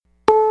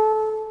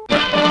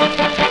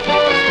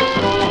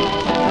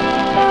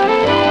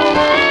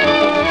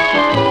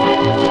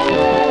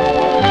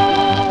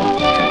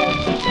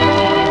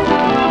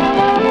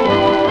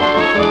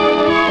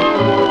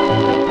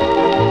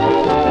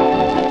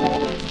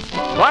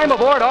Climb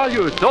aboard, all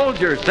you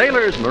soldiers,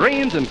 sailors,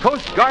 Marines, and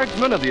Coast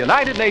Guardsmen of the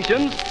United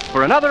Nations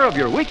for another of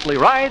your weekly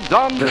rides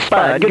on The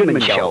Spud Goodman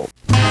Show.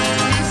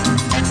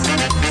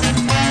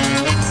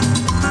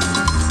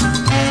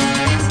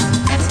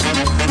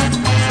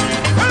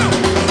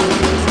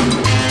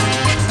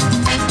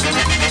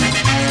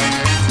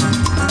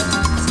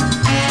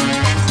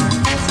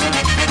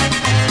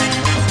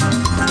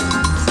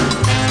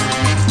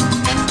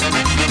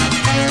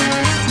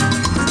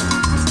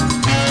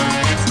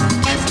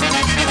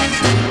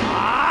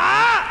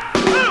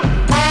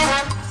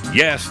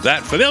 Yes,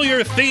 that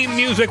familiar theme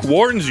music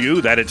warns you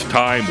that it's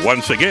time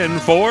once again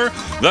for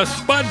the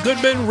Spud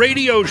Goodman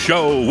Radio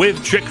Show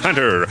with Chick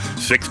Hunter.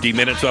 60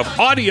 minutes of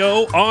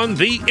audio on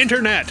the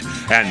internet.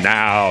 And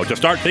now, to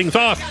start things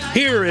off,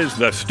 here is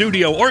the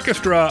studio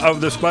orchestra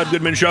of the Spud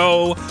Goodman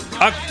Show,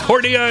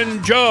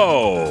 Accordion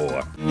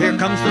Joe. Here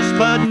comes the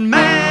Spud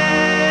Man.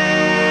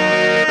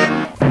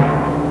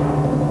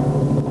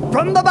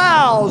 From the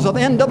bowels of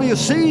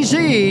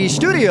NWCZ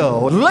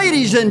Studio,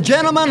 ladies and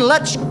gentlemen,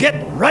 let's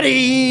get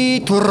ready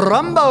to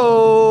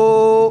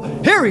rumble.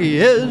 Here he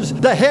is,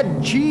 the head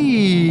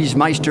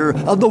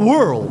cheesemeister of the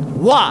World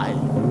Wide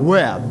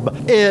Web.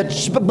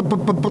 It's Spud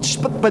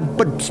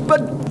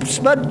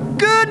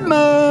Goodman.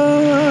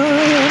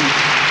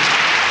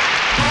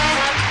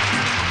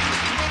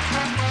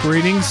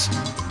 Greetings.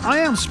 I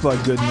am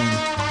Spud Goodman.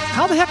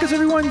 How the heck is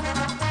everyone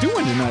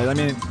doing tonight? I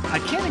mean, I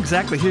can't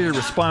exactly hear your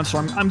response, so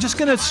I'm just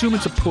going to assume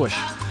it's a push.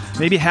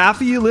 Maybe half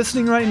of you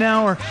listening right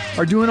now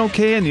are doing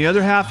okay, and the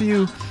other half of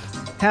you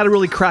had a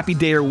really crappy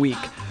day or week.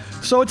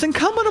 So it's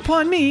incumbent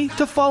upon me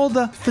to follow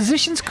the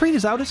Physician's Creed.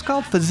 Is that what it's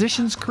called?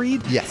 Physician's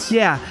Creed? Yes.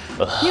 Yeah.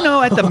 You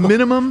know, at the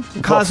minimum,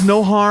 cause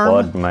no harm.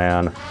 Spud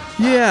man.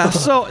 Yeah,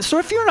 so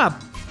if you're in a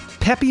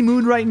peppy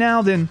mood right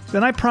now, then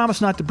I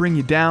promise not to bring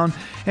you down.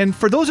 And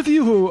for those of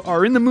you who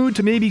are in the mood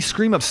to maybe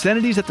scream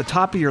obscenities at the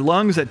top of your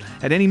lungs at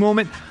any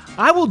moment,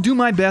 I will do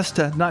my best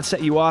to not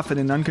set you off in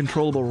an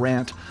uncontrollable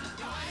rant.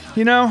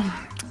 You know,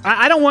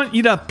 I don't want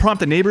you to prompt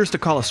the neighbors to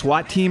call a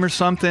SWAT team or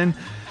something.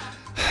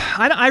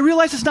 I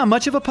realize it's not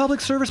much of a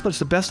public service, but it's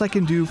the best I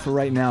can do for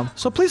right now.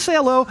 So please say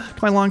hello to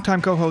my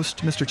longtime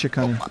co-host, Mr. Chick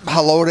Hunter.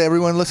 Hello to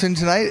everyone listening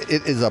tonight.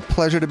 It is a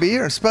pleasure to be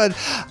here. Spud,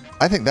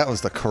 I think that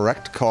was the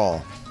correct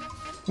call.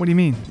 What do you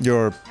mean?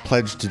 Your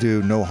pledge to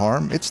do no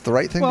harm. It's the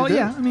right thing to do.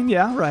 Well,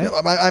 yeah, right.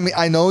 I mean,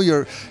 I know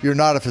you're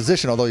not a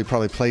physician, although you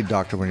probably played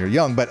doctor when you're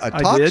young, but a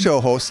talk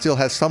show host still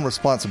has some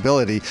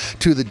responsibility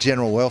to the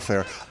general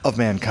welfare of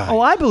mankind.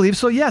 Oh, I believe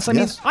so, yes. I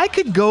mean, I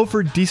could go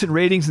for decent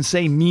ratings and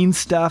say mean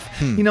stuff,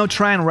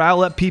 try and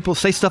rile up people,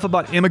 say stuff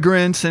about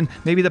immigrants and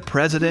maybe the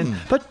president.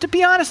 But to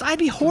be honest, I'd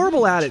be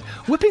horrible at it.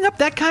 Whipping up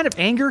that kind of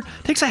anger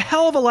takes a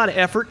hell of a lot of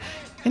effort.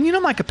 And you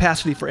know my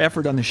capacity for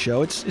effort on the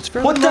show. It's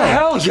fairly What the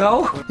hell,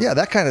 Joe? Yeah,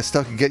 that kind of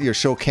stuff can get your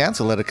show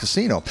canceled at a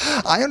casino.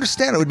 I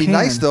understand. It would be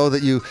nice, though,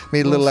 that you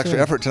made a little extra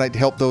effort tonight to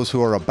help those who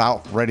are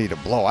about ready to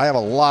blow. I have a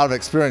lot of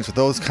experience with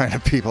those kind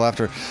of people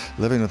after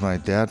living with my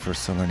dad for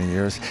so many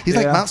years. He's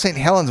like Mount St.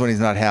 Helens when he's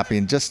not happy,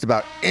 and just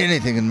about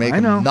anything can make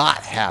him not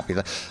happy.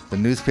 The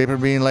newspaper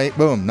being late,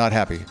 boom, not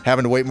happy.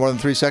 Having to wait more than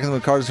 3 seconds when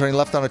cars are turning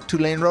left on a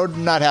 2-lane road,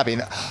 not happy.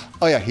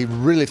 Oh, yeah, he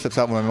really flips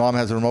out when my mom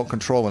has a remote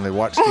control when they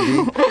watch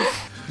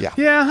TV.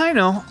 Yeah, I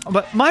know.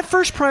 But my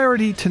first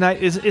priority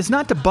tonight is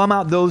not to bum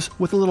out those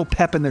with a little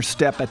pep in their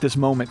step at this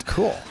moment.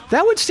 Cool.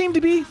 That would seem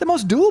to be the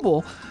most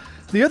doable.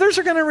 The others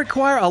are going to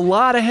require a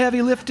lot of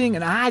heavy lifting,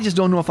 and I just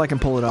don't know if I can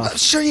pull it off.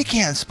 Sure you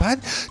can, Spud.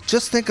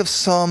 Just think of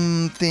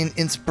something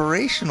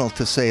inspirational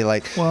to say,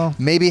 like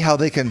maybe how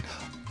they can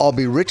all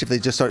be rich if they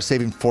just start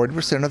saving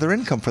 40% of their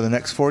income for the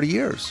next 40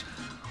 years.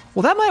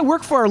 Well, that might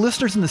work for our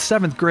listeners in the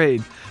 7th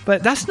grade,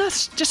 but that's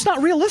just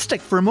not realistic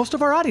for most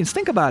of our audience.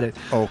 Think about it.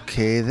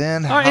 Okay,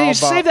 then. All right, and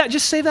save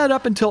that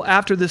up until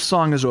after this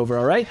song is over,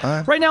 all right?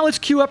 Right now, let's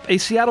cue up a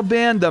Seattle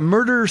band, the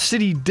Murder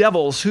City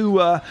Devils,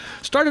 who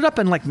started up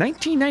in like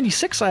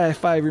 1996,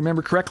 if I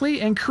remember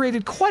correctly, and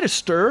created quite a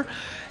stir,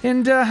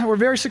 and were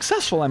very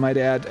successful, I might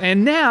add.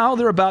 And now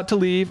they're about to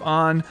leave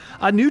on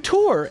a new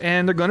tour,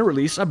 and they're going to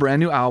release a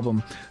brand new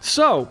album.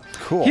 So,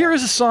 Here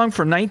is a song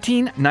from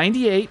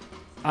 1998.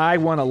 I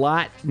Want a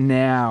Lot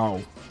Now.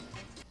 Yeah.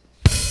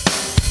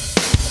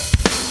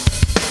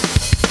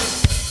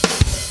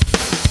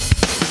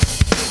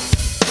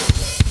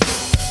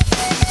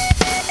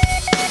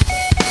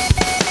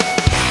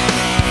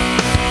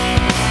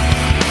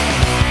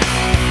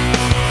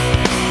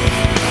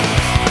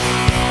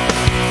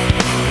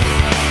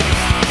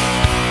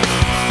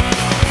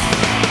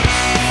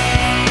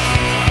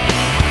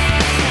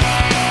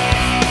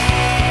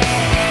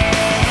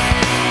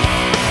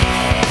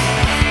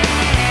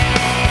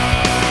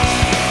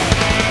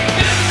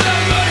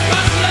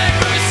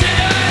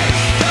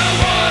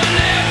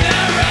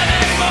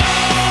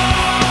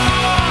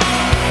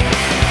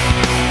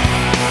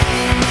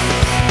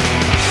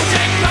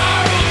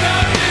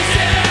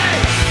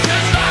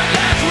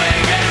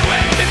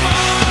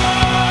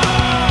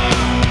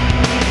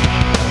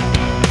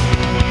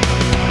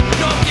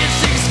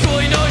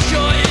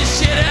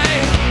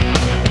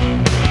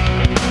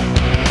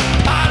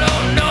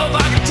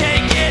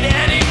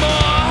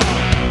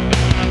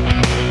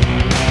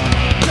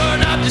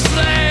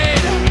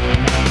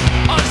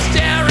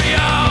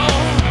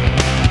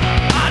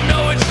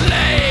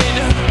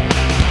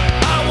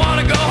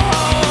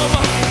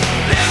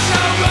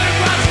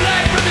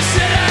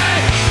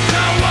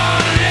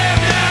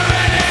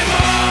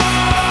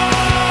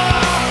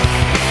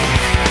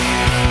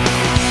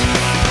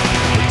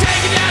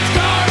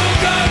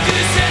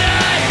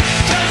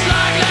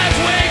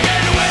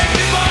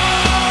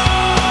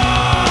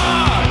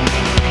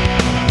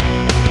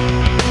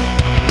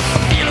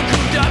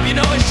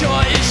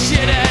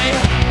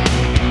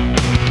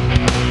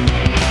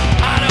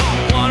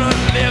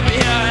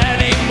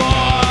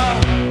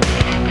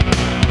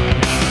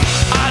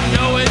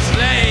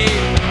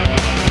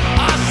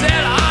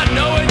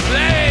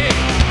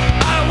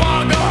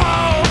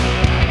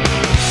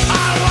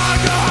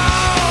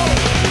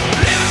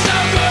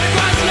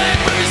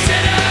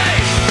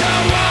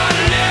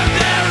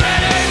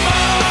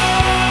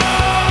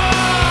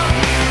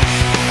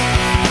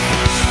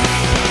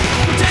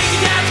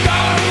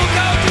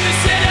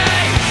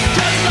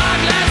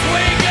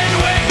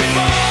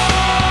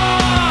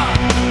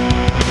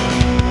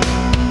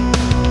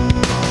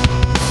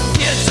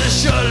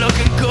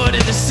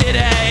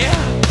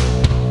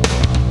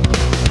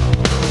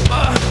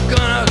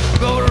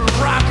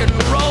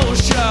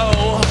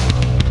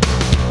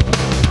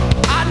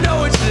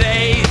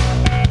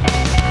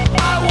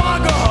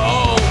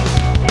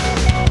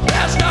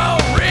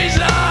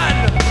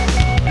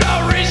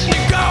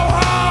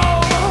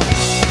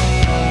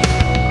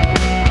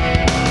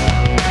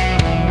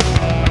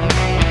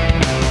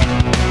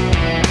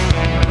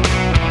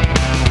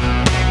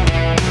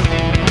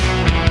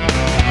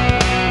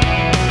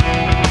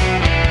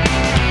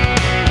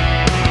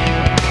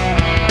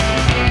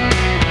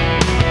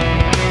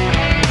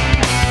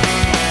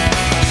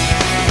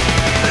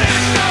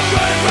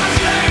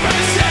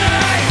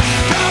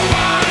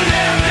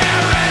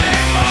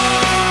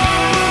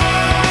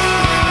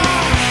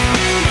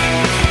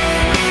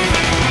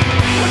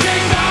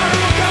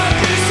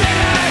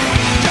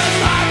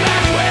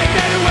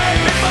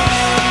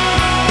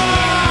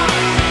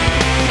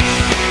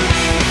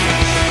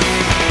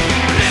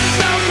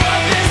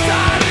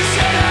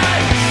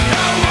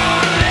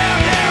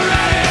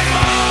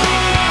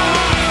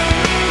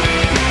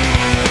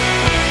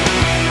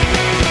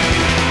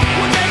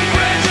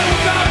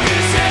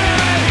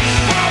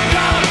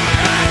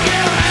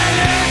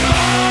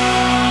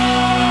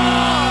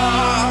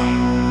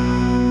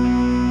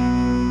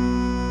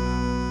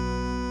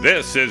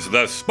 This is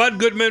the Spud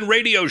Goodman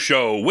Radio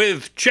Show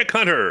with Chick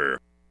Hunter.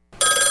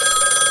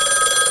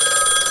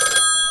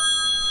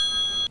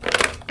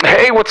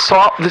 Hey, what's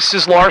up? This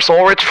is Lars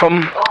Ulrich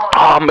from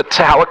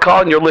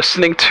Metallica, and you're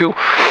listening to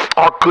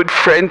our good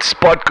friend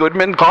Spud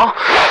Goodman, huh?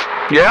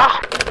 Yeah?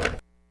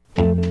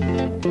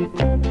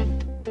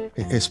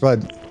 Hey,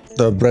 Spud,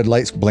 the red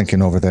light's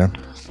blinking over there.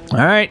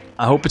 All right,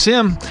 I hope it's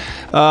him.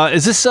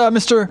 Is this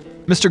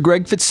Mr.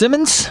 Greg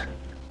Fitzsimmons?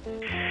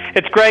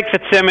 It's Greg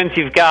Fitzsimmons.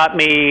 You've got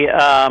me.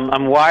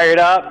 I'm wired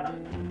up.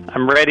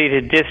 I'm ready to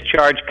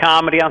discharge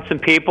comedy on some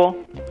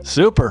people.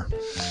 Super.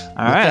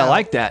 All right, I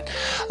like that.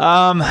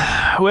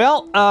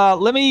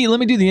 Let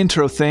me do the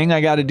intro thing.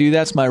 I got to do.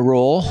 That's my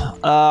role.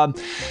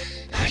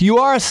 You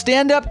are a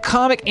stand-up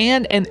comic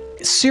and an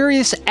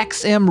Sirius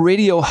XM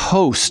radio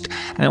host,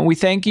 and we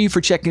thank you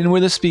for checking in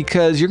with us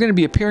because you're going to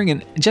be appearing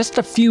in just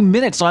a few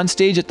minutes on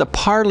stage at the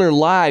Parlor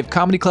Live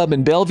Comedy Club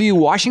in Bellevue,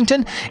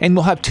 Washington, and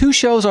we'll have 2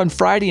 shows on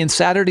Friday and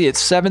Saturday at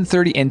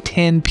 7:30 and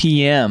 10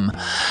 p.m.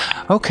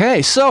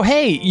 Okay, so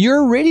hey,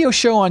 your radio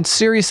show on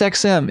Sirius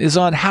XM is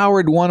on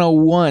Howard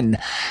 101,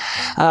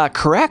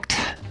 correct?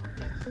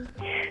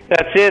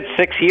 That's it.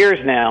 6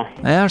 years now.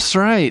 That's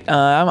right.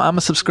 I'm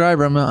a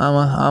subscriber.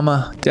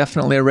 I'm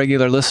definitely a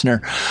regular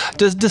listener.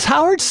 Does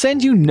Howard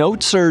send you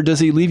notes, or does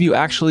he leave you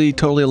actually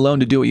totally alone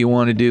to do what you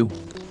want to do?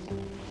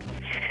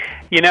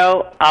 You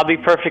know, I'll be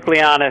perfectly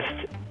honest.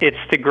 It's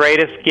the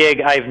greatest gig.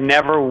 I've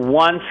never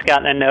once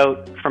gotten a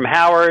note from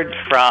Howard,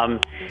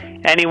 from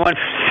anyone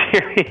from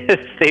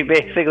Sirius. They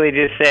basically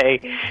just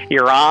say,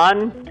 "You're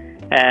on,"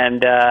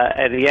 and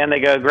at the end they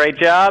go, "Great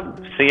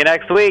job. See you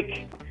next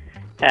week."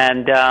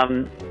 And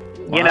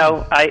you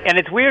know, and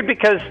it's weird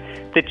because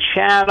the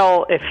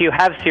channel, if you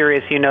have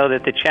Sirius, you know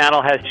that the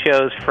channel has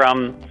shows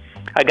from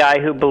a guy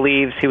who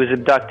believes he was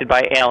abducted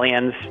by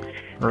aliens.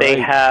 Right.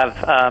 They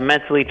have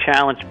mentally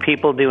challenged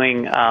people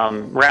doing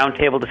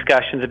roundtable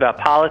discussions about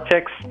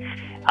politics,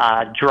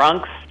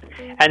 drunks,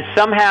 and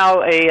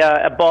somehow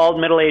a bald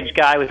middle-aged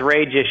guy with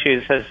rage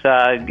issues has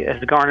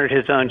garnered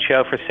his own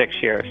show for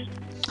 6 years.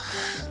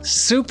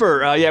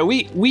 Super. Yeah,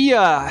 we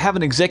have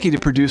an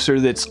executive producer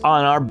that's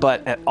on our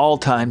butt at all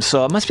times,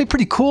 so it must be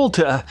pretty cool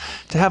to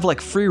have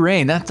like free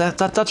reign.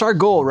 That's our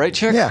goal, right,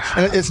 Chick? Yeah,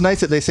 and it's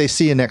nice that they say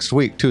see you next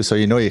week too, so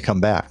you know you come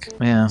back.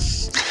 Yeah.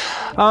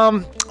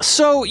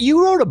 So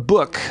you wrote a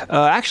book.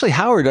 Actually,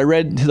 Howard, I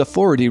read the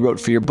foreword he wrote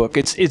for your book.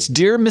 It's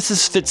Dear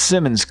Mrs.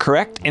 Fitzsimmons,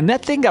 correct? And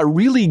that thing got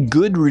really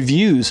good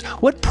reviews.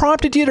 What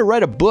prompted you to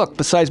write a book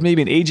besides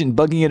maybe an agent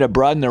bugging you to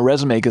broaden their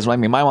resume? Because I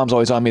mean, my mom's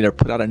always on me to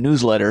put out a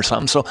newsletter or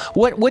something. So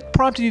what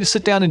prompted you to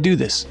sit down and do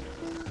this?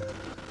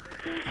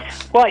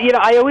 Well, you know,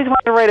 I always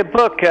wanted to write a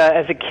book.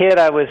 As a kid,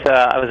 I was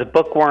a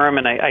bookworm,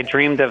 and I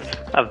dreamed of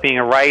being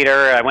a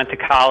writer. I went to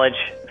college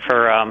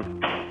for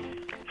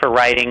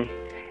writing.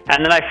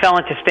 And then I fell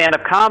into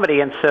stand-up comedy,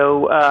 and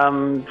so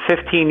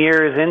 15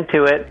 years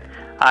into it,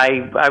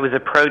 I was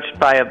approached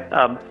by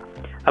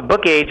a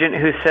book agent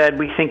who said,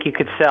 "We think you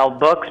could sell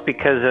books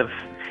because of,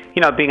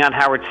 you know, being on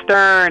Howard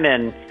Stern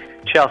and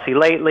Chelsea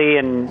Lately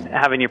and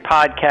having your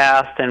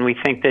podcast, and we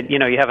think that, you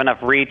know, you have enough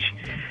reach.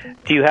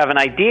 Do you have an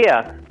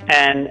idea?"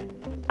 And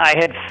I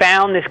had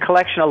found this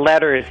collection of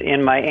letters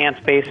in my aunt's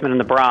basement in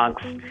the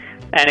Bronx,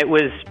 and it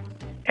was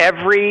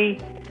every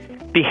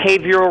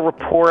behavioral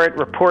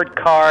report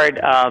card,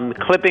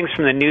 clippings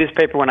from the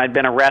newspaper when I'd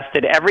been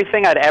arrested.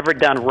 Everything I'd ever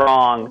done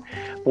wrong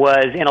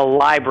was in a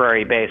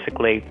library,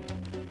 basically.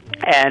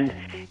 And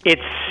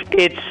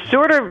it's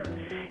sort of,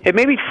 it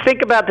made me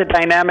think about the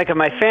dynamic of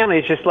my family.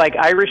 It's just like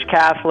Irish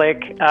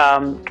Catholic,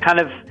 kind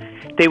of,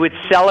 they would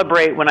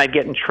celebrate when I'd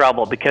get in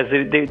trouble because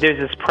there's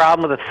this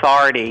problem with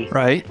authority,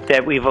 right,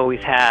 that we've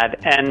always had.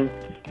 And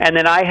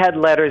then I had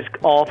letters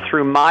all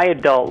through my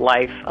adult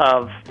life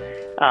of,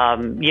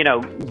 you know,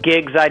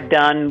 gigs I'd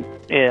done.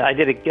 I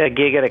did a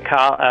gig at a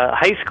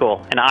high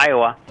school in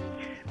Iowa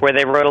where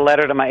they wrote a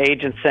letter to my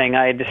agent saying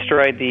I had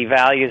destroyed the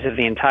values of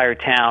the entire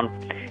town.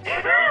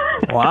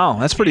 Wow,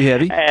 that's pretty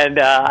heavy. And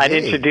I'd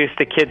introduced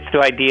the kids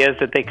to ideas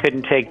that they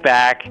couldn't take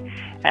back.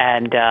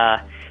 And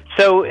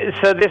so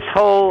this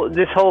whole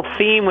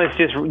theme was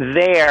just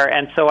there.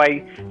 And so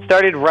I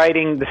started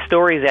writing the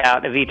stories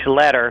out of each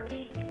letter.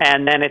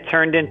 And then it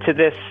turned into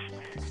this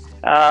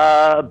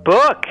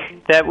book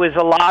that was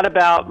a lot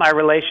about my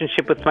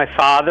relationship with my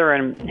father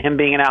and him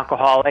being an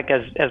alcoholic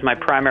as my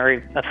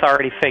primary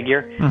authority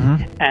figure.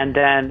 Mm-hmm. And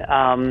then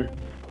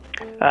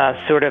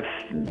sort of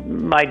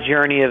my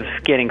journey of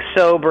getting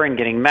sober and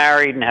getting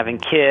married and having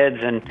kids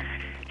and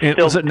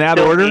was it in that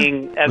order?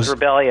 Being as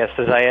rebellious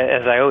as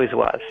I always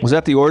was. Was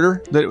that the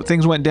order that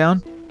things went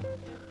down?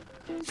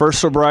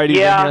 First sobriety,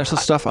 then the rest of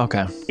the stuff?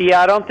 Okay.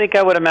 Yeah, I don't think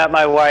I would have met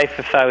my wife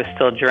if I was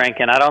still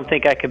drinking. I don't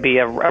think I could be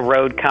a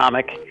road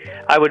comic.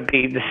 I would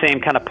be the same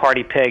kind of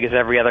party pig as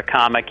every other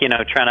comic, you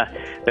know, trying to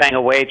bang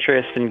a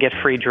waitress and get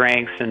free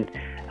drinks and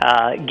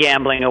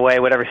gambling away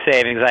whatever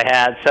savings I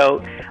had.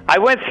 So I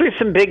went through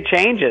some big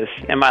changes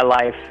in my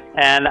life,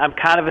 and I'm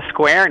kind of a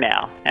square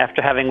now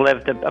after having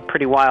lived a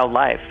pretty wild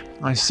life.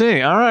 I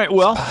see. All right.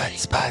 Well,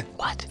 Spud.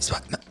 What?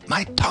 Spud.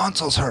 my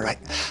tonsils hurt.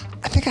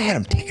 I think I had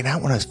them taken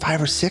out when I was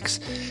 5 or 6.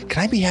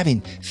 Can I be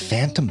having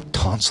phantom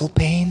tonsil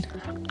pain?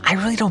 I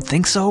really don't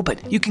think so,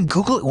 but you can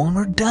Google it when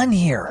we're done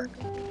here.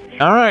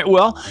 All right,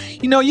 well,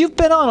 you've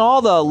been on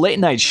all the late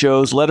night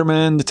shows,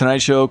 Letterman, The Tonight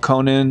Show,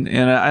 Conan,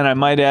 and I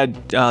might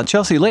add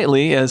Chelsea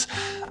lately, as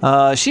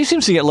she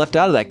seems to get left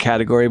out of that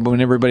category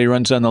when everybody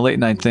runs on the late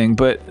night thing.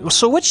 But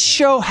so which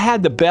show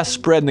had the best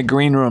spread in the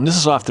green room? This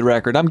is off the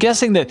record. I'm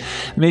guessing that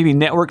maybe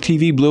network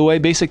TV blew away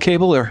basic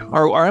cable,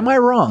 or am I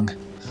wrong?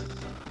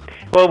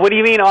 Well, what do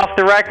you mean off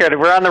the record?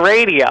 We're on the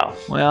radio.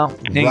 Well,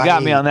 you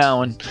got me on that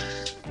one.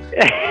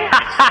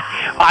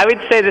 I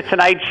would say the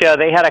Tonight Show,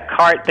 they had a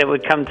cart that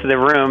would come to the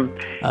room,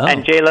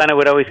 and Jay Leno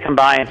would always come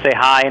by and say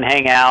hi and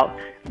hang out,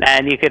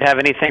 and you could have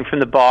anything from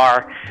the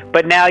bar.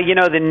 But now,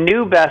 the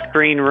new best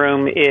green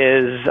room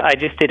is, I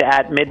just did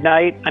At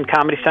Midnight on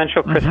Comedy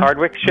Central, Chris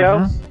Hardwick's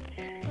show,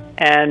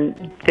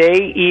 and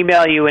they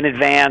email you in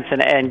advance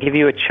and give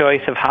you a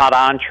choice of hot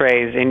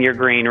entrees in your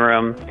green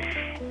room,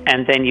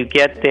 and then you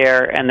get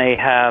there, and they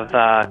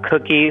have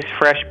cookies,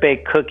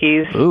 fresh-baked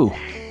cookies. Ooh.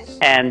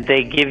 And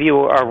they give you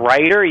a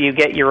writer. You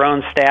get your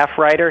own staff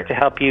writer to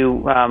help you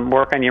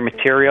work on your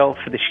material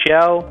for the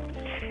show.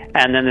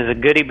 And then there's a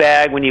goodie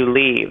bag when you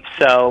leave.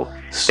 So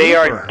they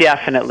are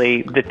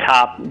definitely the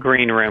top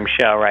green room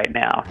show right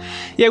now.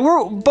 Yeah,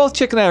 we're both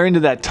Chick and I are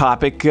into that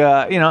topic.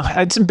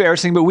 It's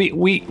embarrassing, but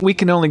we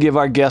can only give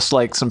our guests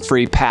like some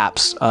free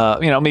paps.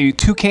 Maybe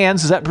 2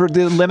 cans. Is that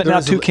the limit now?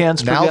 2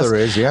 cans per now guest? There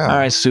is, yeah. All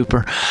right,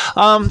 super.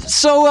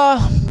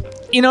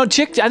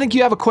 Chick, I think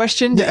you have a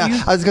question.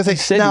 Yeah, I was going to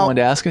say, you wanted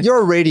to ask it. You're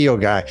a radio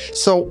guy,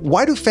 so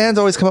why do fans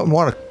always come up and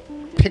want a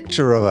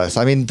picture of us?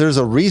 I mean, there's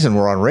a reason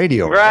we're on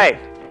radio. Right.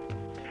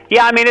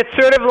 Yeah, I mean, it's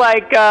sort of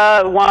like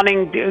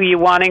wanting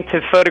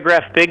to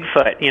photograph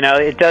Bigfoot.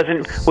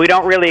 We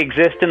don't really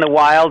exist in the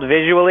wild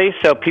visually,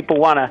 so people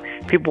want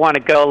to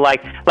go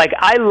like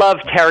I love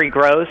Terry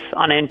Gross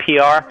on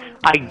NPR.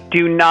 I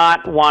do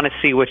not want to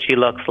see what she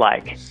looks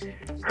like.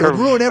 It would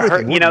ruin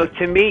everything.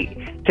 To me,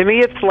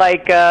 it's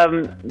like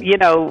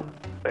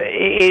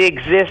it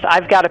exists.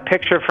 I've got a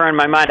picture of her in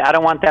my mind. I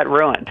don't want that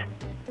ruined.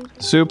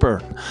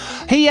 Super.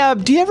 Hey,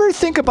 do you ever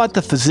think about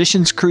the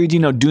physician's creed,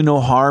 do no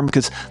harm?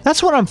 Because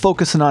that's what I'm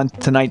focusing on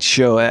tonight's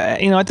show.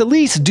 At the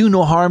least, do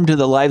no harm to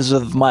the lives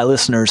of my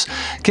listeners.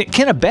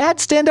 Can a bad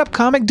stand-up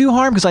comic do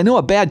harm? Because I know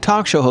a bad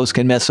talk show host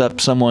can mess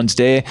up someone's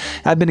day.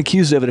 I've been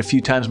accused of it a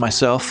few times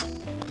myself.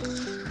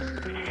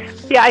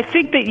 Yeah, I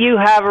think that you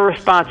have a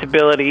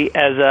responsibility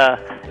as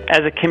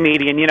a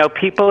comedian.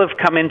 People have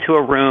come into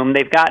a room,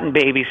 they've gotten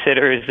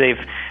babysitters, they've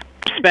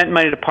spent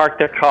money to park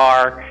their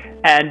car,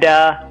 and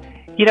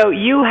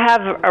you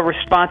have a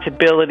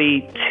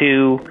responsibility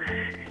to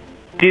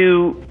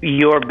do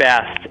your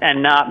best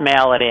and not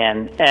mail it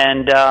in.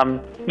 And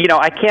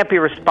I can't be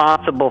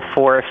responsible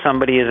for if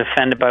somebody is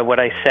offended by what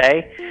I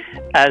say,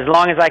 as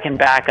long as I can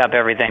back up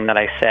everything that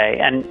I say.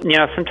 And,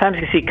 sometimes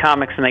you see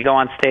comics and they go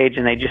on stage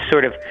and they just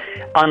sort of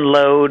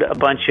unload a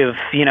bunch of,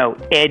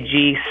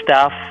 edgy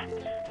stuff.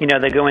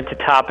 They go into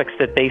topics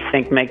that they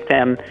think make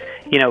them,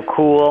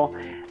 cool,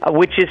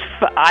 which is,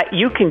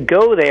 you can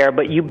go there,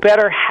 but you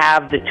better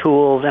have the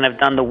tools and have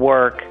done the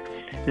work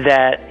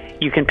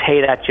that you can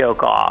pay that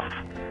joke off.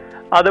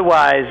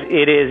 Otherwise,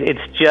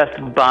 it's just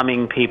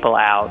bumming people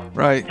out.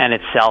 Right. And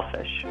it's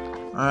selfish.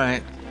 All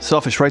right.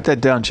 Selfish. Write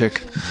that down,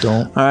 Chick.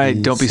 All right.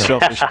 Don't be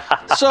selfish.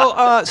 So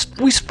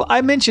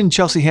I mentioned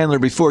Chelsea Handler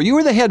before. You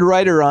were the head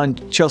writer on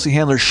Chelsea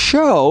Handler's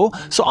show.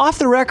 So off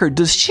the record,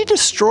 does she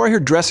destroy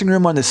her dressing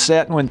room on the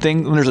set when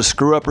there's a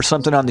screw up or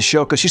something on the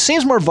show? Because she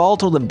seems more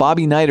volatile than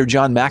Bobby Knight or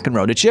John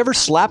McEnroe. Did she ever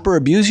slap or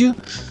abuse you?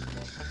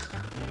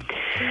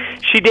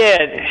 She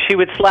did. She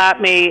would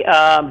slap me,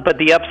 but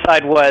the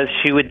upside was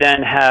she would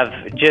then have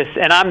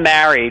and I'm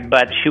married,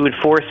 but she would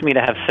force me to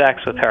have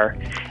sex with her,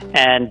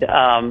 and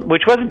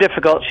which wasn't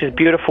difficult. She's a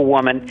beautiful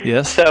woman.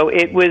 Yes. So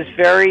it was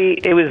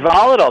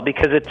volatile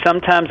because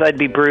sometimes I'd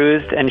be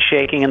bruised and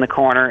shaking in the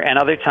corner, and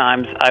other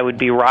times I would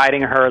be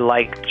riding her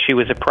like she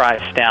was a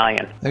prize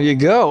stallion. There you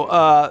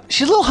go.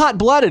 She's a little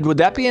hot-blooded. Would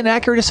that be an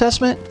accurate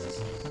assessment?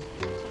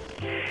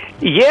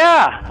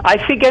 Yeah, I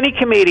think any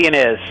comedian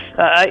is.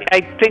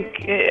 I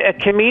think a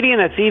comedian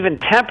that's even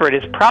tempered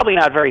is probably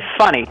not very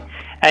funny.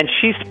 And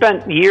she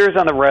spent years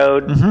on the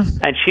road,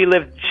 and she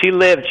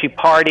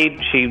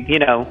partied, she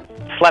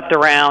slept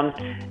around,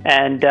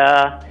 and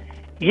and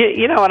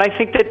I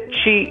think that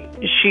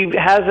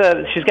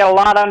she's got a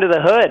lot under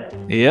the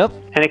hood. Yep.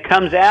 And it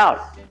comes out.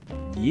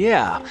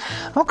 Yeah.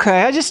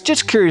 Okay. I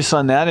just curious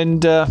on that,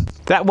 and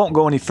that won't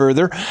go any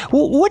further.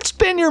 Well, what's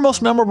been your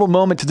most memorable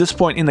moment to this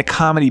point in the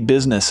comedy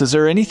business? Is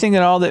there anything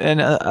at all that in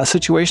a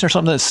situation or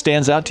something that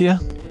stands out to you?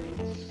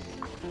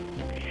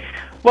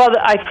 Well,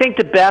 I think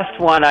the best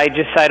one, I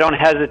don't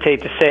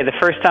hesitate to say, the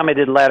first time I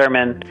did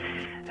Letterman,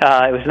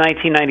 it was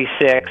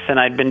 1996, and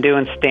I'd been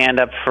doing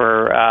stand-up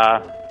for,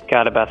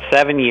 about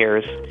 7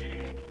 years.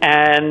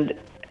 And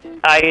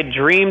I had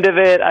dreamed of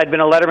it. I'd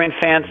been a Letterman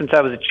fan since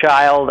I was a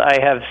child. I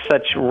have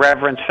such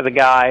reverence for the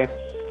guy.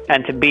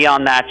 And to be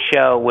on that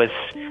show was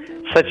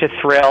such a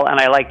thrill, and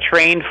I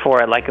trained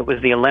for it like it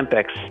was the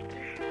Olympics.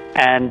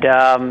 And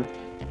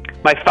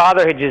my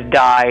father had just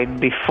died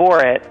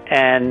before it,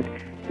 and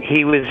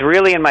he was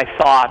really in my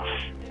thoughts.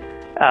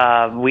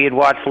 We had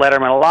watched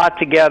Letterman a lot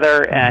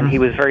together, and he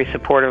was very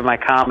supportive of my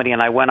comedy,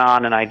 and I went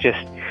on, and I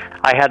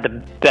had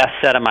the best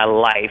set of my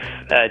life.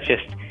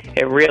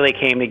 It really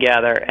came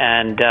together,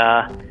 and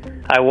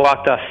I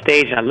walked off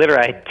stage, and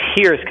I had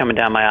tears coming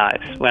down my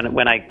eyes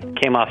when I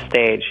came off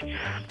stage.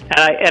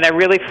 And I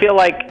really feel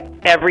like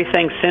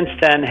everything since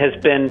then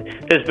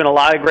there's been a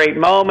lot of great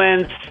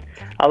moments,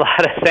 a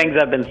lot of things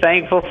I've been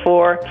thankful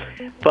for,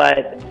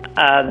 but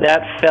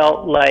that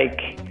felt like,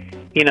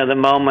 the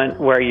moment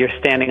where you're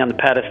standing on the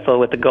pedestal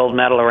with the gold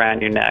medal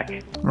around your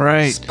neck.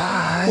 Right.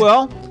 Spud.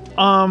 Well,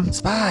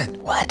 Spud.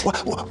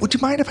 What? Would you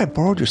mind if I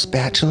borrowed your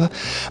spatula?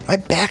 My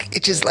back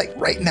itches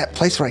right in that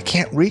place where I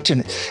can't reach,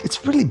 and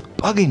it's really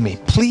bugging me.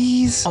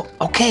 Please? Oh,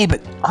 okay,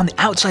 but on the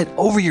outside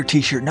over your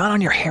t-shirt, not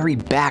on your hairy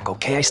back,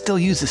 okay? I still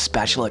use this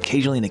spatula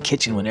occasionally in the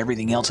kitchen when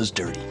everything else is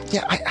dirty.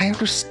 Yeah, I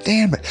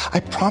understand, but I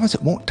promise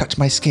it won't touch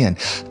my skin.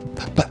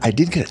 But I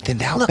did get it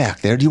thinned out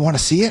back there. Do you want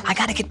to see it? I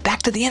gotta get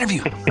back to the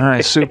interview. All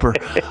right, super.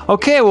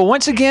 Okay, well,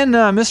 once again,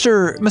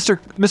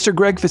 Mr.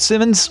 Greg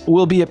Fitzsimmons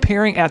will be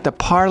appearing at the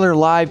Parlor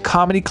Live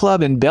Comedy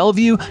Club in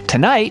Bellevue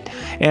tonight,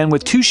 and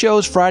with 2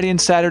 shows Friday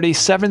and Saturday,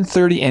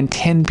 7:30 and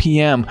 10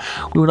 p.m.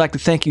 We would like to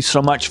thank you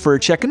so much for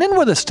checking in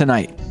with us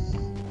tonight.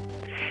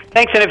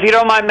 Thanks, and if you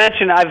don't mind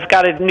mentioning, I've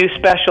got a new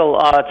special.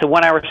 It's a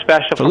 1-hour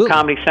special from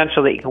Comedy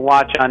Central that you can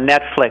watch on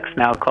Netflix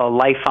now called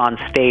Life on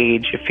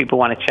Stage, if people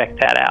want to check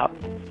that out.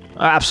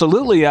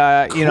 Absolutely.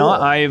 Cool.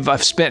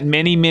 I've spent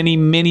many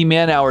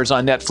man hours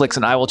on Netflix,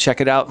 and I will check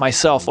it out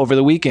myself over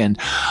the weekend.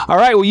 All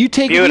right. Well, you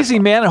take it easy,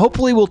 man, and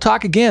hopefully we'll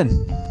talk again.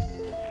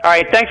 All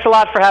right. Thanks a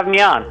lot for having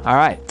me on. All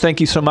right. Thank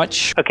you so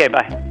much. Okay.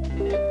 Bye.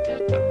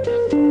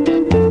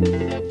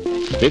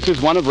 This is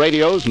one of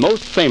radio's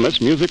most famous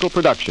musical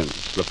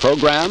productions, the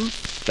program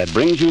that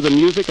brings you the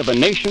music of a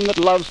nation that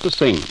loves to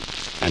sing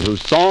and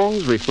whose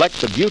songs reflect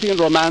the beauty and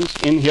romance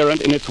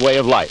inherent in its way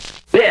of life.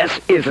 This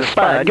is the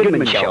Spud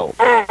Goodman Show.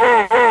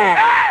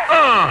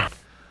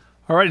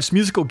 All right, it's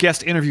musical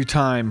guest interview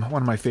time,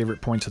 one of my favorite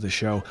points of the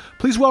show.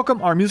 Please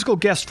welcome our musical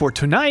guest for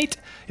tonight.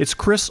 It's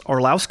Chris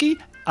Orlowski.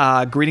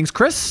 Greetings,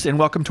 Chris, and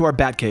welcome to our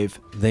Batcave.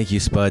 Thank you,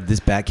 Spud. This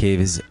Batcave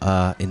is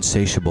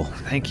insatiable.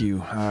 Thank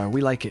you.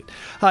 We like it.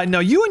 Now,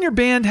 you and your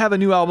band have a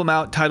new album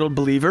out titled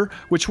Believer,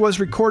 which was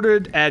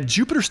recorded at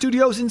Jupiter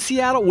Studios in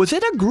Seattle. Was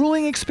it a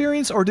grueling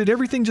experience, or did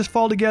everything just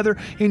fall together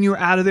and you were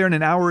out of there in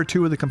an hour or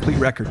two with a complete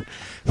record?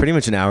 Pretty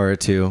much an hour or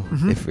two,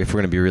 if we're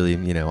going to be really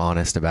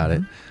honest about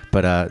it.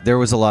 But there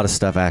was a lot of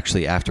stuff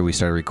actually after we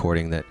started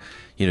recording that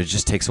it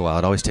just takes a while.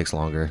 It always takes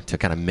longer to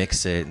kind of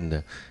mix it and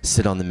to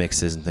sit on the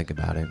mixes and think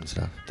about it and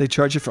stuff. They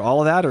charge you for all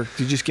of that, or did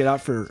you just get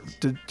out for?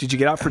 Did you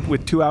get out for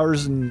with 2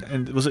 hours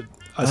and was it?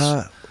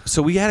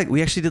 So we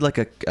actually did like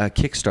a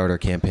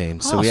Kickstarter campaign.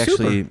 So we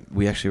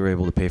actually were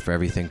able to pay for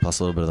everything plus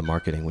a little bit of the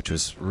marketing, which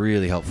was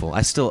really helpful.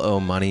 I still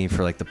owe money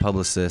for like the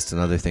publicist and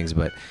other things,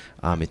 but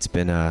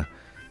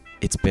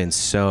it's been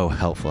so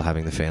helpful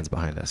having the fans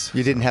behind us.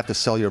 You didn't have to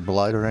sell your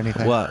blood or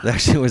anything? Well,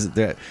 actually,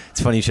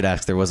 it's funny you should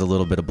ask. There was a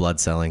little bit of blood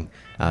selling,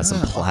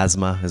 some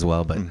plasma as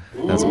well, but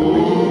that's about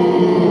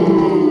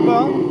it.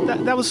 Well,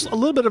 that was a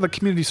little bit of a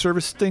community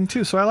service thing,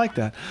 too, so I like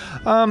that.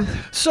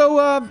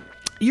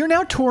 You're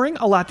now touring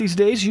a lot these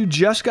days. You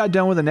just got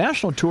done with a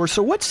national tour.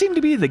 So what seemed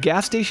to be the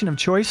gas station of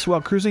choice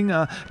while cruising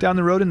down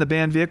the road in the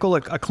band vehicle?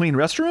 A clean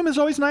restroom is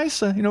always nice.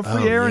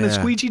 Free air and a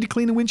squeegee to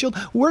clean the windshield.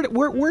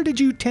 Where did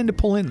you tend to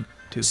pull in?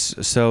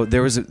 So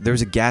there was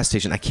a gas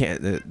station. I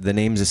can't. The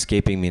name's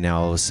escaping me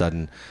now all of a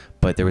sudden,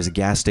 but there was a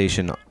gas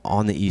station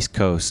on the East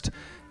Coast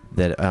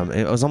that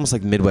it was almost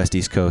like Midwest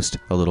East Coast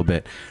a little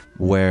bit,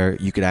 where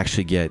you could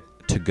actually get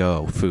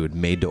to-go food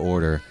made to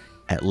order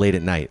late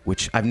at night,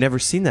 which I've never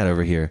seen that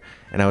over here.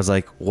 And I was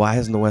like, why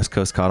hasn't the West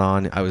Coast caught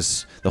on?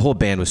 The whole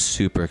band was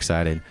super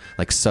excited,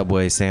 like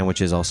Subway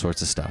sandwiches, all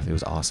sorts of stuff. It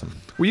was awesome.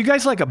 Were you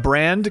guys like a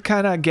brand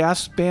kind of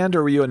gas band,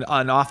 or were you an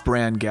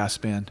off-brand gas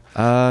band?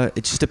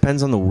 It just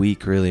depends on the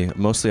week, really.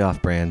 Mostly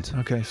off-brand.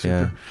 Okay,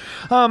 super.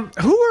 Yeah.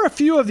 Who are a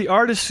few of the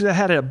artists that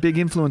had a big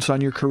influence on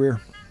your career?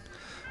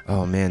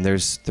 Oh man,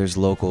 there's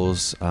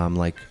locals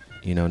like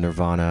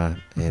Nirvana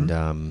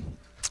and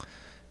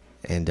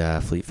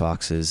Fleet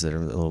Foxes that are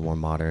a little more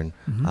modern,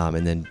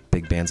 and then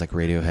big bands like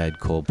Radiohead,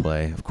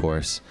 Coldplay, of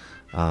course.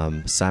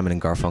 Simon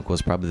and Garfunkel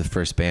was probably the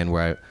first band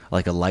where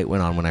a light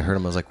went on when I heard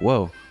them. I was like,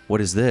 whoa,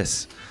 what is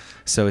this?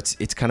 So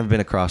it's kind of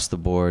been across the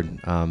board.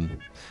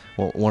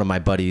 One of my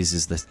buddies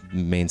is the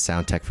main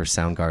sound tech for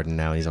Soundgarden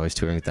now. He's always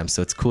touring with them.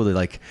 So it's cool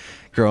to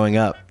growing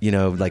up,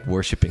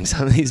 worshiping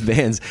some of these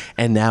bands,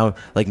 and now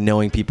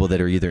knowing people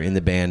that are either in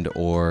the band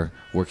or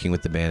working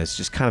with the band. It's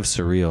just kind of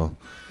surreal.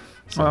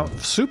 So. Well,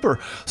 super.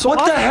 So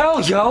what the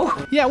hell, yo?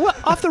 Yeah,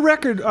 off the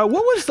record, what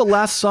was the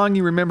last song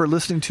you remember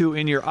listening to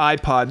in your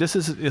iPod? This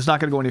is not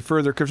going to go any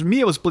further, because for me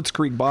it was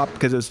Blitzkrieg Bop,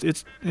 because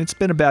it's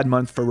been a bad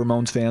month for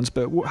Ramones fans.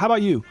 But how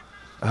about you?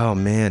 Oh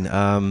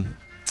man,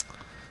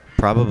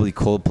 probably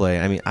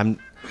Coldplay. I mean,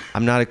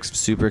 I'm not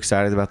super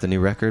excited about the new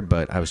record,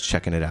 but I was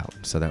checking it out.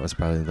 So that was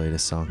probably the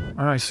latest song.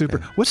 All right, super.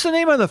 Yeah. What's the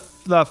name of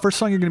the first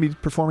song you're going to be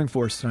performing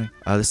for us tonight?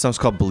 This song's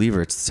called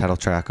Believer. It's the title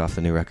track off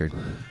the new record.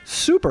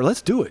 Super.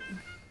 Let's do it.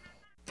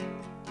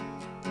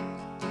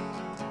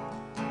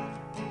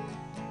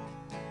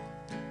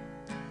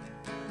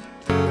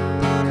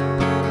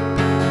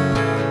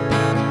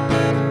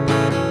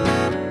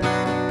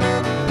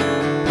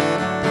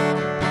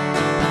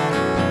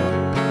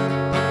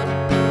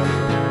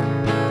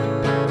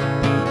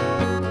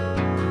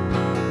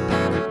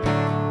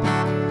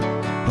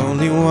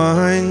 Only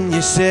one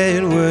you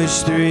said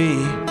was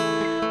three,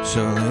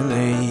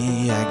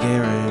 solidly I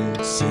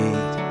guaranteed.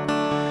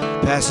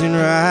 Passing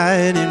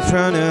right in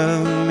front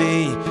of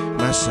me,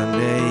 my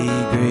Sunday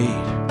greet.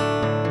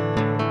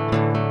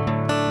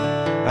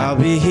 I'll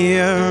be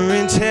here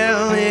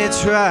until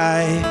it's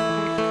right,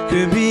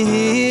 could be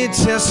here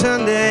till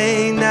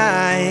Sunday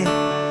night.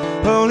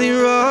 Holy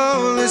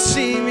roller,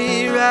 see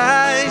me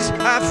rise,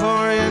 eye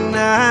for a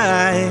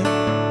night.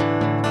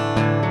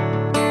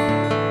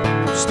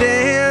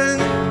 Stand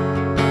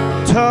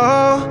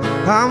tall,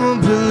 I'm a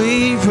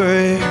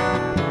believer,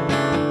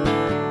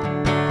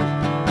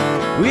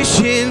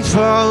 wishing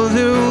for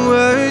the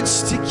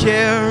words to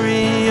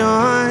carry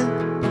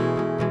on.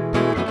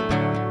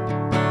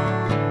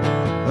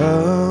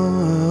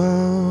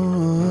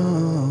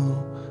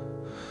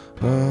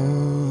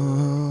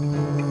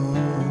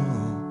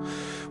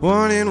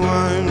 One and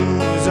one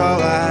was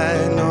all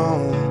I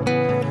know,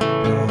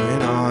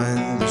 going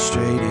on the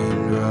straight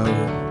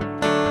road.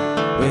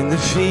 When the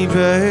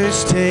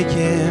fever's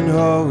taking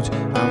hold,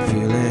 I'm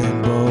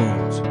feeling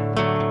bold.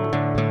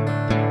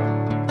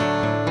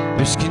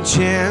 Risking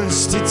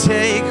chance to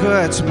take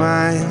what's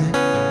mine,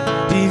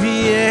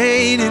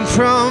 deviating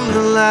from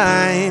the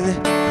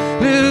line.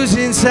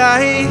 Losing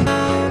sight,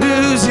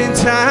 losing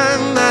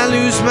time, I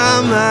lose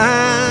my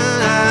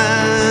mind.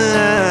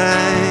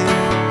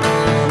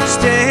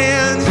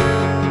 Stand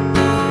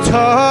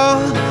tall,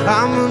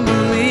 I'm a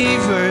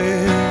believer,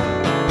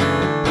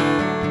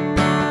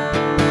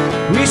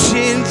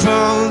 wishing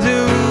for the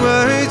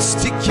words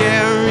to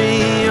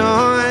carry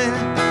on.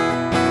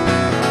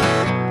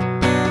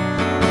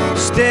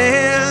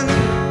 Stand,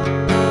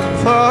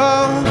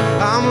 fall,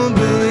 I'm a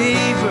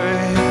believer,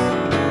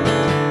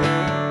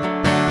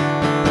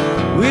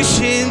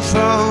 wishing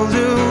for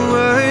the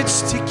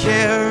words to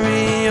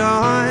carry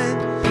on.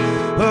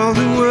 All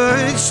the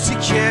words to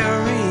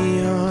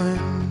carry on.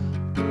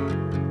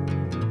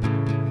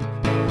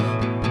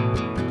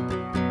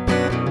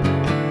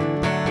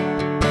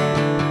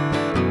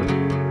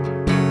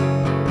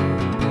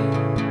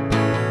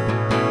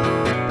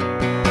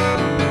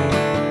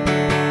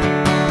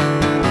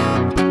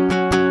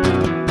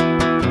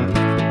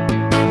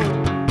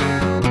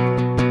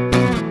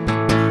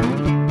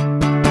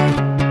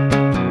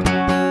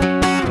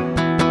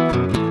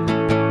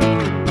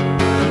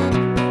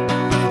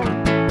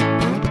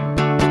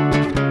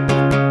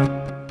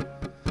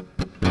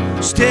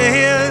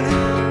 Stand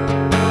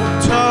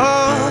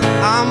tall,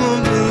 I'm a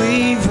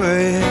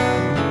believer,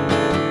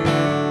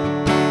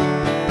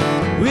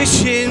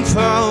 wishing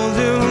for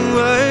the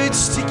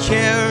words to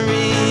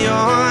carry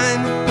on.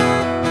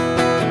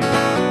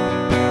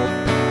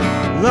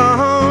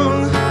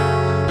 Long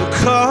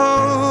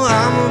call,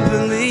 I'm a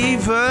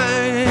believer,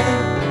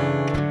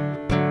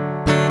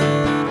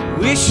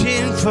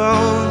 wishing for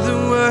the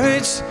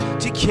words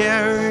to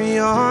carry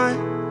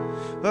on.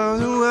 All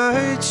the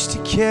words to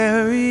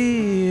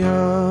carry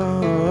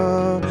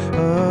on.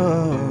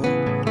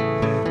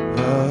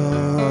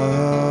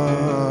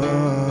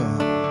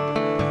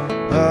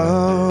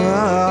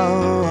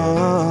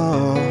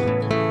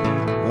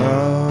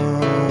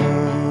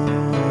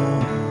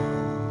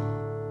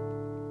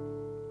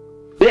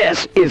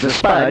 This is the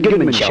Spud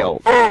Goodman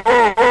Show.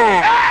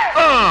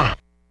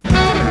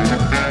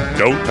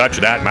 Don't touch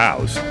that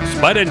mouse.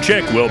 Spud and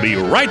Chick will be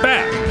right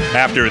back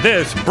after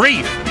this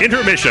brief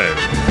intermission.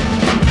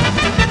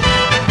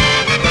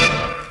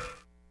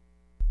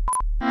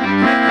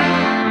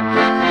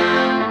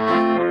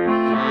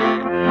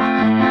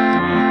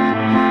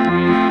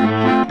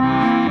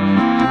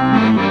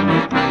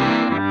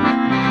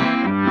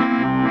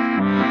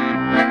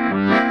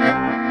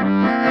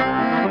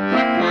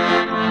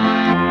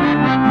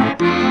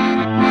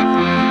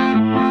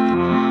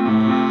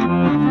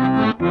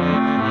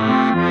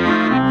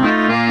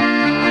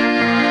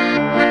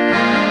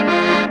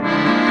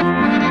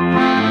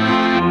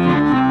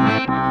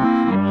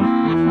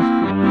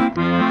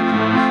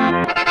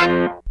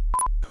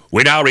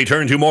 We now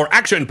return to more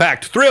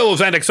action-packed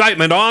thrills and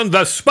excitement on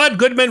the Spud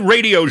Goodman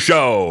Radio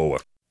Show.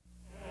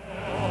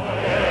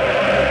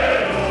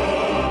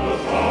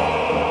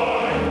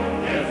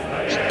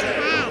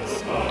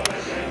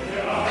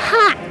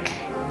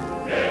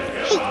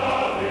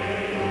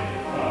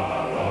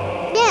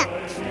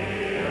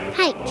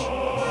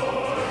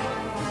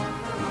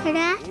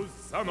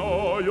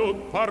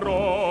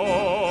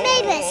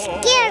 Maybe a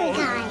scary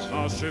guy.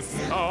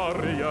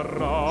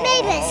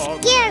 Maybe a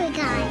scary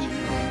guy.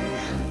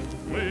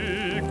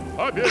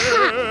 Dan,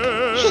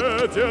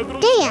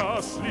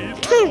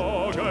 turn.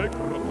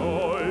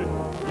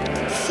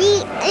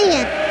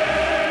 C-N,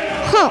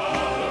 Hulk.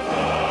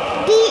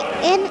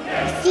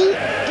 B-N-C-N-O,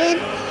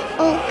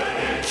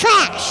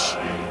 trash.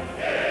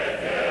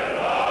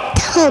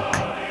 Hulk.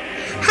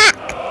 Hack.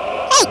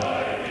 Hey,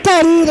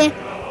 don't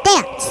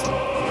dance.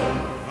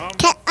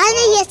 Can I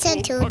listen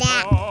to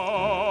that?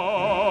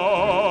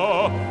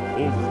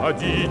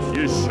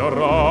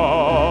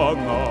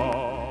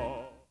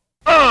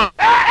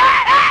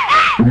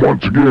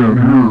 Once again,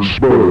 here's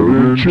Spud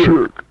and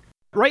Chick.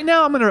 Right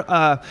now, I'm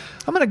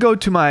gonna go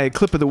to my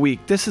clip of the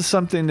week. This is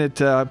something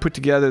that I put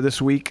together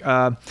this week.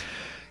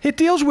 It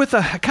deals with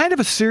a kind of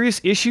a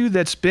serious issue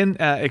that's been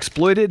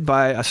exploited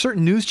by a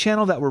certain news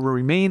channel that will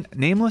remain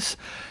nameless.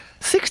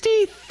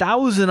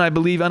 60,000, I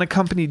believe,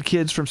 unaccompanied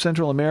kids from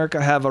Central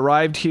America have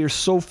arrived here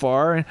so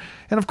far.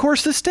 And of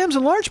course, this stems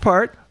in large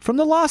part from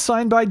the law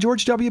signed by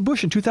George W.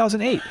 Bush in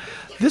 2008.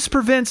 This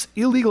prevents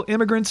illegal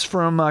immigrants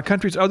from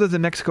countries other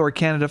than Mexico or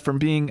Canada from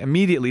being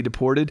immediately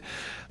deported.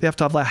 They have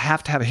to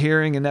have a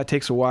hearing, and that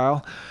takes a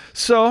while.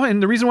 So,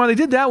 and the reason why they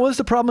did that was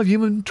the problem of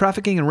human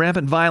trafficking and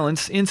rampant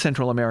violence in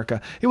Central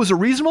America. It was a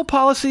reasonable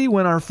policy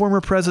when our former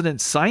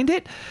president signed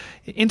it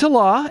into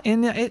law,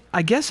 and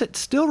I guess it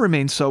still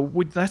remains so.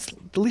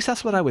 At least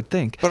that's what I would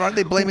think. But aren't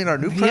they blaming our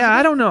new president? Yeah,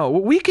 I don't know.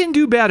 We can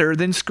do better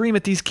than scream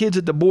at these kids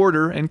at the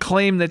border and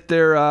claim that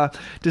they're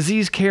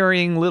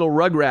disease-carrying little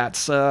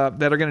rugrats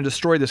that are going to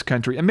destroy this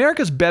country.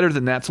 America's better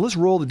than that, so let's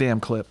roll the damn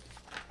clip.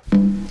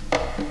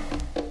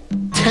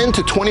 10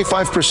 to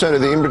 25%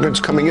 of the immigrants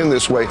coming in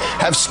this way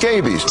have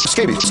scabies.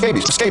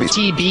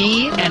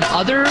 TB and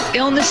other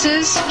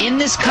illnesses in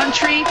this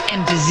country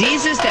and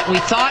diseases that we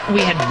thought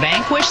we had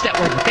vanquished, that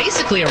were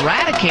basically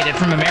eradicated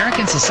from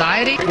American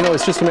society. You know,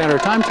 it's just a matter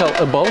of time till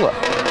Ebola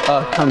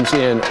comes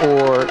in,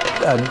 or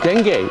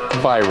dengue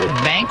virus.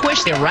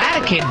 Vanquished,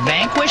 eradicated,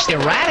 vanquished,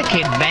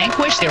 eradicated,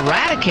 vanquished,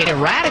 eradicated,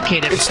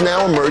 eradicated. It's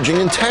now emerging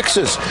in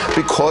Texas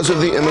because of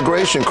the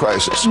immigration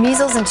crisis.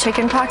 Measles and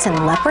chickenpox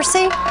and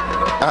leprosy?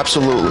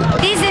 Absolutely.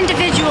 These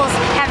individuals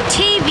have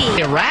TB.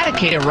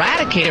 Eradicate,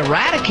 eradicate,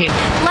 eradicate.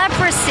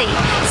 Leprosy,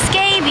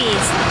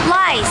 scabies,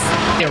 lice.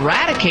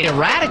 Eradicate,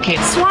 eradicate.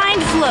 Swine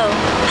flu,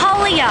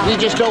 polio. We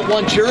just don't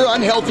want your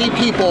unhealthy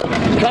people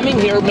coming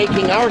here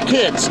making our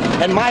kids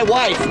and my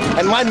wife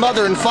and my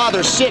mother and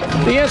father sick.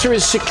 The answer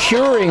is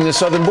securing the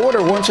southern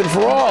border once and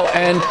for all.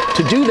 And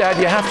to do that,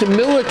 you have to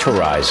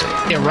militarize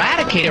it.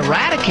 Eradicate,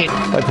 eradicate.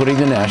 By putting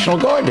the National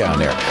Guard down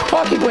there.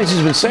 Parky Quincy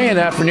has been saying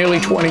that for nearly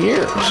 20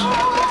 years.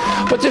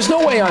 But there's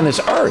no way on this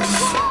earth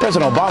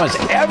President Obama's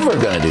ever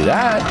going to do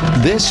that.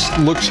 This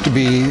looks to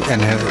be, and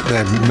the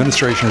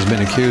administration has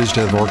been accused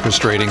of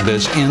orchestrating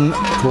this in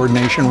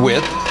coordination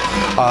with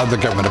the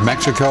government of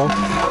Mexico,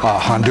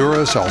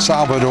 Honduras, El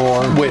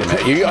Salvador. Wait a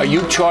minute. Are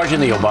you charging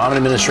the Obama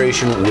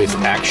administration with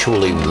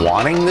actually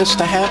wanting this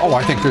to happen? Oh,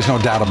 I think there's no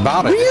doubt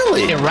about it.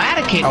 Really?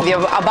 Eradicate. The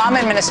Obama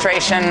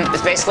administration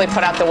has basically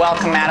put out the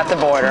welcome mat at the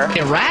border.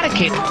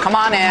 Eradicate. Come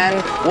on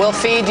in. We'll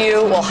feed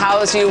you. We'll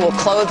house you. We'll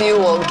clothe you.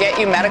 We'll get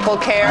you medical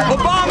care.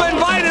 Obama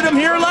invited him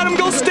here. Let him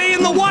go stay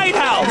in the White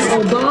House.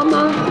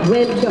 Obama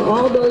went to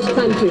all those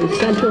countries,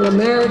 Central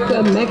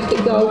America,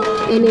 Mexico,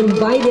 and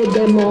invited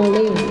them all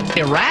in.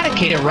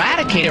 Eradicate,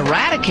 eradicate,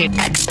 eradicate.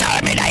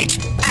 Exterminate!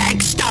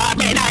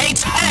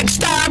 Exterminate!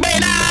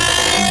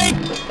 Exterminate!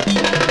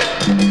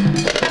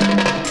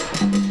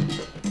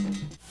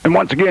 And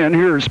once again,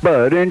 here's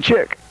Spud and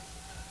Chick.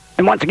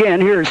 And once again,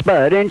 here's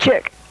Spud and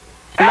Chick.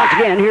 And once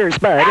again, here's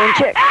Spud and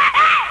Chick.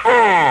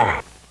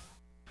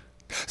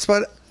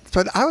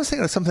 Spud, I was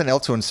thinking of something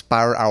else to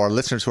inspire our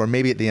listeners who are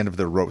maybe at the end of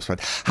their rope.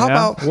 Spud, how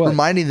about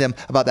reminding them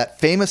about that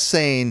famous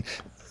saying,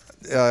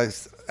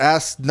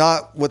 ask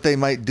not what they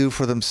might do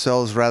for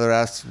themselves, rather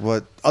ask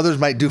what others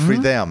might do for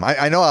them.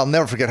 I know I'll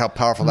never forget how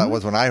powerful that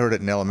was when I heard it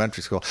in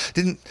elementary school.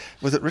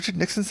 Was it Richard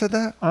Nixon said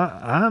that?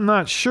 I'm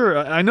not sure.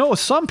 I know it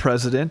was some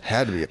president.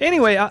 Had to be.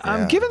 Anyway,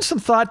 I'm giving some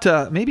thought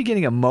to maybe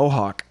getting a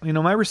mohawk. You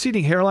know, my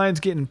receding hairline's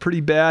getting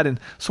pretty bad, and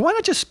so why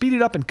not just speed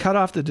it up and cut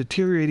off the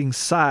deteriorating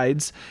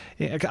sides?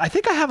 I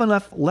think I have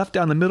enough left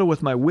down the middle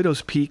with my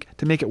widow's peak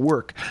to make it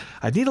work.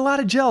 I need a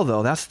lot of gel,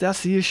 though. That's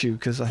the issue.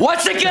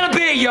 What's it gonna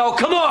be, yo?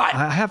 Come on!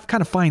 I have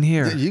kind of fine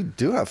hair. You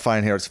do have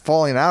fine hair. It's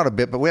falling out a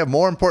bit, but we have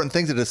more important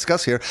things to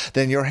discuss here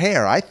than your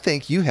hair. I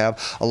think you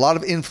have a lot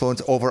of influence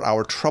over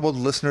our troubled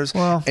listeners,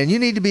 and you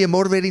need to be a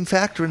motivating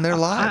factor in their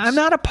lives. I'm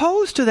not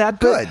opposed to that,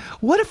 but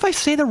what if I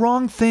say the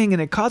wrong thing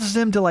and it causes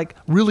them to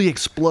really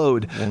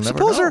explode?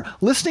 Suppose they're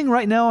listening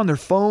right now on their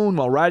phone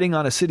while riding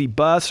on a city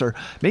bus, or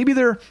maybe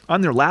they're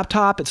on their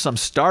laptop at some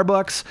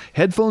Starbucks,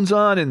 headphones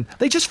on, and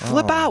they just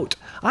flip out.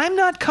 I'm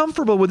not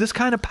comfortable with this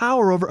kind of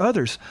power over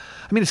others.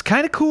 I mean, it's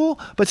kind of cool,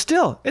 but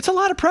still, it's a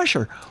lot of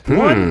pressure.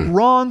 One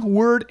wrong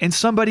word and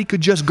somebody could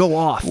just go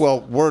off.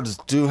 Well, words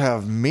do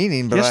have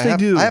meaning, but yes, they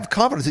do. I have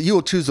confidence that you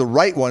will choose the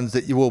right ones,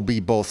 that you will be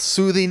both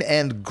soothing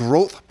and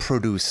growth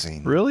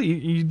producing. Really?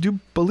 You do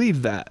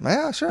believe that?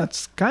 Yeah, sure.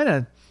 That's kind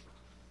of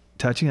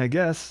touching, I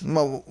guess.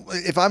 Well,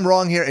 if I'm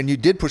wrong here and you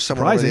did push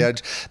someone over the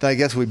edge, then I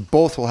guess we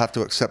both will have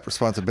to accept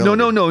responsibility.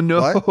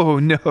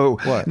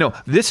 No.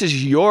 This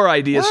is your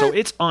idea, so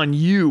it's on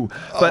you.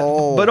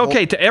 But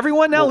okay, to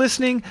everyone now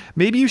listening,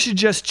 maybe you should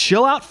just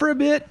chill out for a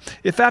bit.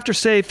 If after,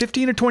 say,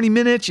 15 or 20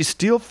 minutes, you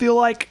still feel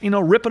like,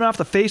 ripping off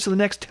the face of the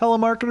next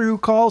telemarketer who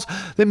calls,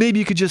 then maybe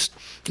you could just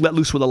let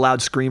loose with a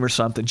loud scream or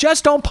something.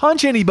 Just don't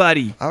punch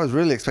anybody. I was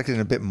really expecting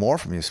a bit more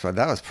from you, Spud.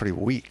 That was pretty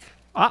weak.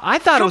 I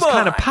thought it was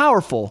kind of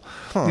powerful.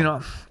 Huh.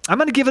 I'm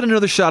going to give it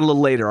another shot a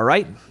little later, all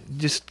right?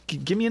 Just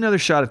give me another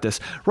shot at this.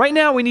 Right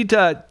now, we need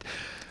to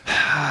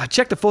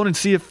check the phone and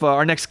see if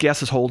our next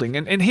guest is holding.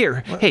 And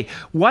here, hey,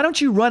 why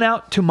don't you run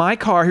out to my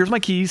car, here's my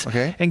keys,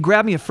 and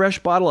grab me a fresh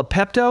bottle of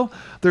Pepto.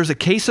 There's a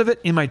case of it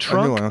in my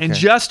trunk. And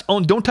just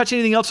don't touch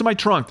anything else in my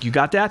trunk. You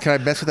got that? Can I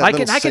mess with that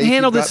little I can safe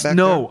handle you got this. back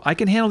No, there? I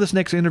can handle this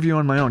next interview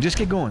on my own. Just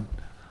get going.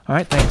 All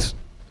right, thanks.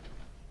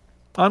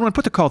 I'm going to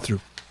put the call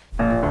through.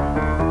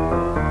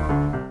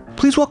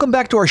 Please welcome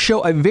back to our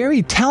show a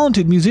very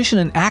talented musician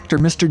and actor,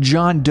 Mr.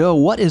 John Doe.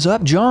 What is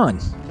up, John?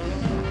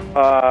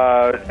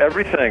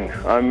 Everything.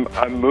 I'm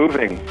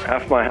moving.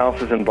 Half my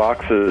house is in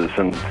boxes,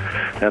 and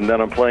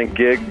then I'm playing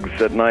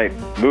gigs at night.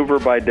 Mover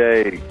by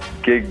day,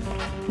 gig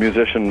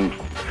musician,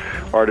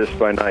 artist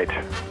by night.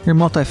 You're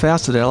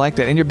multifaceted. I like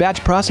that. And you're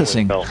batch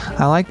processing.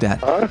 I like that.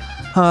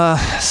 Huh?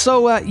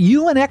 So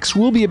you and X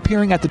will be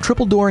appearing at the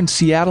Triple Door in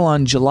Seattle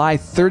on July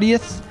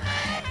 30th.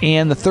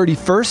 And the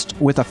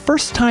 31st with a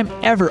first-time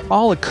ever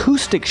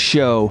all-acoustic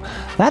show.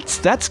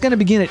 That's going to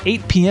begin at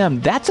 8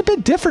 p.m. That's a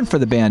bit different for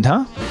the band,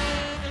 huh?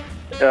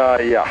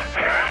 Yeah.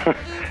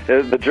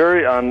 The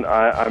jury on.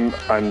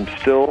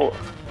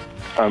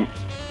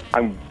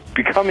 I'm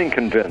becoming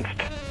convinced.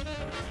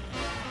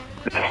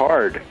 It's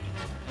hard.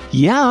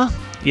 Yeah.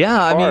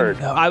 I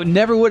mean, I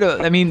never would have.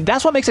 I mean,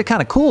 that's what makes it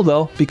kind of cool,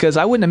 though, because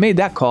I wouldn't have made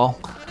that call.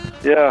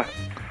 Yeah.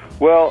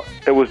 Well,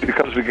 it was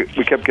because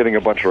we kept getting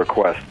a bunch of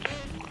requests.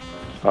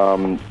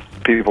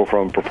 People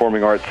from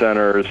performing arts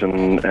centers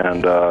and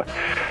said,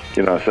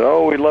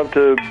 "Oh, we'd love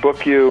to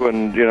book you,"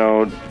 and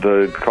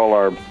they call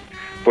our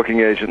booking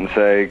agent and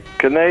say,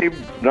 "Can they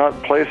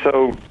not play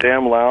so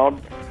damn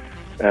loud?"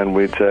 And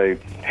we'd say,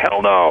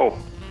 "Hell no."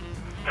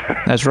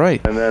 That's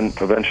right. And then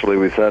eventually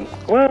we said,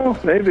 "Well,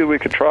 maybe we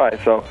could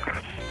try." So,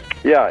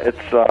 yeah, it's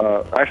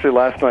actually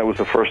last night was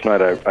the first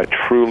night I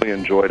truly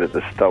enjoyed it.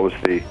 That was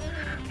the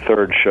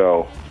third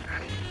show.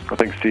 I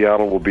think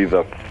Seattle will be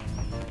the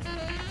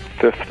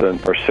 6th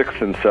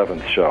and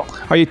 7th show.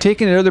 Are you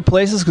taking it to other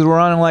places? Because we're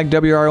on like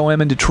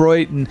WROM in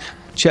Detroit and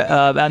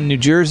out in New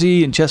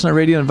Jersey and Chestnut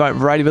Radio and a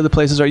variety of other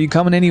places. Are you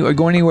going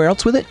anywhere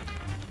else with it?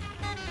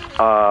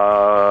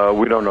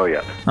 We don't know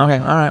yet. Okay,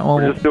 all right. Well,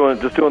 we're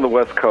just doing the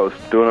West Coast,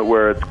 doing it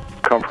where it's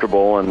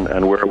comfortable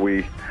and where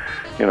we,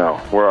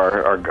 where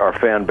our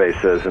fan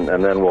base is, and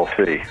then we'll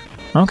see.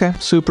 Okay,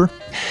 super.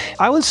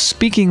 I was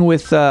speaking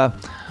with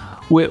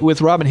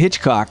Robin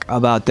Hitchcock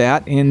about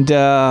that, and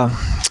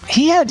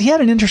he had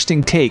an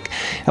interesting take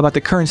about the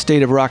current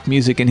state of rock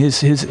music, and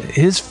his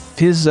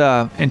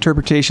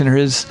interpretation or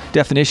his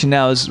definition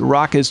now is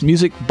rock is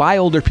music by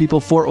older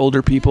people for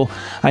older people.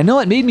 I know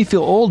it made me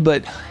feel old,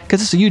 but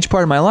because it's a huge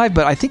part of my life,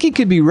 but I think he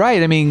could be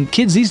right. I mean,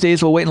 kids these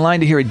days will wait in line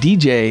to hear a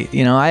DJ,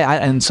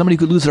 and somebody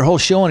could lose their whole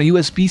show on a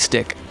USB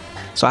stick.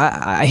 So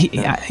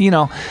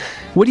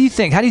what do you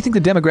think? How do you think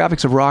the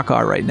demographics of rock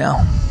are right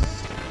now?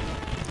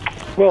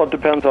 Well, it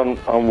depends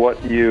on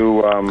what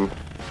you,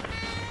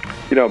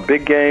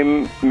 big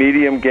game,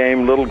 medium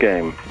game, little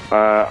game.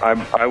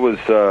 I was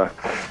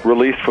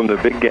released from the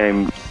big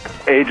game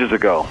ages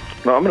ago.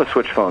 No, I'm going to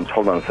switch phones.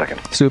 Hold on a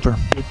second. Super.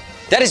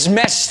 That is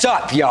messed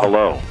up, yo.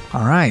 Hello.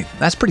 All right.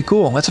 That's pretty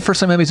cool. That's the first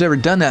time anybody's ever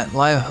done that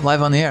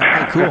live on the air.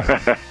 Pretty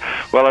cool.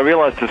 Well, I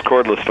realized this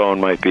cordless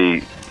phone might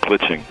be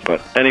glitching.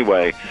 But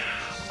anyway,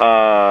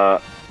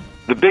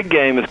 the big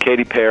game is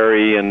Katy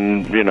Perry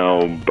and,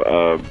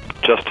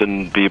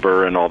 Justin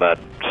Bieber and all that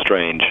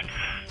strange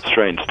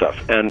stuff.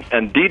 And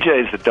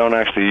DJs that don't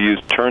actually use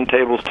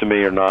turntables, to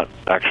me, are not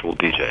actual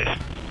DJs.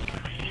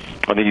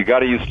 I mean, you got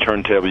to use a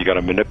turntable. You got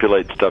to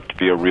manipulate stuff to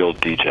be a real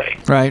DJ.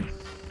 Right.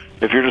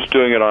 If you're just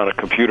doing it on a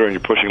computer and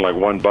you're pushing like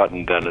one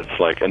button, then it's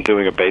like, and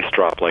doing a bass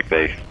drop like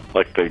they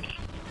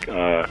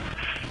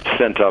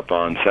sent up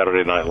on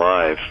Saturday Night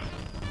Live,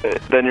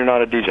 then you're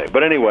not a DJ.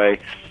 But anyway,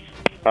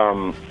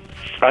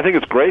 I think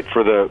it's great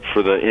for the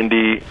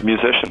indie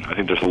musician. I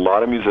think there's a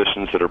lot of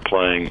musicians that are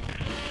playing,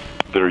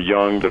 that are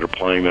young, that are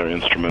playing their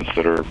instruments,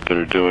 that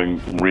are doing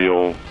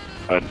real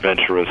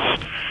adventurous,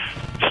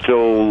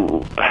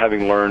 still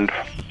having learned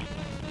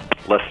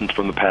lessons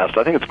from the past.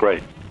 I think it's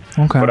great.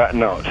 Okay. But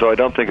so I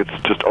don't think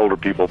it's just older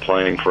people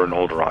playing for an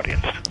older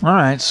audience. All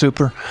right,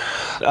 super.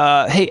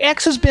 Hey,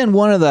 X has been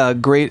one of the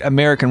great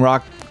American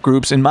rock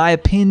groups, in my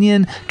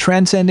opinion,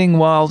 transcending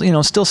while,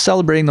 still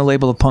celebrating the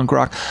label of punk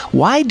rock.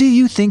 Why do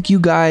you think you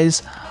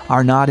guys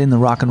are not in the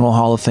Rock and Roll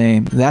Hall of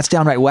Fame? That's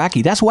downright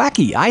wacky. That's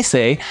wacky, I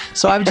say.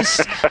 So I'm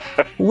just,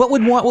 what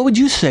would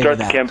you say Start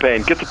to that? the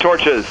campaign. Get the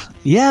torches.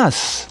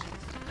 Yes.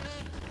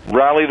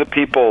 Rally the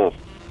people.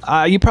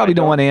 You probably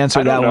don't want to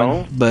answer that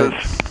one, but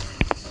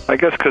I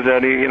guess because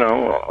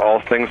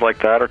all things like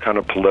that are kind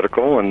of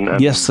political,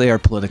 and yes, they are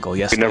political.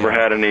 Yes, we never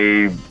had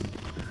any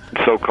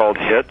so-called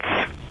hits.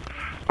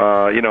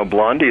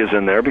 Blondie is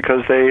in there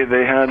because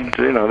they had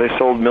they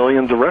sold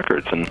millions of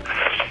records, and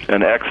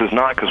X is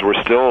not because we're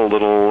still a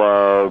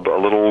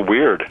little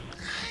weird.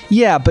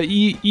 Yeah, but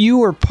you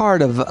were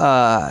part of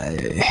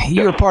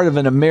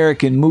an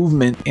American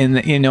movement in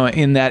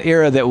that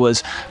era that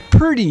was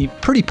pretty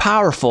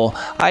powerful.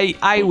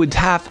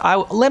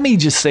 Let me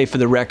just say for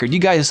the record, you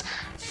guys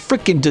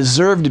freaking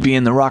deserve to be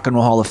in the Rock and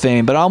Roll Hall of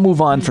Fame. But I'll move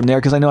on from there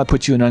because I know I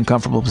put you in an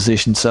uncomfortable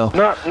position. So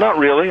not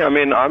really. I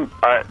mean,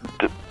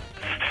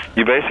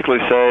 you basically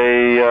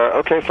say,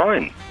 okay,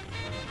 fine.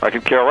 I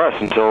could care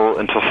less until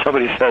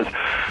somebody says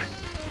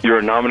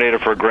you're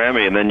nominated for a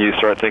Grammy, and then you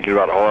start thinking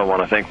about, I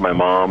want to thank my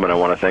mom, and I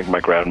want to thank my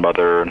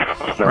grandmother, and I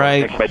want to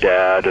thank my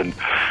dad, and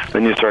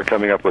then you start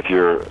coming up with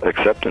your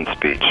acceptance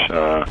speech.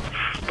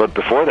 But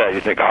before that,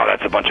 you think,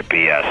 that's a bunch of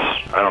BS.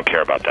 I don't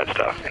care about that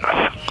stuff.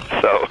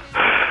 So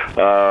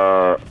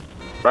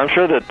I'm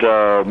sure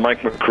that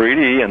Mike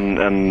McCready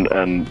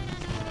and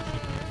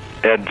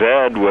Ed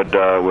Ved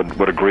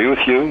would agree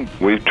with you.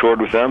 We've toured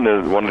with them.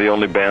 They're one of the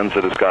only bands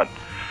that has got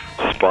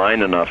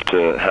spine enough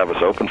to have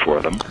us open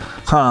for them.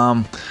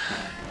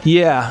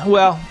 Yeah.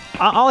 Well,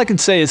 all I can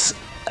say is,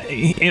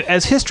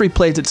 as history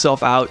plays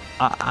itself out,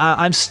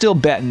 I'm still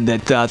betting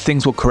that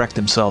things will correct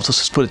themselves. Let's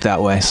just put it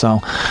that way. So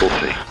we'll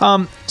see.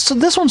 So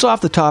this one's off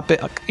the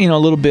topic, a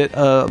little bit.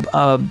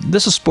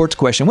 This is a sports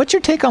question. What's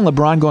your take on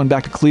LeBron going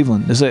back to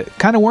Cleveland? Does it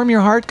kind of warm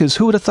your heart? Because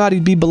who would have thought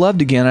he'd be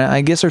beloved again?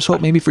 I guess there's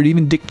hope maybe for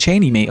even Dick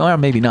Cheney, or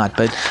maybe not.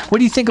 But what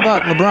do you think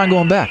about LeBron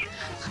going back?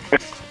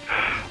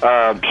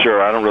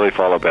 Sure. I don't really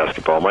follow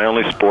basketball. My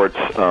only sports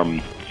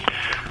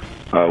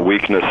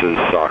weakness is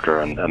soccer,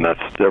 and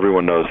that's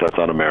everyone knows that's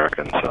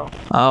un-American. So.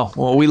 Oh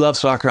well, we love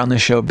soccer on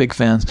this show. Big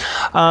fans.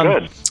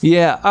 Good.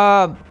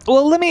 Yeah.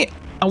 Well, let me.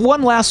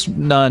 One last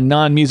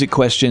non-music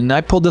question.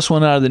 I pulled this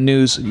one out of the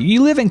news.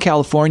 You live in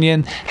California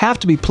and have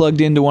to be plugged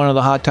into one of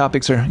the hot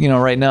topics, or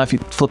right now if you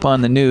flip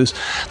on the news,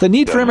 the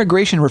need for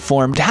immigration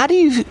reform. How do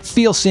you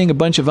feel seeing a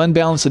bunch of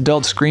unbalanced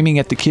adults screaming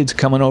at the kids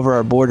coming over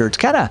our border? It's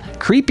kind of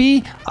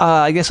creepy.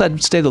 I guess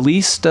I'd say the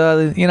least.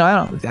 I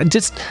don't.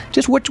 Just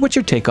what's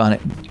your take on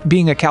it?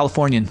 Being a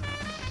Californian.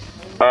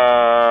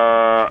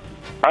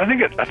 I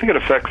think it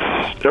affects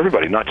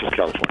everybody, not just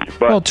California.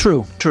 But, well,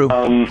 true.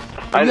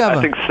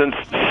 I think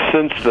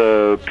since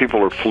the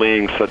people are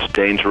fleeing such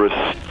dangerous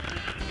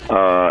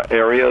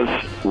areas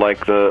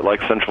like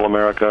Central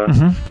America,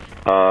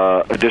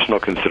 additional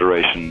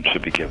consideration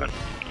should be given.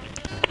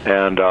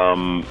 And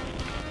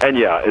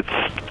yeah, it's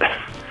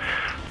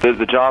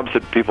the jobs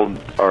that people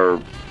are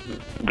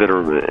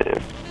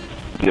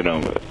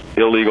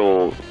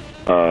illegal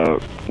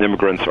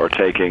immigrants are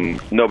taking,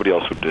 nobody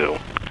else would do.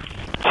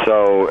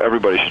 So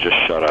everybody should just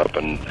shut up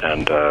and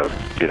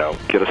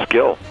get a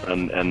skill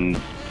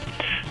and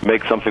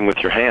make something with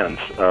your hands.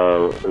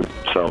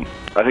 So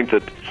I think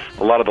that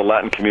a lot of the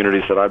Latin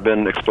communities that I've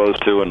been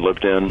exposed to and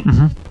lived in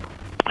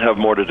have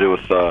more to do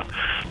with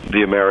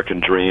the American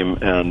dream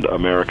and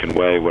American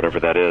way, whatever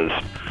that is,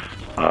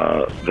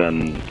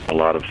 than a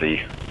lot of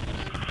the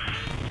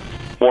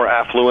more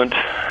affluent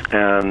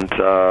and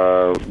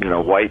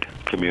white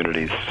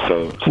communities.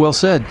 So well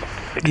said.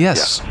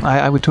 Yes,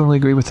 yeah. I would totally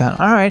agree with that.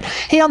 All right.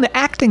 Hey, on the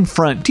acting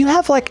front, do you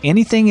have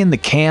anything in the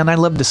can? I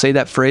love to say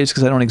that phrase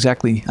because I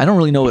don't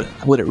really know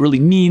what it really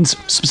means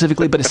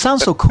specifically, but it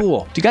sounds so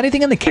cool. Do you got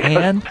anything in the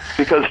can?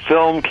 Because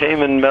film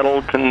came in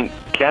metal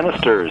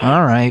canisters.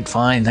 All right,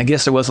 fine. I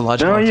guess there was a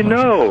logical explanation.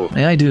 No,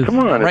 Yeah, I do. Come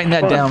on, I'm writing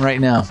that down right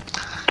now.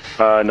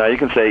 Now you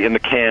can say in the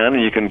can,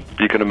 and you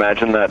can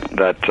imagine that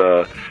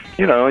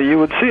you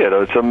would see it.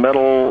 It's a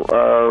metal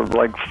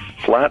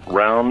flat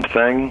round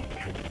thing.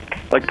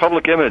 Like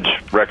Public Image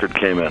record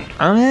came in.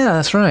 Oh yeah,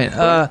 that's right.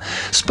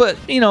 But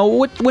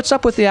what's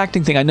up with the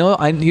acting thing? I know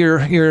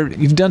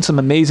you've done some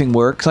amazing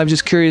work. So I'm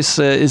just curious,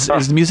 is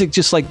the music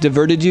just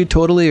diverted you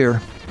totally, or?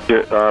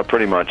 Yeah,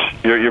 pretty much.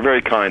 You're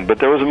very kind. But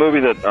there was a movie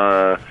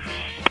that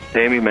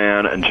Amy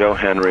Mann and Joe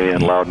Henry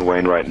and Loudon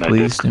Wainwright and I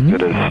did.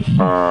 It is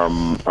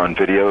on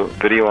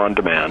video on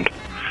demand,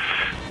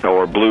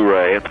 or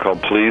Blu-ray. It's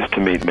called Pleased to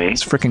Meet Me.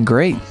 It's freaking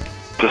great.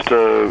 Just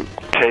a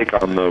take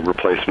on the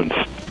Replacements.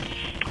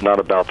 Not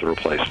about the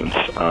Replacements,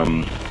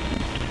 and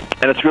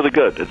it's really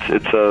good.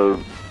 It's a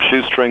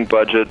shoestring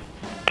budget,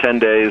 10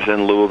 days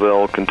in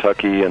Louisville,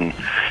 Kentucky, and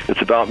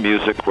it's about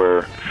music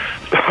where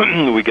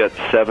we get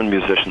 7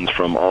 musicians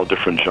from all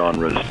different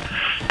genres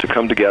to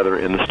come together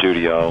in the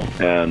studio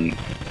and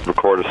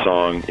record a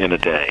song in a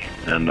day.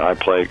 And I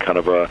play kind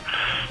of a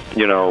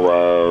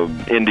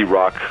indie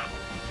rock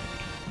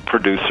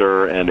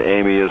producer, and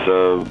Amy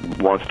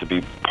wants to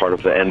be part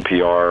of the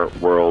NPR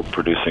world,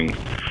 producing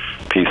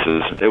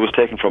pieces. It was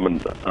taken from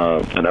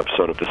an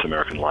episode of This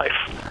American Life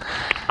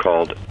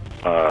called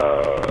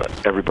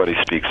Everybody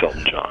Speaks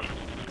Elton John.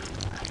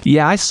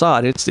 Yeah, I saw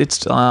it.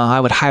 It's. I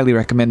would highly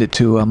recommend it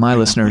to my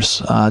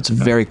listeners. It's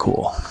very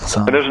cool.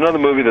 So. And there's another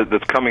movie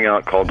that's coming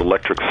out called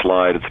Electric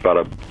Slide. It's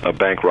about a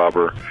bank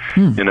robber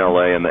in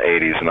L.A. in the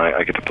 80s, and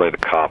I get to play the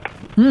cop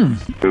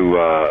who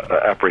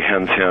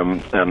apprehends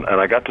him. And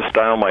I got to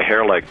style my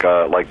hair like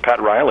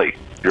Pat Riley.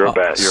 You're a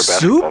basketball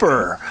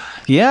super. fan.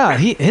 Yeah,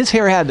 his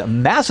hair had a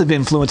massive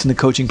influence in the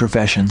coaching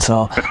profession,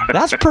 so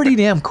that's pretty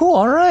damn cool.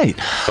 All right.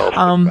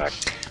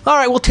 All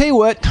right, well, tell you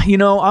what, I'm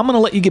going to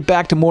let you get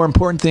back to more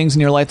important things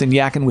in your life than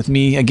yakking with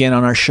me again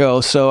on our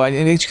show. So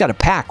you got to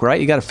pack,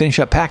 right? You got to finish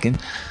up packing.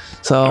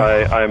 So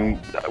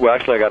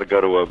actually, I got to go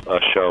to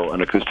a show,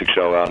 an acoustic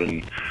show out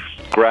in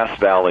Grass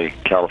Valley,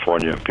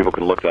 California. People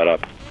can look that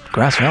up.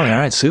 Grass Valley, all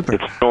right, super.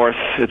 It's north.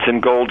 It's in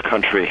Gold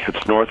Country.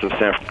 It's north of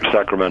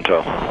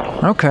Sacramento.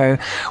 Okay.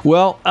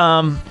 Well,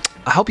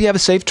 I hope you have a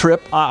safe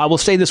trip. I will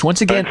say this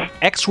once again. Thanks.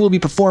 X will be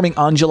performing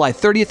on July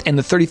 30th and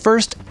the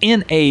 31st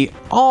in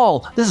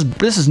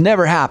this has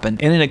never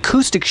happened, in an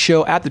acoustic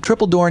show at the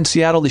Triple Door in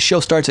Seattle. The show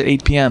starts at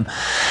 8 p.m.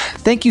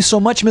 Thank you so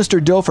much,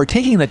 Mr. Doe, for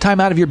taking the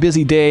time out of your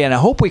busy day, and I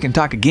hope we can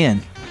talk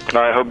again.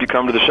 I hope you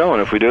come to the show,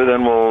 and if we do,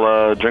 then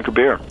we'll drink a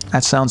beer.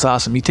 That sounds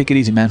awesome. You take it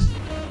easy, man.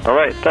 All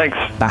right, thanks.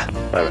 Bye.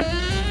 Bye.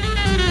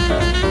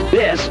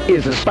 This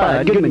is the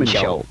Spud Goodman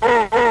Show.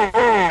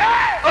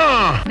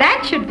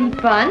 That should be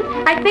fun.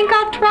 I think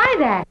I'll try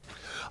that.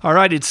 All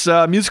right, it's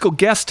musical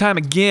guest time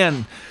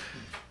again.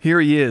 Here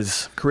he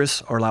is,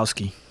 Chris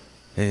Orlowski.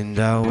 And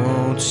I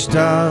won't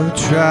stop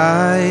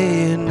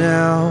trying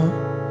now,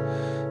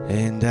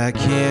 and I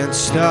can't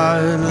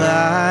start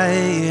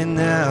lying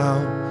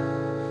now,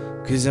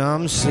 'cause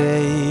I'm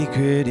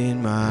sacred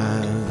in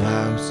my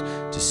vows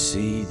to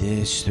see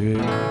this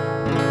through.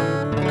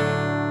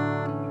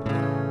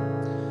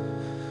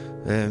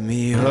 Let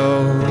me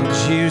hold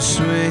you,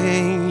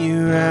 swing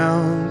you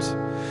round,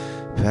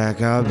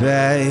 pack our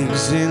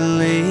bags and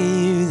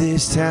leave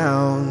this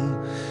town.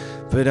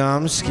 But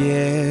I'm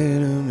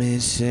scared of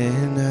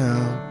missing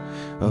out,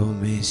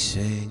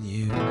 missing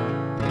you.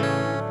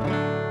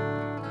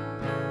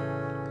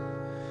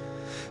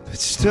 But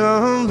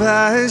stone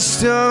by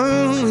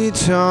stone we're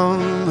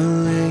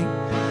tumbling,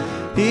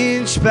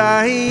 inch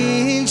by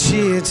inch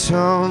it's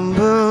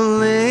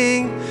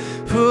tumbling,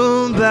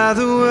 pulled by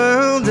the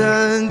world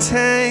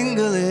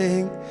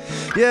untangling.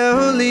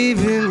 You're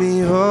leaving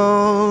me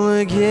whole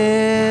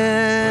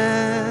again.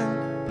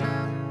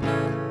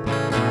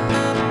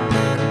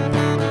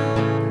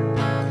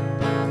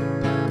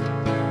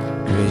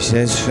 Grace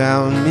has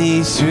found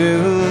me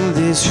through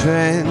this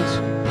friend,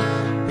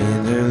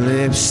 in her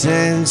lips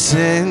and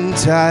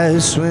scent I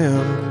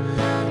swim,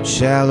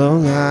 shallow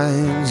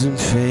lines and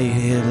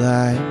faded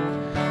light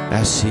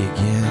I see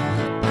again.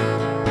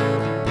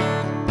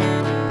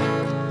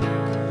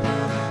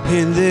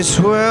 In this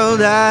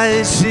world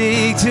I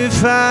seek to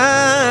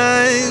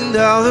find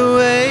all the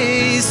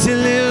ways to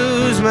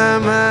lose my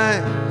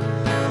mind.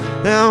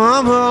 Now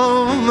I'm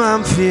home,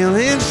 I'm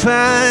feeling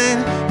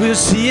fine, we'll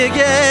see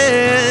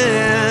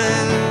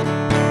again.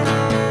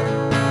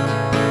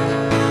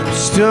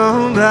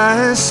 Stone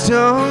by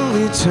stone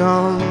we're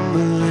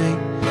tumbling,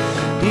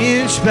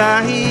 inch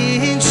by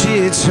inch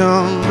it's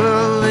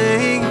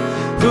tumbling,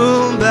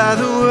 pulled by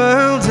the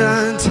world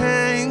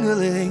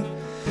untangling.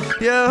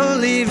 You're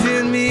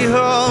leaving me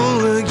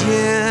whole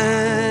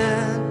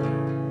again.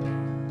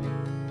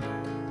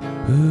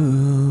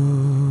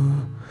 Ooh,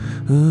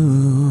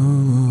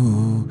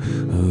 ooh,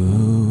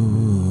 ooh,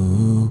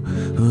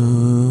 ooh,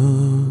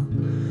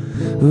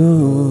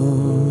 ooh.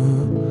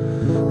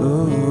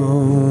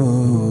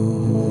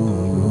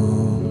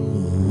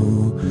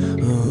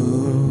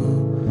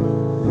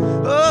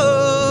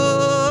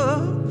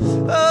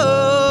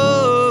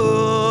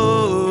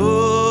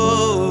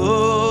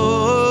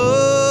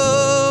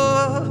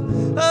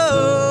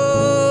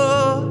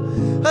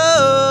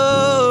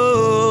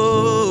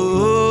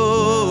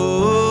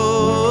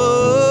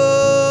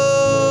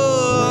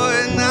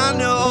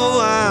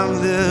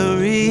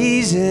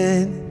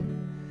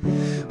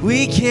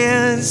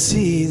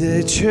 See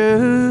the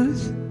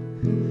truth.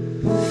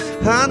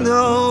 I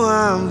know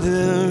I'm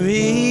the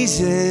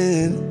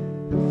reason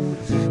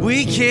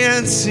we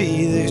can't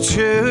see the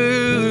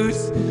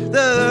truth,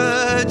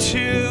 the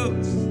truth.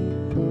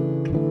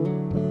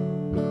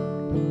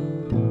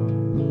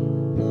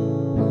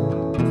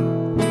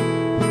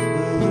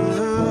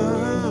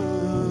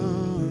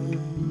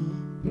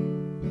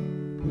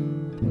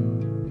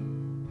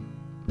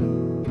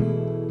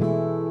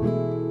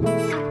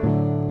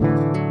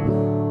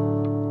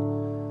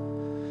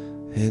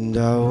 And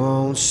I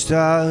won't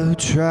stop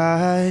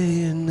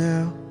trying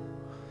now,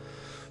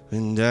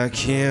 and I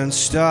can't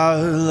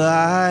start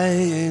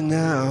lying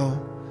now,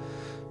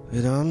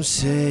 but I'm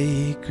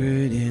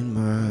sacred in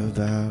my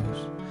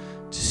vows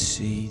to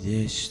see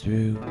this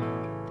through.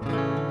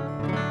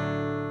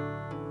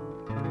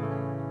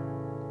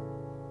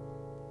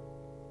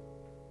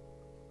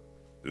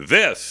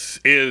 This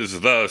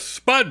is the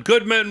Spud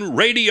Goodman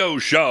Radio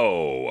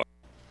Show.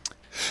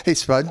 Hey,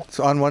 Spud.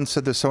 So on one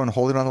said there's someone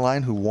holding on the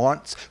line who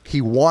wants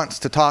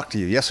to talk to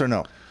you. Yes or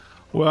no?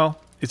 Well,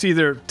 It's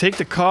either take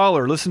the call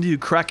or listen to you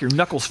crack your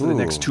knuckles for the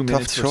next 2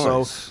 minutes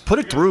or so. Put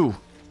it through.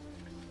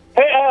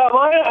 Hey, am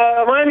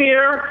I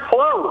here?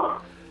 Hello?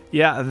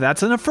 Yeah,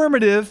 that's an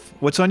affirmative.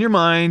 What's on your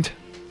mind?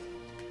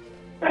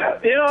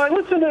 You know, I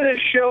listen to this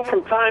show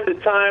from time to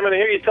time, and I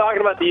hear you talking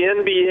about the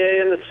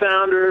NBA and the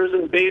Sounders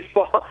and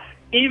baseball,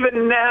 even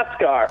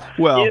NASCAR.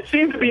 Well, you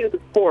seem to be into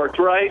sports,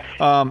 right?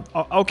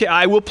 Okay,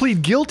 I will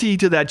plead guilty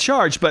to that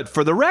charge, but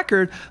for the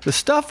record, the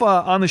stuff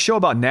on the show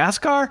about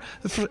NASCAR,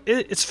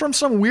 it's from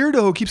some weirdo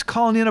who keeps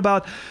calling in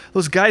about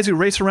those guys who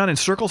race around in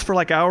circles for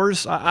like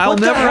hours. I'll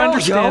never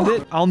understand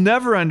it. I'll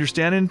never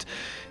understand it.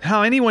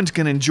 How anyone's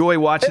going to enjoy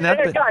watching that.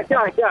 Hey, guy.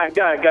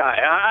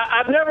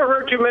 I've never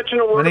heard you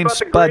mention a word about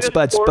the greatest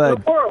sport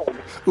in the world.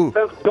 Ooh.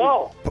 That's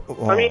golf.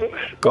 I mean,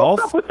 golf?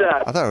 What's up with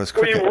that? I thought it was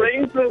Were cricket. you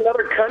raised in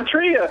another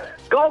country?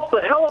 Golf's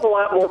a hell of a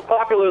lot more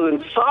popular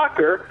than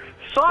soccer.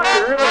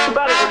 Soccer is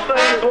about as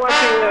exciting as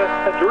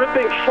watching a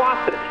dripping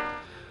faucet.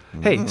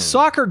 Hey,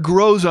 soccer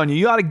grows on you.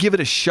 You ought to give it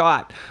a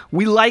shot.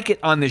 We like it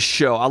on this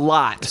show a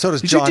lot. So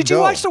does John Did you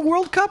Doe. watch the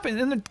World Cup?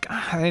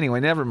 Anyway,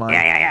 never mind.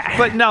 Yeah.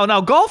 But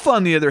now golf,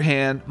 on the other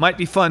hand, might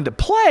be fun to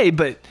play,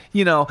 but,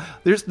 you know,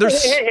 there's...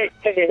 Hey,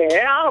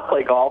 I don't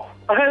play golf.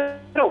 I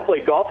don't play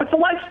golf. It's a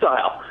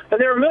lifestyle.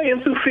 And there are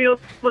millions who feel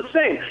the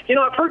same. You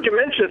know, I've heard you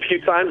mention a few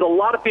times a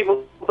lot of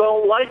people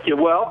don't like you.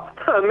 Well,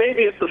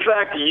 maybe it's the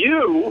fact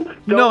you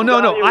don't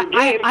No. value the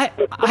game.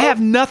 I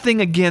have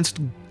nothing against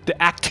the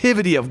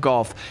activity of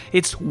golf.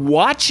 It's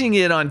watching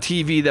it on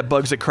TV that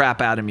bugs the crap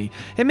out of me.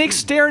 It makes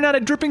staring at a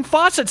dripping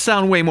faucet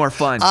sound way more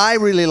fun. I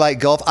really like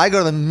golf. I go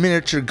to the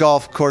miniature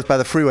golf course by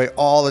the freeway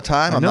all the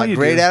time. I'm not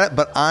great at it,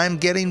 but I'm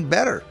getting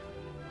better.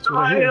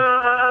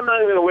 I'm not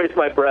going to waste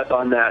my breath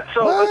on that.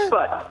 So,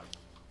 Spud,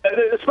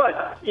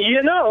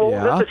 you know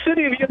that the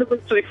city of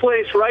University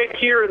Place right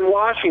here in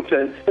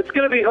Washington, it's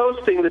going to be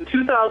hosting the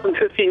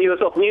 2015 U.S.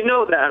 Open. You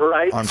know that,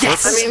 right?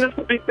 Yes. I mean, this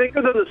will be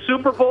bigger than the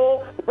Super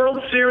Bowl,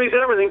 World Series,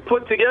 everything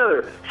put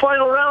together.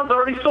 Final round's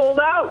already sold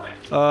out.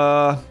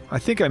 I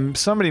think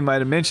somebody might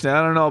have mentioned it.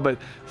 I don't know, but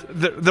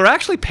they're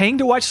actually paying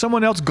to watch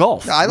someone else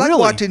golf. I like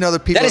watching other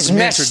people at the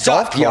miniature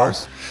golf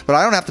course, yo. but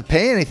I don't have to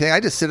pay anything. I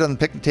just sit on the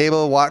picnic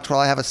table, watch while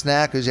I have a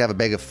snack. Usually have a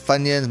bag of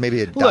Funyuns,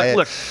 maybe a diet.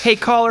 Look. Hey,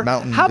 caller,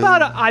 Mountain how Dew.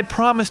 about I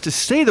promise to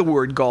say the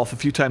word golf a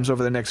few times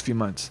over the next few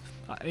months?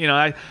 You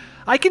know,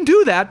 I can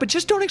do that, but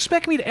just don't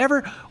expect me to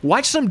ever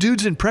watch some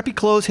dudes in preppy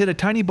clothes hit a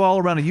tiny ball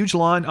around a huge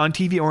lawn on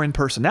TV or in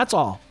person. That's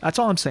all. That's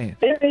all I'm saying.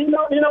 You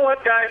know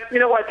what,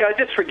 guy?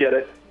 Just forget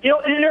it.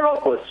 You're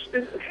hopeless.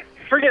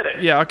 Forget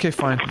it. Yeah, okay,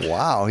 fine.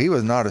 Wow, he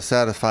was not a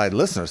satisfied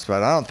listener,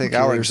 but I don't think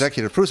our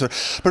executive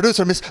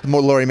producer, Miss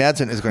Lori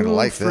Madsen, is going to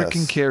like this. Who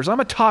freaking cares?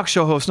 I'm a talk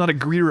show host, not a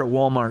greeter at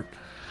Walmart.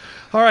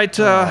 All right,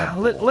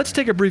 let's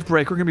take a brief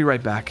break. We're going to be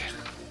right back.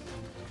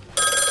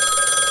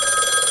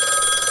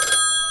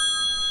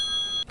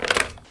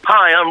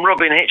 Hi, I'm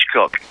Robin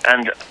Hitchcock,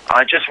 and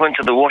I just went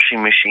to the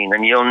washing machine,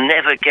 and you'll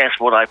never guess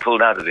what I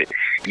pulled out of it.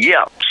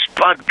 Yep,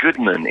 Spud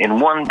Goodman in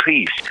one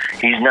piece.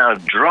 He's now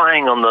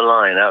drying on the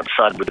line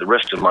outside with the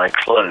rest of my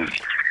clothes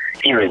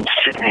here in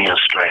Sydney,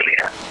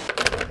 Australia.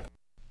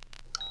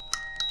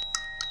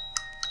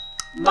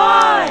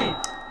 My,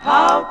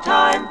 how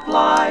time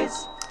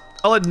flies.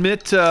 I'll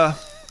admit I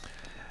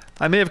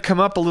may have come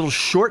up a little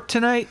short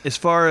tonight as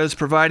far as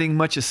providing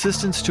much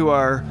assistance to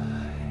our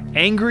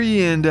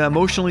angry and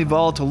emotionally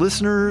volatile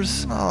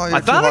listeners.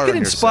 I thought I could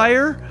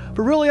inspire,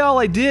 but really all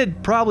I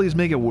did probably is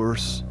make it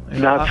worse.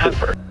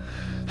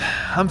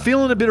 I'm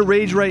feeling a bit of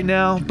rage right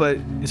now, but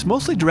it's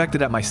mostly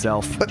directed at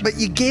myself. But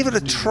you gave it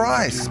a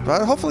try,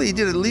 Spud. Hopefully you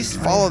did at least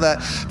follow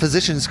that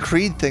physician's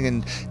creed thing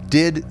and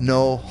did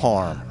no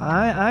harm.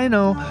 I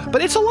know,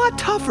 but it's a lot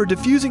tougher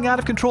diffusing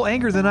out-of-control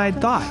anger than I had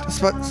thought.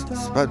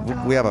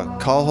 Spud, we have a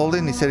call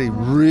holding. He said he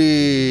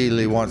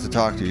really wants to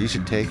talk to you. You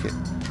should take it.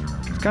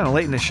 It's kind of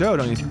late in the show,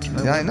 don't you?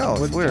 Yeah, I know.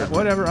 It's weird.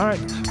 Whatever. All right.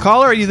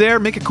 Caller, are you there?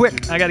 Make it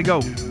quick. I got to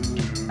go.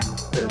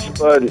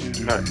 Spud,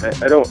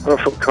 I don't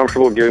feel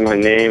comfortable giving my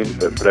name,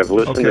 but I've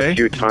listened a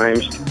few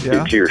times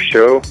to your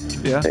show.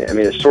 Yeah. I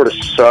mean, it sort of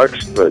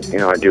sucks, but,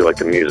 I do like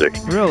the music.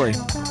 Really?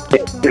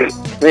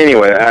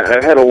 Anyway,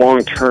 I've had a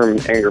long-term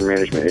anger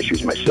management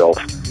issues myself.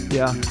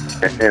 Yeah.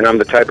 And I'm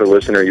the type of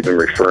listener you've been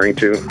referring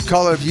to.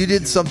 Caller, if you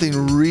did something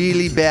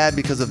really bad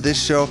because of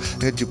this show,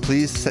 could you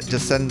please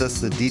just send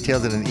us the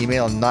details in an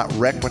email and not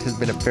wreck what has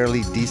been a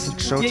fairly decent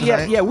show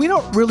tonight? Yeah, we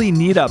don't really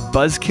need a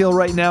buzzkill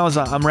right now as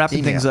I'm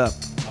wrapping things up.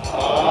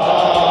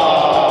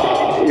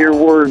 Your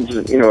words,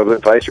 of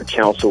advice or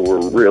counsel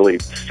were really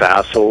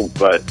facile,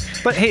 but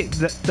hey,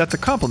 that's a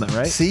compliment,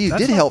 right? See, you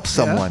did help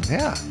someone.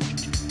 Yeah.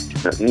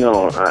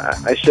 No,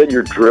 I said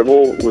your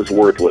dribble was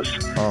worthless.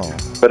 Oh.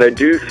 But I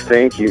do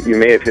think you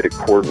may have hit a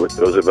chord with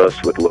those of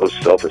us with low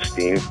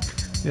self-esteem.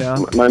 Yeah.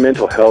 My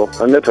mental health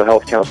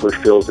counselor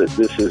feels that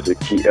this is a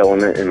key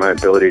element in my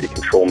ability to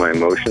control my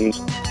emotions.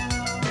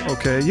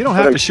 Okay, you don't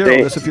have to share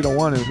all this if you don't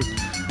want to.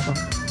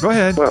 Go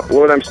ahead. Well,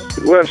 what I'm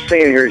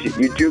saying here is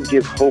you do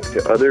give hope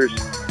to others.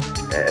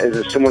 As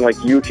if someone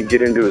like you could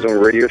get into his own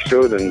radio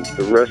show, then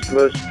the rest of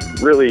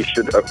us really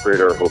should upgrade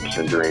our hopes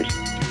and dreams.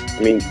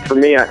 I mean, for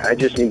me, I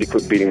just need to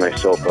quit beating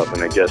myself up,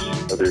 and I guess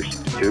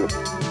others too.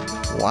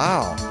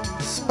 Wow.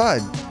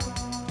 Spud,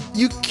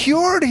 you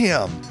cured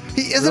him.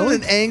 He isn't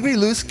an angry,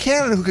 loose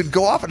cannon who could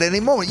go off at any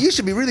moment. You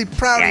should be really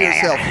proud of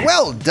yourself.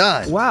 Well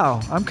done.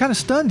 Wow, I'm kind of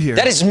stunned here.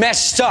 That is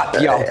messed up,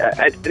 yo.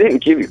 I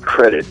didn't give you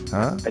credit.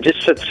 Huh? I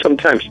just said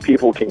sometimes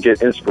people can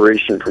get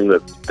inspiration from the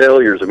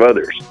failures of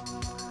others.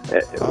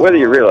 Whether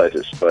you realize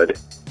it, Spud,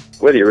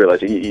 whether you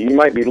realize it, you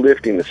might be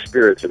lifting the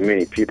spirits of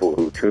many people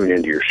who tune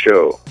into your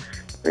show.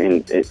 I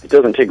mean, it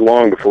doesn't take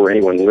long before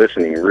anyone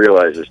listening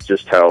realizes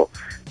just how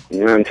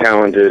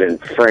untalented and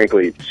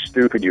frankly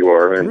stupid you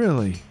are. And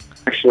really?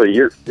 Actually,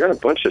 you're on a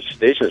bunch of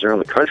stations around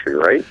the country,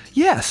 right?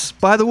 Yes,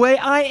 by the way,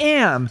 I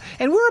am.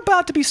 And we're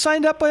about to be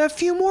signed up by a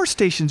few more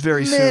stations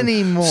very soon.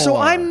 Many more. So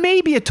I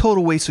may be a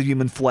total waste of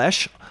human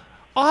flesh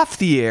off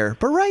the air,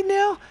 but right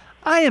now,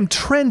 I am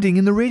trending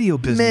in the radio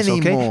business, Many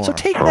okay? more. So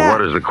take that.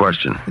 What is the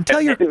question? And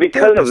tell your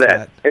because of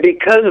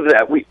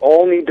that, we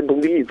all need to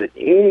believe that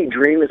any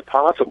dream is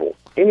possible.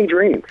 Any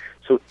dream.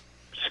 So,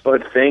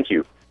 Spud, thank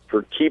you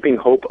for keeping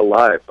hope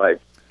alive by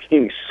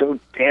being so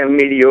damn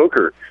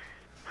mediocre.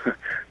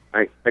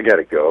 I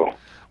gotta go.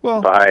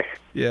 Well, bye.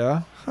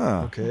 Yeah.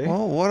 Huh. Okay.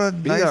 Well, what a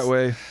that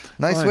way.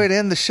 nice Fine. way to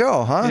end the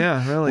show, huh?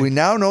 Yeah, really. We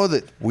now know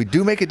that we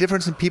do make a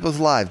difference in people's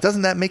lives.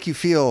 Doesn't that make you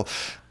feel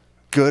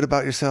good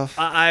about yourself?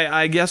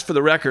 I guess for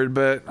the record,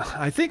 but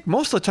I think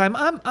most of the time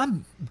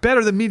I'm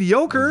better than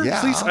mediocre.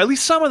 Yeah. At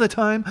least some of the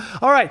time.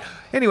 All right.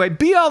 Anyway,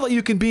 be all that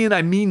you can be, and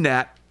I mean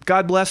that.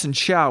 God bless and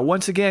ciao.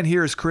 Once again,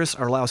 here is Chris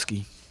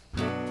Arlowski.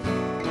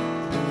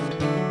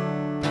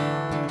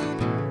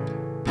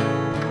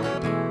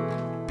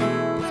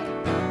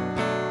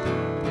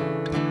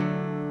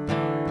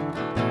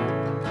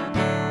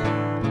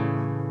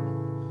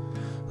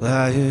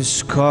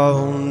 Liars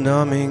call,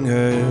 numbing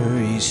her,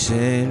 he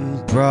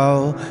said,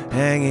 bro,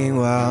 hanging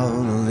while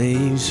the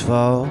leaves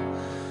fall,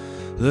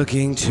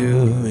 looking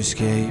to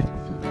escape.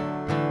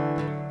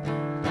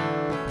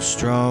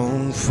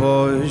 Strong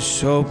force,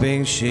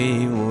 hoping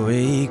she will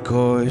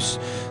recourse.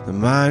 The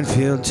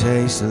minefield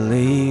takes the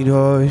lead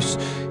horse,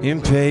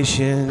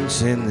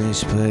 impatience in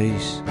this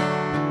place.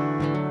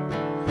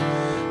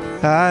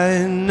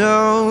 I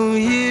know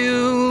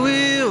you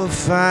will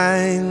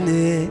find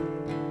it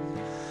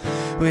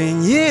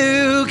when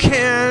you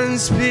can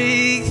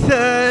speak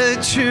the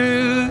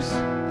truth.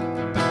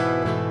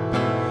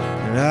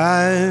 And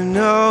I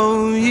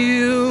know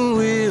you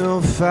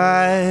will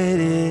fight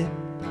it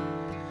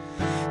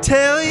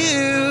till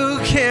you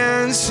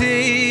can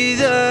see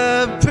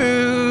the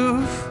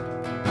proof.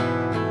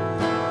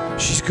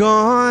 She's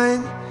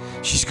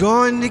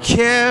going to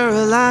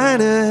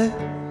Carolina,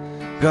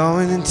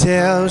 going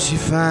until she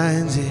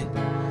finds it,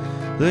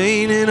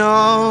 leaning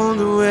all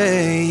the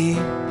way.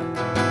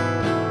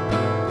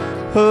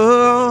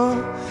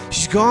 Oh,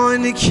 she's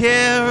going to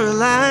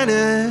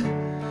Carolina,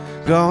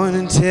 going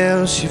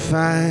until she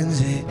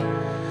finds it,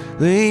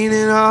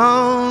 leaning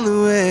all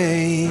the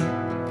way,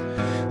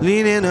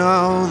 leaning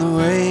all the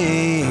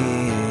way.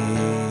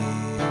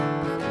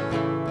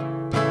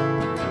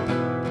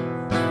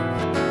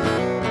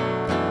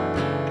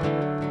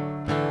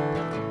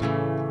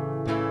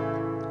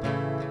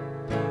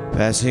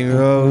 Passing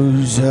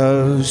rows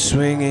of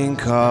swinging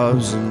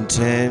cobs and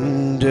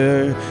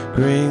tender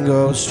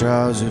gringo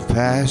straws of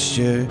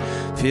pasture,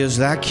 feels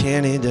like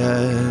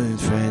Canada and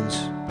friends.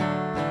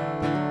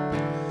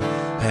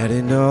 I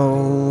don't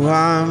know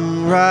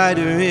I'm right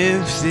or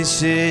if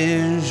this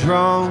is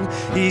wrong.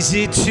 Is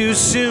it too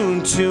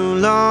soon, too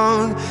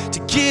long to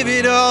give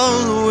it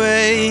all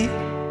away?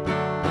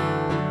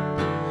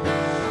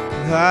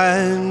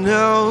 I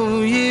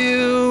know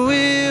you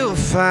will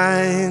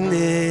find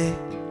it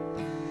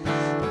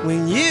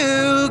when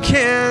you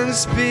can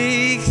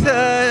speak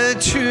the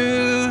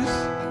truth.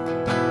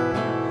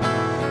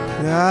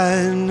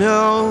 I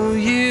know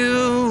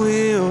you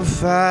will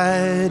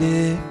fight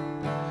it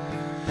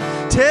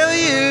till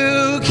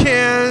you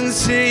can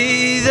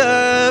see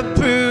the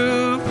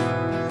proof.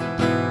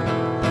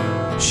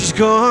 She's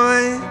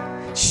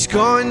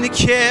going to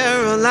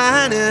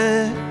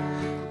Carolina,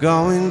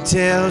 going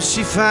till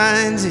she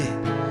finds it,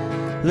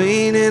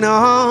 leaning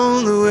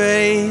all the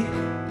way.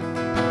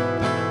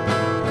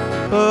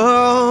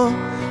 Oh,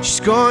 she's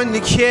going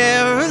to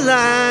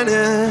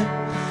Carolina,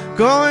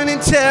 going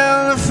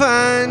until I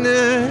find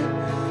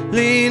her,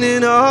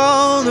 leaning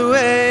all the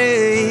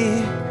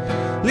way,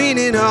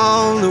 leaning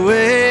all the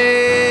way.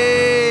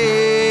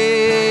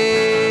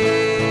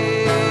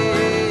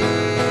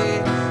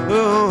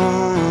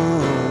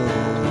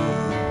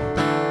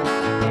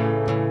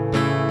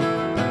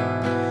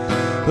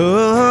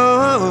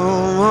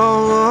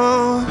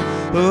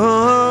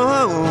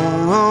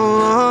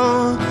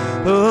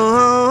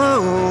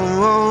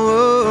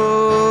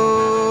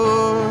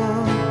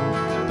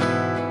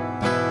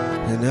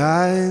 And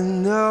I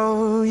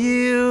know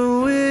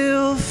you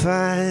will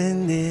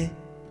find it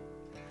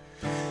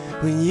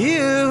when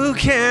you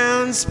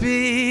can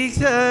speak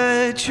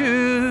the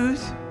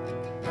truth.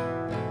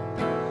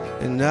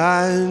 And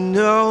I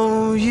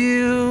know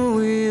you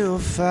will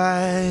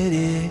fight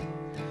it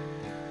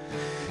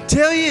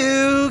till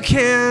you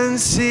can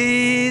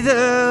see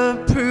the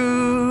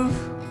proof.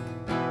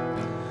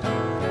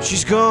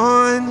 She's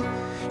gone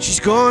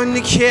to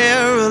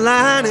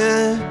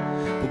Carolina.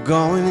 We're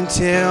going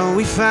until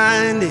we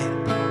find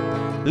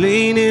it,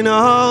 leaning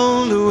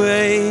all the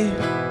way.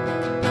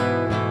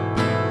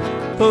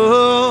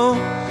 Oh,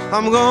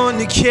 I'm going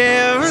to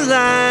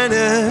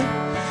Carolina,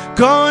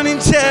 going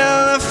until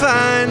I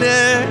find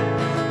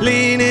her,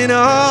 leaning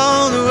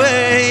all the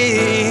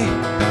way,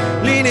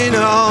 leaning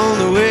all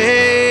the way.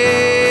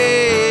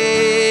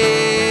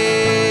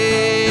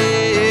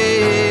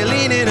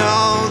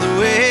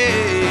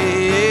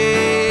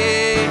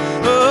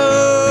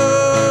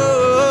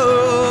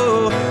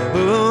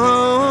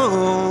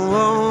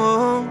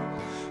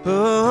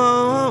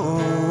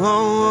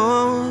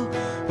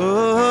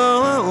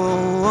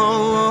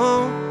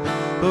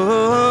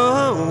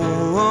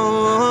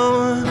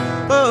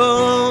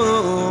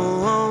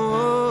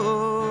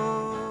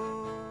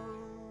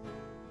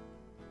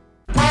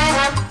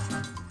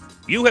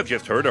 You have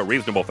just heard a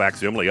reasonable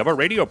facsimile of a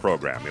radio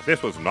program. If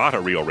this was not a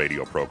real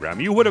radio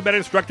program, you would have been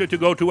instructed to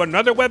go to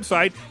another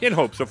website in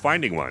hopes of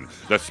finding one.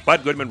 The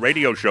Spud Goodman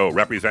Radio Show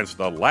represents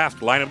the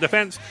last line of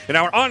defense in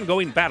our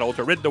ongoing battle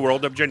to rid the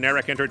world of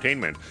generic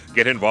entertainment.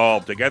 Get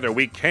involved. Together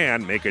we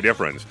can make a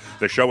difference.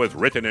 The show is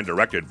written and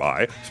directed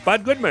by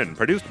Spud Goodman,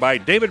 produced by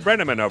David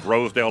Brenneman of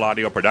Rosedale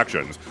Audio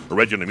Productions.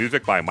 Original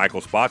music by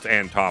Michael Spots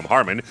and Tom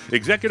Harmon.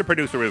 Executive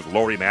producer is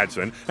Lori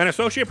Madsen, and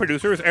associate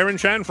producer is Aaron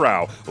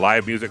Shanfrau.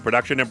 Live music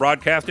production and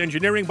broadcast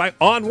engineering by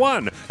On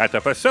One at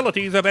the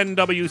facilities of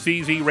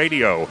NWCZ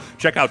Radio.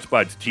 Check out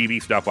Spud's TV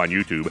stuff on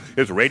YouTube,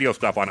 his radio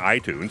stuff on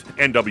iTunes,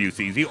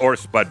 NWCZ, or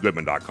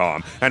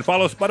SpudGoodman.com, and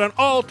follow Spud on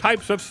all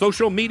types of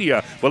social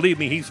media. Believe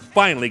me, he's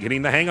finally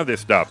getting the hang of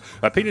this stuff.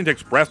 Opinions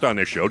expressed on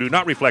this show do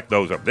not reflect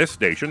those of this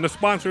station, the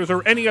sponsors,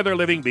 or any other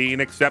living being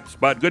except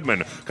Spud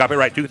Goodman.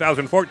 Copyright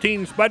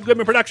 2014, Spud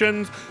Goodman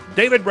Productions.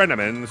 David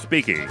Brenneman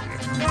speaking.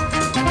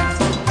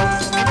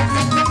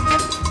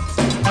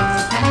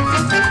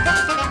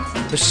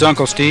 This is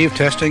Uncle Steve,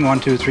 testing,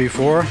 1, 2, 3,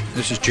 4.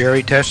 This is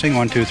Jerry, testing,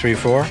 1, 2, 3,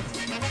 4.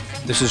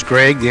 This is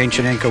Greg, the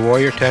ancient Inca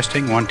warrior,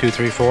 testing, 1, 2,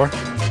 3, 4.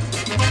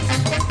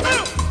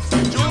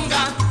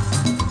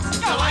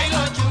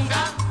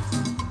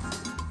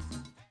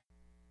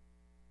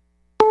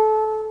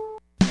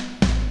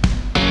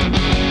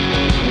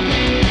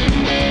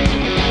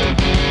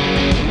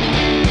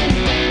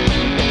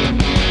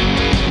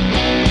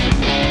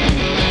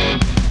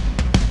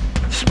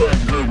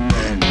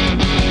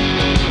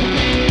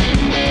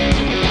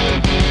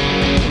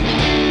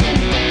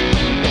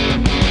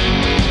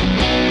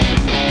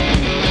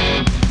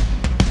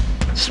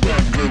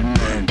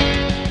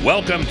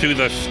 Welcome to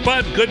the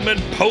Spud Goodman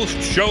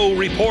Post-Show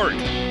Report.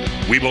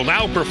 We will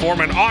now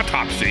perform an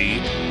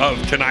autopsy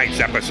of tonight's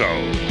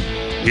episode.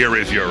 Here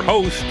is your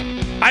host,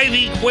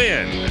 Ivy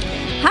Quinn.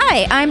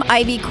 Hi, I'm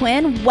Ivy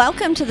Quinn.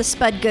 Welcome to the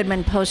Spud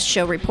Goodman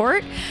Post-Show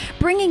Report,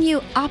 bringing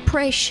you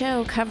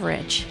après-show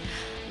coverage.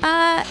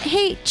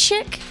 Hey,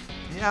 Chick.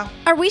 Yeah?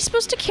 Are we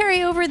supposed to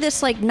carry over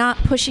this, not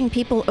pushing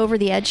people over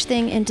the edge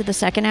thing into the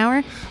second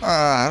hour?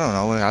 I don't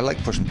know. I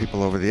like pushing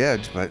people over the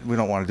edge, but we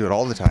don't want to do it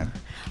all the time.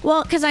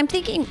 Well, because I'm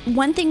thinking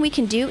one thing we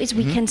can do is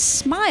we can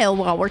smile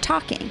while we're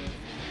talking.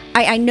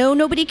 I know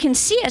nobody can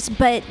see us,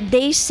 but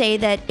they say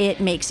that it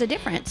makes a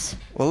difference.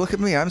 Well, look at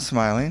me. I'm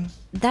smiling.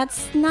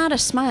 That's not a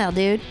smile,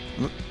 dude.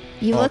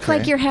 You look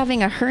like you're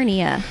having a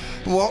hernia.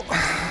 Well,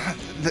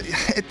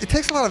 it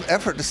takes a lot of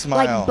effort to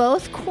smile. Like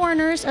both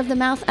corners of the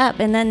mouth up,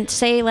 and then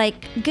say,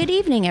 good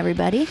evening,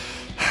 everybody.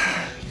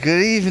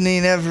 Good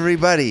evening,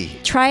 everybody.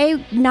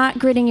 Try not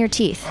gritting your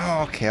teeth.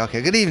 Oh, okay.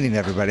 Good evening,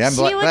 everybody. I'm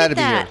glad to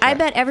be here. I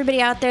bet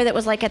everybody out there that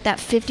was at that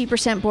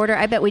 50% border,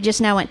 I bet we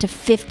just now went to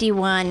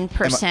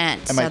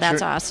 51%. So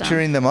that's awesome.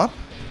 Cheering them up?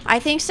 I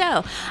think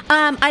so.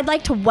 I'd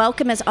like to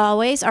welcome, as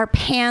always, our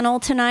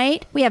panel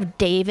tonight. We have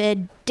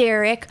David,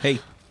 Derek, hey,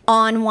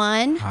 On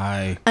One,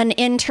 hi, an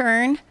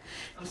intern.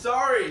 I'm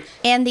sorry.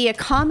 And the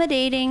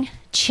accommodating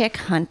Chick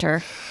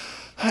Hunter.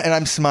 And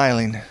I'm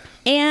smiling.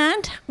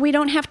 And we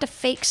don't have to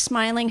fake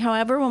smiling,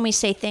 however, when we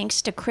say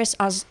thanks to Chris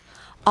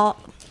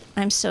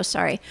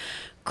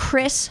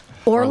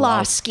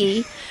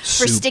Orlowski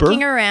for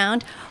sticking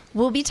around.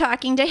 We'll be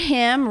talking to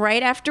him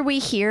right after we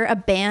hear a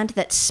band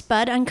that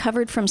Spud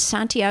uncovered from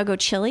Santiago,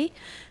 Chile,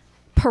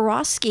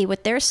 Porosky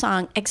with their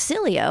song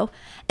Exilio,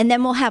 and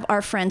then we'll have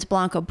our friends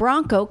Blanco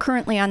Bronco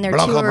currently on their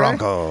tour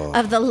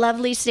of the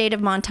lovely state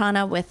of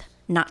Montana with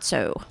Not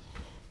So.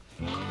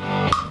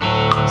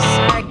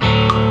 Sorry.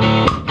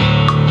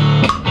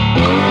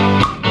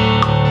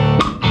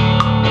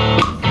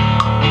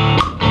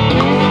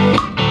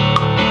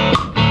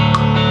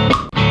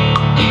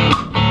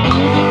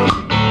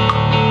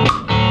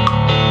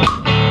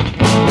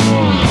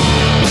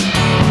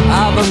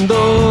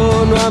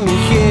 Abandono a mi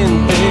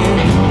gente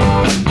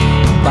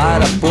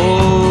para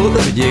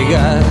poder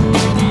llegar.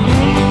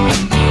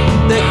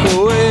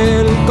 Dejo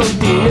el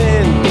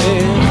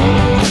continente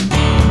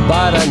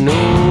para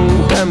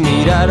nunca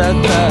mirar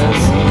atrás.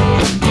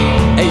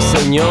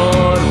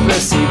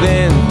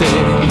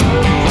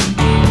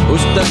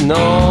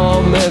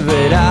 no me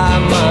verá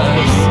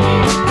más.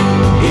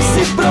 Y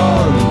si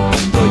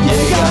pronto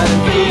llega el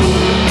fin,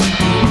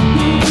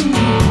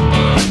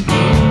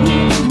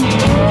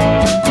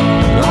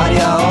 no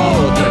haría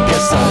otra que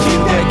salir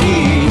de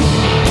aquí.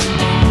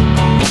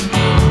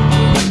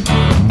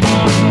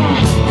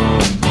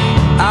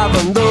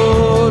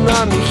 Abandono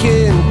a mi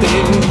gente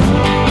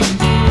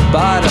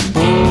para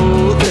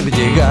poder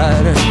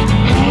llegar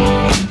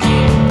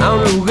a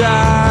un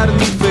lugar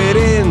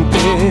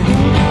diferente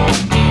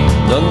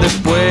donde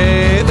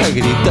pueda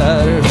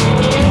gritar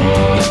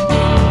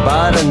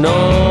para no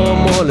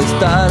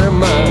molestar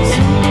más,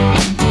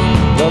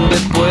 donde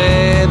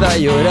pueda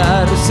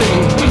llorarse.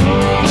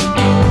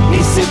 Y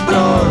si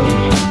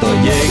pronto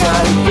llega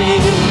el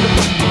fin,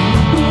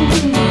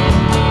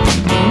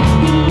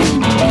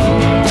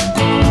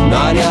 no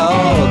haría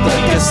otra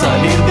que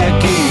salir de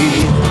aquí.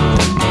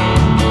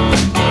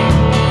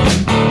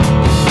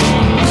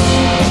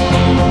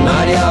 No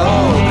haría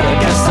otra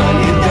que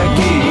salir de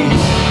aquí.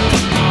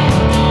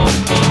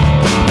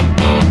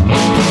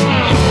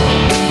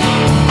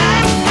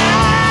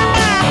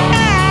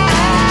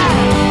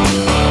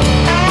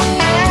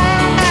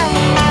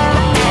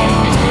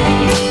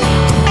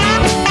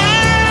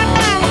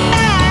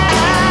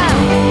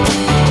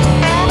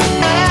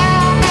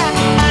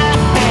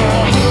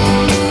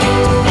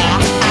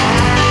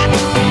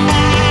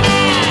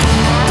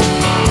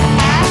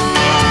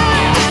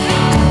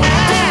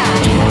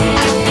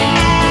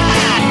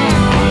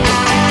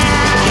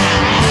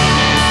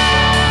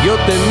 Yo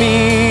te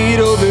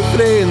miro de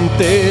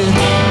frente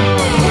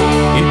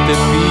y te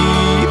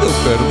pido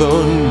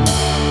perdón.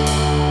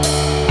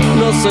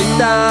 No soy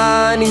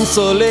tan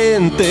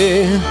insolente,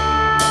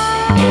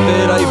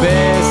 pero hay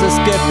veces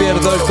que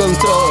pierdo el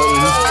control.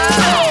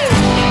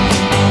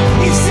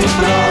 Y si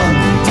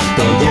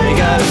pronto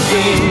llega el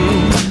fin,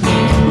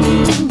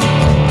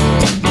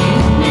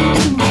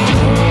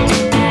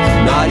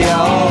 no haría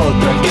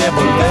otra que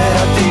volver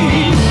a ti.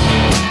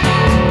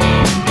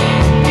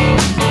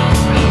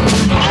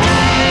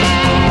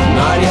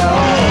 No haría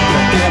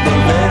otra que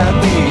volver a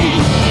ti.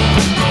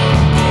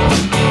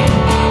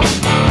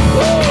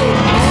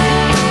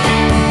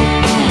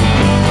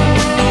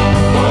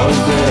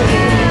 Volver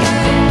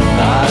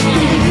a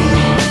ti.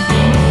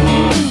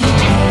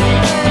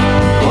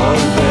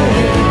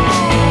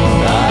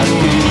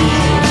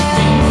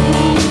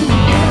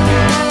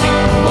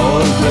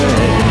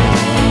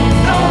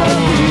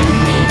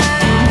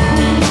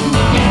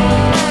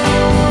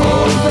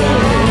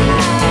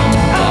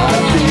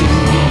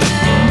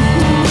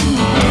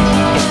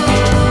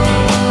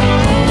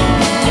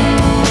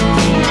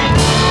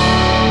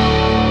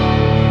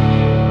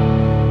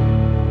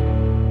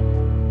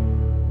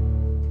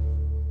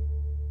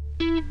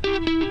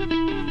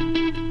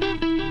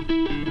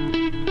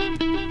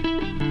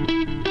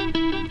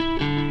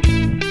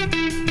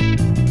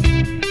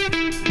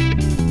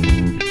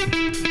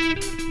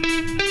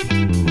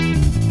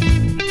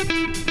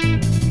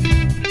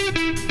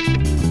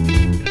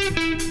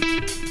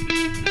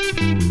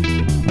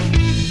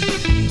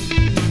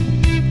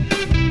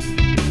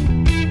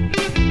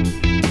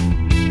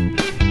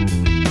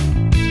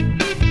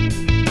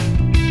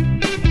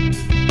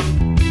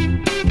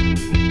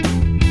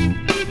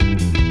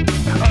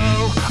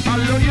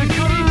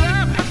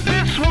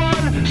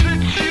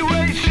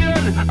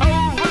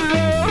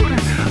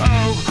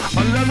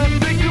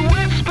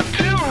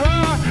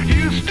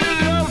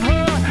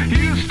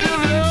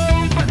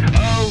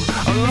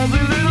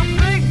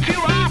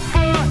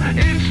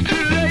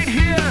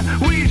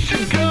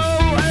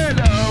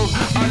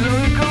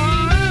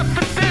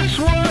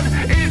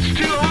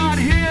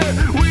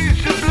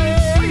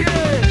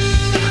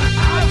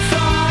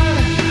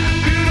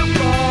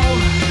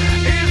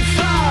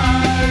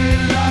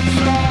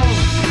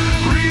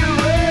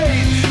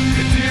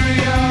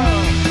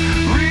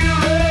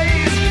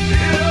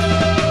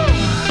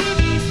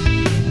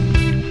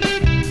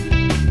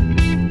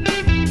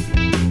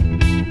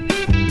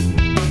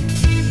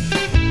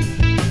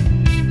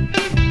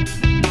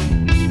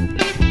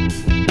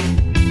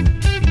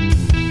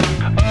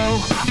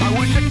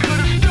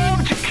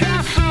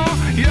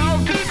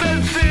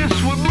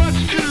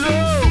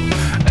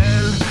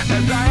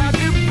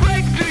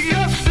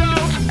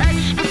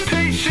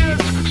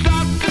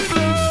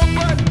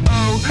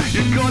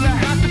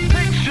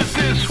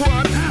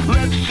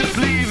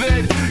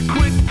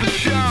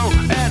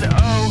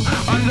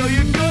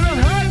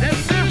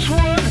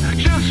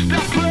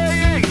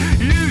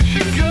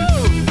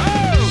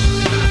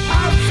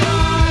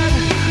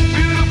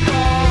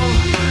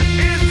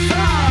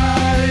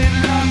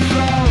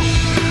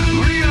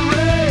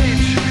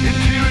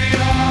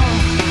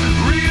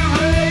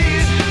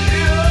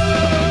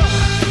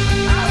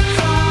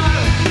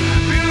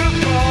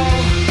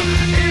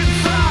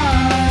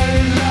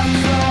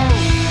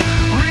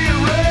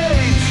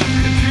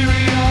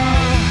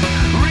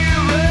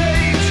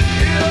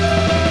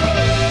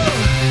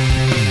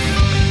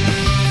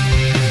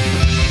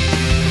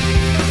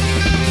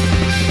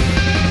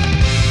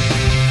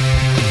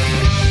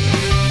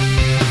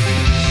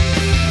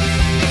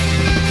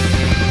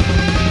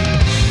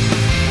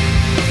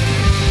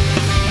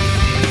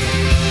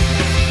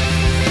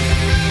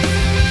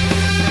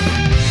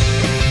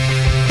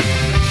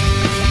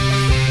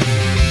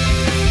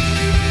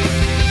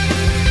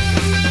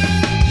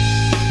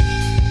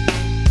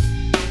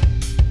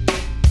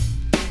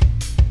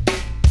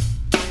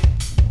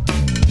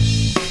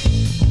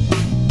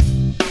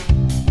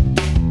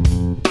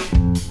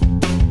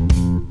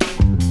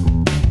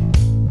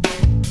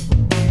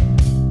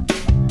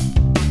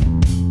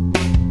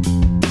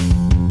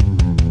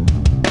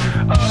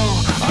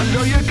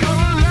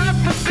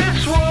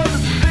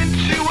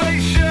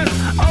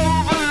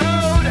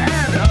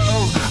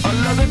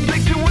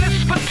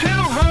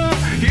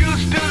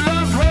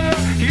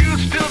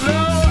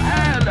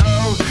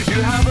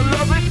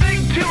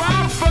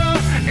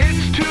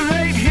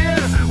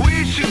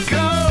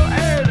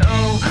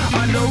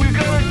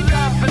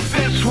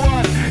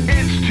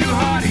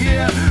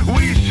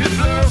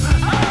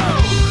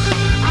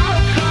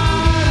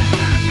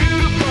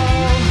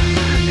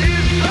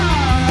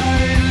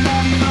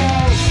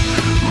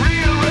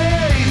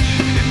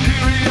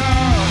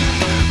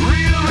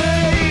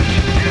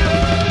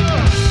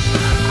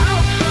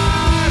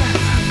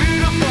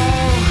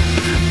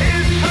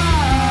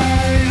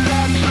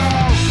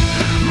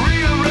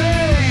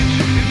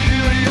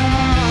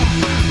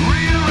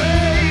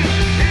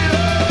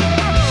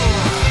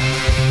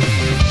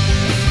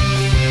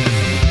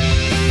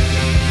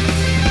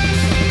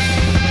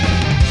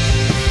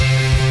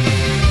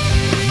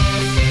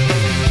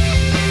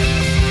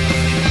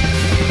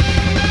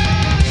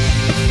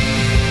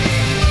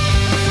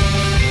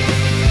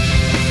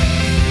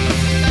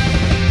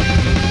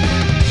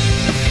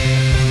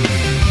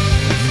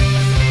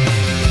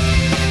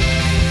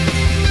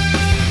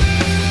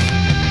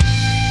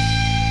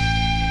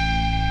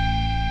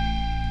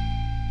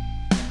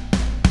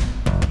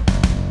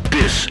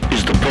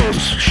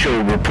 show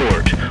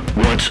report.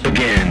 Once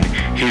again,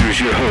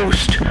 here's your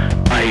host,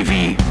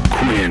 Ivy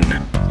Quinn.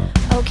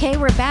 Okay,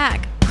 we're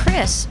back.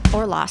 Chris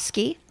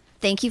Orlowski,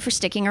 thank you for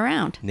sticking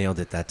around. Nailed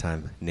it that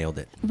time. Nailed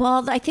it.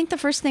 Well, I think the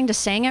first thing to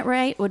saying it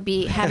right would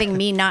be having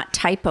me not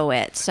typo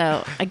it.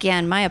 So,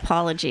 again, my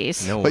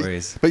apologies. No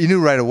worries. But you knew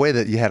right away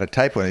that you had a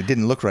typo and it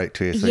didn't look right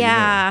to you. So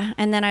yeah, you know.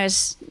 And then I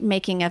was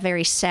making a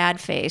very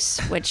sad face,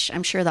 which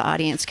I'm sure the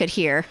audience could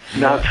hear.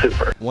 Not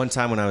super. One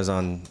time when I was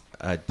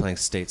playing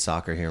state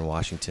soccer here in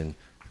Washington,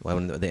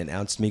 when they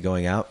announced me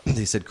going out,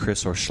 they said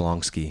Chris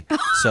Orlowski.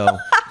 So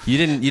you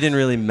didn't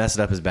really mess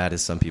it up as bad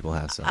as some people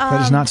have. So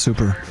that is not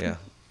super. Yeah.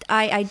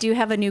 I do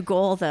have a new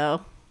goal,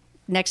 though.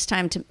 Next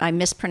time I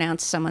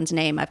mispronounce someone's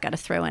name, I've got to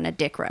throw in a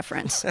dick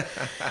reference.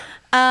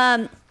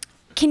 Can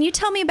you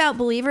tell me about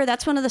Believer?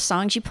 That's one of the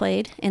songs you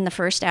played in the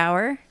first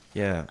hour.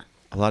 Yeah.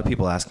 A lot of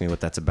people ask me what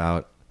that's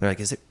about. They're like,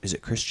 is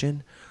it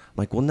Christian? I'm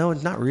like, well, no,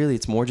 not really.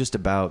 It's more just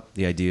about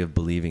the idea of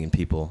believing in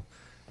people.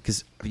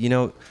 Because,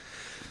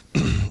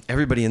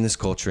 everybody in this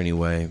culture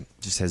anyway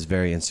just has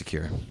very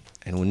insecure.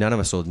 And none of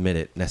us will admit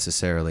it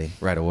necessarily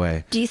right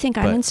away. Do you think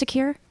I'm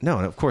insecure? No,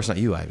 of course not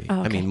you, Ivy.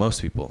 Oh, okay. I mean,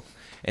 most people.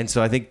 And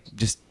so I think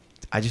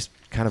I just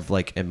kind of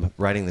like am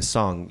writing this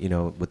song,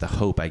 with the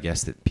hope, I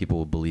guess, that people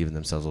will believe in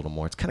themselves a little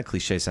more. It's kind of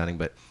cliche sounding,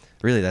 but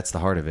really that's the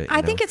heart of it.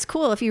 I think it's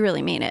cool if you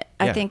really mean it.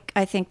 Yeah.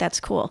 I think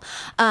that's cool.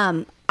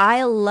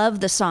 I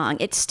love the song.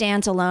 It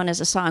stands alone as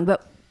a song,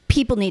 but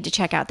people need to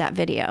check out that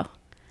video.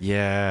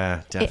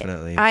 Yeah,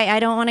 definitely. I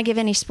don't want to give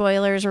any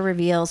spoilers or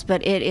reveals,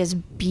 but it is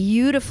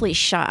beautifully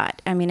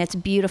shot. I mean, it's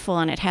beautiful,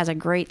 and it has a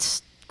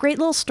great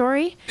little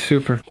story.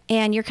 Super.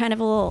 And you're kind of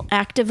a little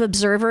active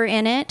observer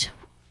in it,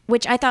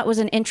 which I thought was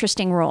an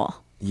interesting role.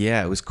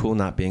 Yeah, it was cool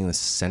not being the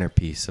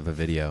centerpiece of a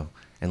video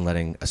and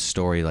letting a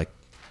story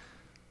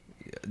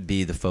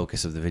be the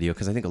focus of the video.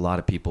 Because I think a lot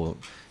of people,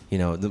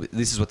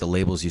 this is what the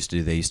labels used to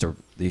do. They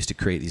used to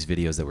create these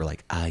videos that were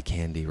like eye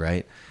candy,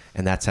 right?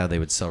 And that's how they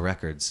would sell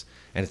records.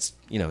 And it's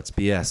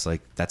BS.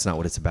 Like, that's not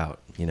what it's about.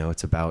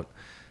 It's about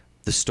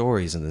the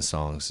stories in the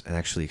songs and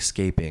actually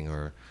escaping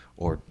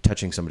or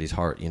touching somebody's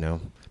heart.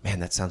 Man,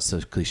 that sounds so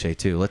cliche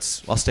too.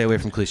 I'll stay away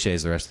from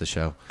cliches the rest of the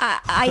show.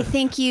 I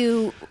think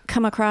you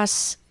come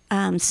across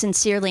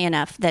sincerely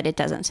enough that it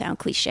doesn't sound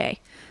cliche.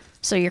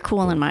 So you're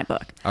cool in my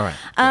book. All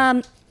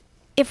right.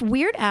 If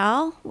Weird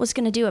Al was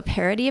going to do a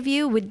parody of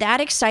you, would that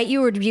excite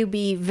you, or would you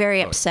be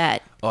very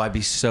upset? Oh, I'd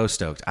be so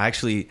stoked.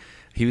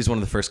 He was one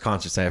of the first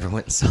concerts I ever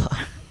went and saw.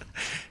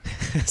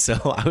 So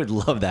I would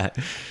love that.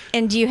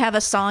 And do you have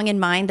a song in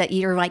mind that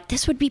you're like,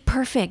 this would be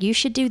perfect, you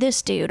should do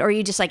this, dude? Or are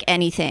you just like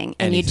anything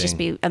and you'd just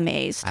be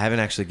amazed? I haven't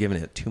actually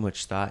given it too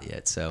much thought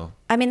yet. So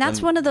I mean,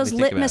 that's one of those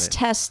litmus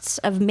tests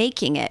of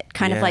making it,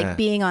 kind of like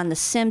being on The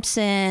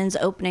Simpsons,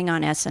 opening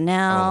on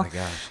SNL. Oh my gosh.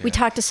 Yeah. We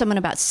talked to someone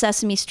about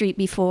Sesame Street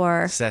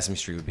before. Sesame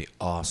Street would be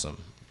awesome.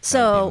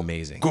 So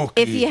amazing.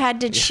 If you had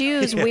to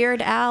choose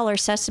Weird Al or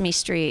Sesame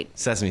Street.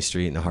 Sesame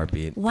Street in a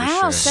heartbeat.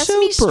 Wow, sure.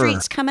 Sesame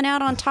Street's coming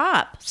out on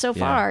top so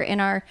far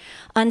in our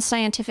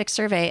unscientific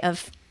survey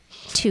of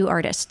 2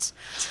 artists.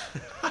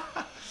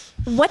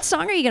 What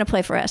song are you going to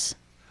play for us?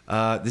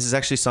 This is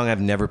actually a song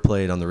I've never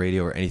played on the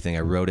radio or anything.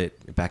 I wrote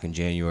it back in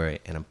January,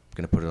 and I'm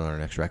going to put it on our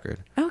next record.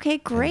 Okay,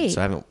 great. And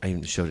so I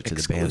haven't showed it to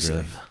the band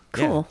really.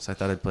 Cool. Yeah, so I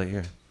thought I'd play it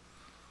here.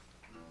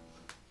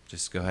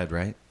 Just go ahead,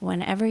 right?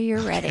 Whenever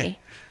you're ready.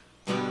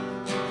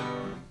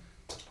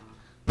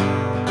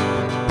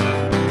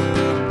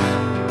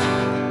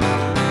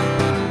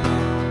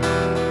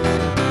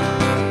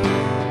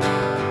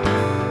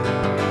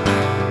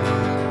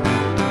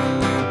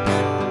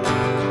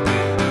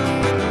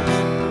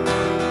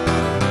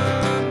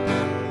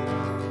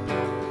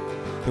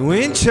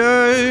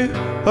 Winter,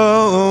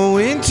 oh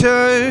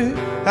winter,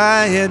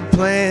 I had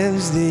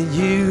plans that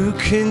you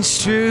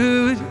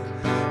construed,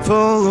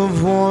 full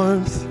of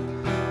warmth,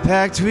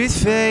 packed with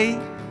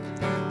fate,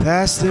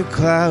 past the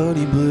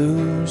cloudy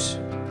blues.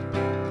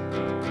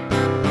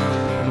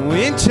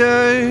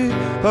 Winter,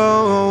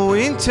 oh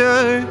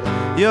winter,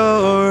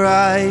 your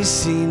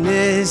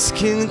iciness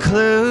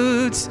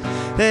concludes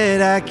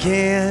that I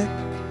can't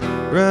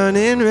run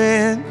and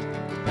rant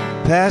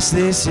past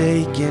this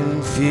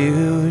aching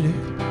feud.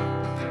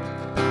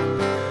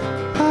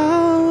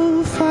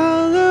 I'll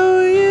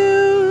follow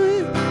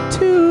you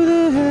to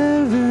the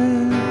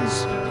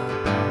heavens.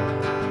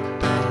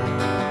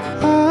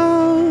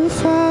 I'll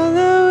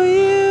follow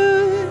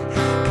you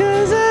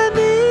 'cause I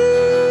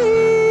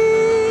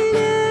need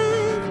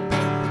it.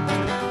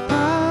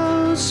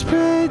 I'll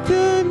spread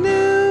the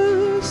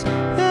news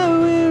that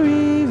we're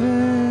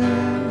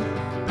even,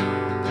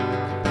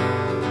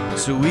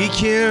 so we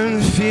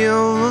can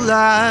feel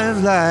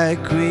alive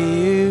like we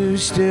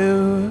used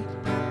to.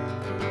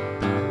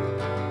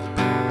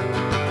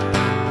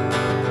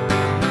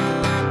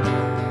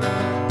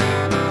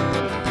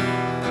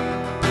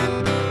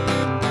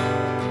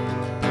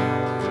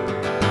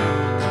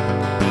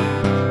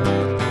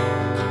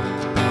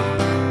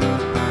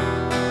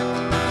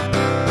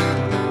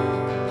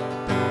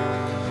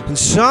 And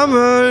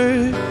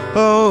summer,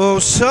 oh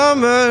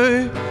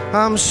summer,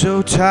 I'm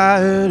so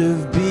tired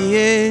of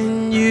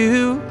being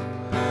you,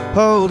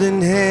 holding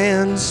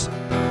hands,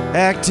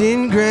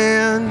 acting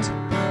grand,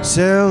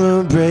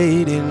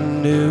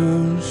 celebrating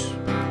news.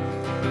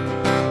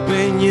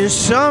 When you're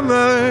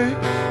summer,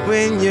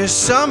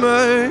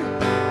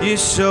 you're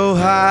so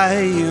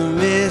high you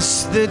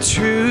miss the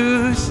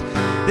truth.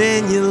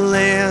 Then you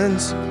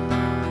land,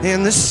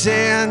 and the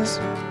sand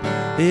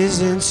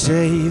isn't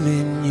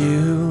saving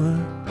you.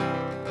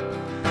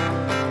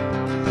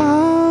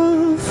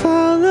 I'll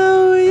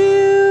follow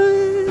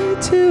you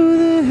to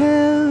the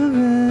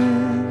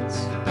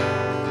heavens.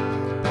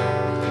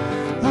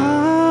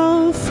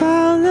 I'll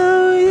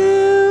follow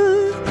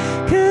you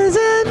 'cause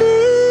I need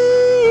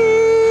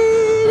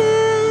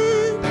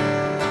it.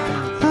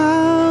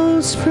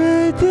 I'll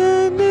spread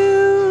the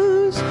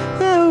news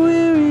that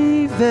we're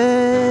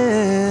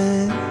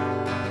even,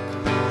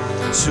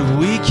 so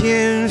we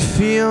can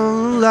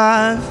feel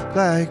alive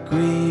like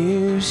we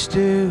used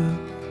to.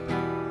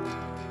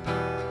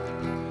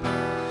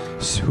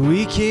 So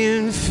we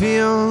can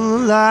feel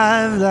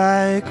alive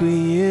like we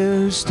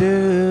used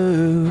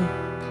to.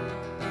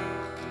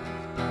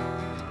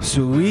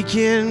 So we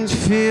can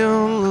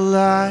feel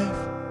alive.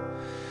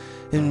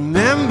 And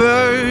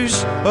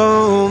members,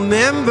 oh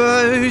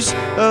members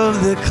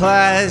of the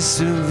class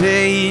of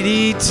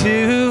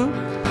 82,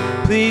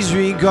 please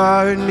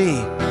regard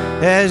me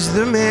as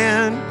the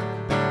man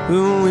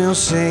who will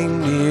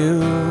sing to you.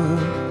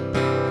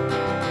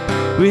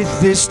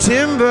 With this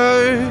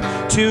timber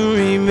to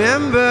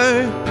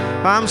remember,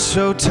 I'm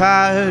so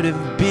tired of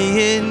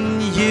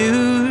being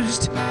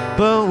used,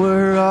 but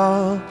we're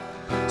all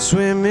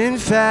swimming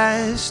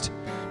fast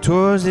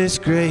towards this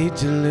great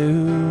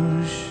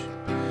deluge,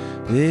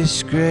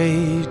 this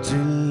great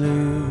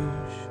deluge.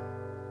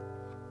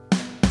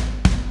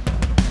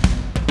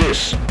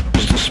 This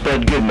is the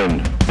Spud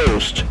Goodman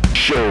Post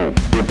Show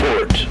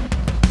Report.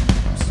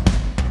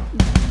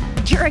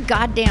 You're a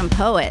goddamn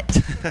poet.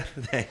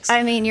 Thanks.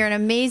 I mean, you're an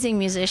amazing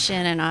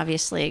musician and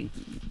obviously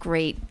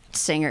great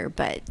singer,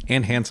 but...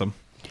 And handsome.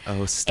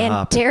 Oh, stop.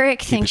 And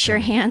Derek thinks you're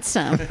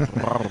handsome.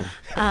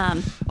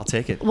 I'll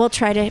take it. We'll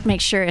try to make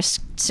sure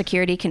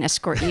security can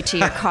escort you to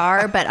your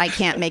car, but I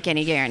can't make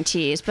any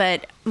guarantees.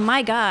 But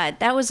my God,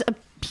 that was a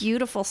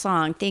beautiful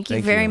song. Thank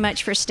you very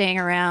much for staying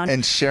around.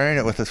 And sharing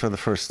it with us for the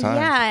first time.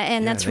 Yeah,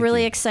 and that's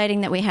really exciting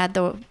that we had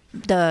the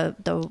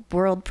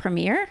world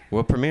premiere.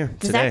 World premiere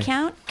Does today. that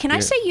count? Can I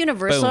say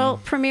universal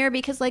premiere?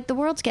 Because like the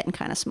world's getting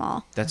kind of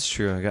small. That's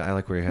true. I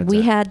like where your head's We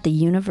at. had the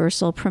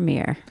universal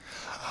premiere.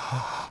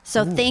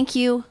 So thank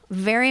you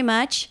very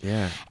much.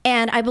 Yeah.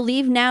 And I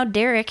believe now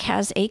Derek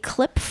has a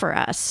clip for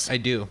us. I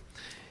do.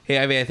 Hey,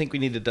 Ivy, I think we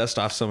need to dust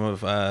off some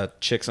of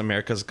Chicks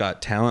America's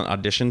Got Talent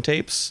audition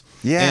tapes.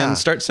 Yeah. And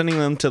start sending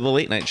them to the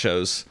late night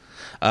shows.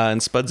 In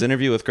Spud's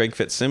interview with Greg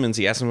Fitzsimmons,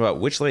 he asked him about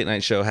which late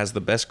night show has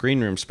the best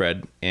green room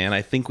spread. And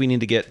I think we need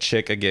to get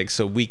Chick a gig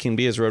so we can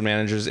be his road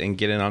managers and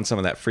get in on some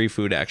of that free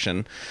food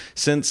action.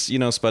 Since,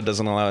 Spud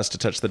doesn't allow us to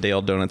touch the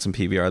day-old donuts and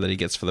PBR that he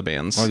gets for the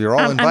bands. Well, you're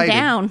all invited. I'm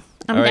down.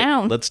 I'm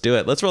down. Let's do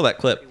it. Let's roll that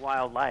clip.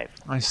 Wildlife.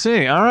 I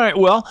see. All right.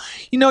 Well,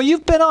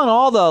 you've been on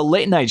all the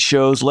late night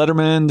shows,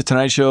 Letterman, The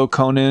Tonight Show,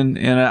 Conan,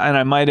 and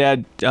I might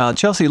add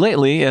Chelsea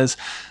lately, as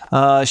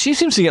she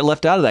seems to get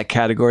left out of that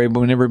category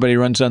when everybody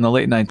runs down the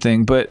late night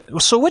thing. But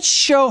so which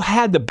show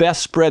had the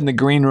best spread in the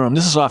green room?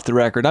 This is off the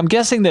record. I'm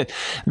guessing that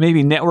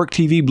maybe network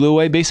TV blew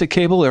away basic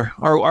cable,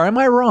 or am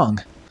I wrong?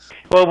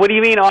 Well, what do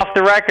you mean off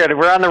the record?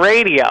 We're on the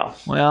radio.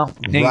 Well,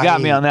 you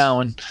got me on that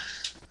one.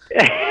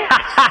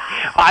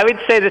 I would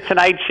say the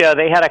Tonight Show,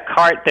 they had a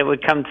cart that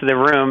would come to the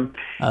room,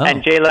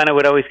 and Jay Leno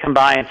would always come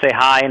by and say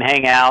hi and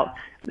hang out,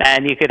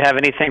 and you could have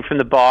anything from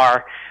the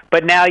bar.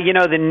 But now,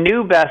 the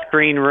new best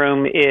green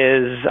room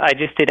is, I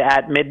just did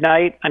At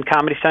Midnight on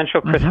Comedy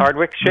Central, Chris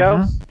Hardwick's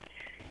show,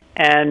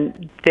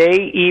 and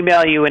they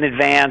email you in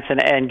advance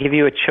and give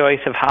you a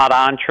choice of hot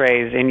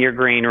entrees in your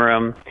green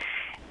room,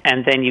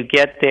 and then you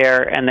get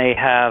there and they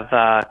have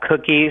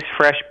cookies,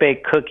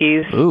 fresh-baked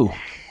cookies. Ooh.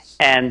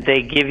 And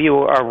they give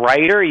you a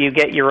writer. You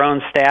get your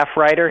own staff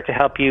writer to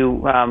help you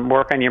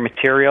work on your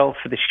material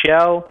for the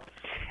show.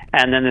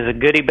 And then there's a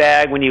goodie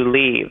bag when you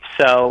leave.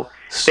 So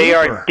they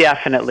are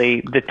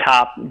definitely the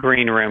top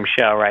green room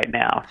show right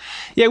now.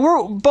 Yeah,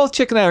 we're both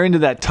Chick and I are into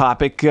that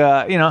topic.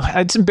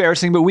 It's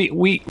embarrassing, but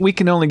we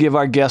can only give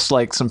our guests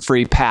like some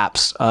free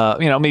paps.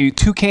 Maybe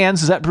 2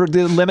 cans. Is that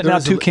the limit now?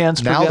 2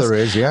 cans per now guest? There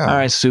is, yeah. All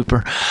right,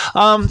 super.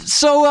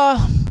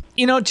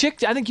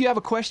 Chick, I think you have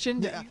a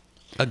question. Yeah.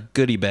 A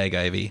goodie bag,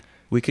 Ivy.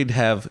 We could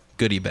have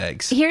goodie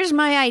bags. Here's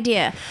my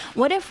idea.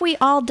 What if we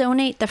all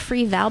donate the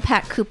free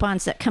Valpak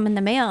coupons that come in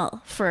the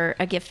mail for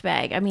a gift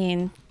bag? I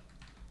mean,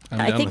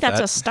 I think that's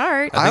a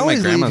start. I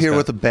always leave here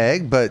with a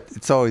bag, but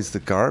it's always the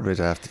garbage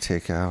I have to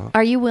take out.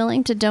 Are you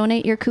willing to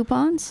donate your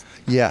coupons?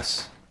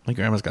 Yes. My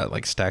grandma's got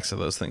like stacks of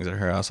those things at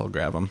her house. I'll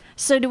grab them.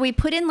 So do we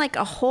put in like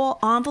a whole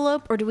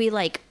envelope, or do we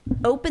like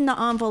open the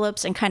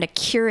envelopes and kind of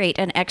curate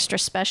an extra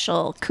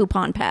special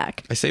coupon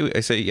pack? I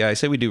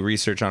say we do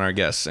research on our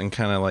guests and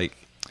kind of like,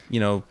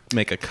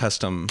 make a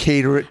custom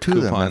cater it to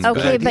coupon. them.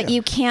 Okay, but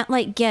you can't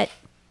like get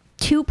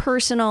too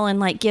personal and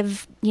like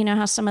give, you know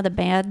how some of the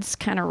bands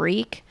kind of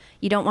reek?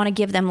 You don't want to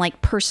give them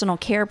like personal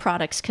care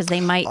products because they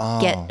might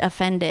get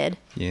offended.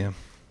 Yeah.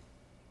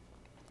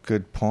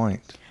 Good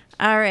point.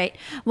 All right.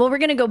 Well, we're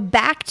going to go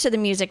back to the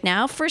music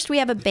now. First, we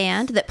have a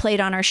band that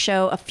played on our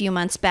show a few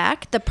months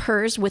back, the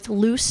Purrs with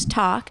Loose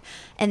Talk.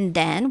 And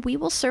then we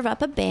will serve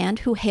up a band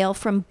who hail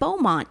from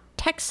Beaumont,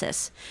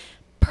 Texas,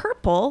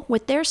 Purple,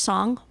 with their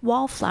song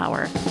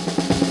Wallflower.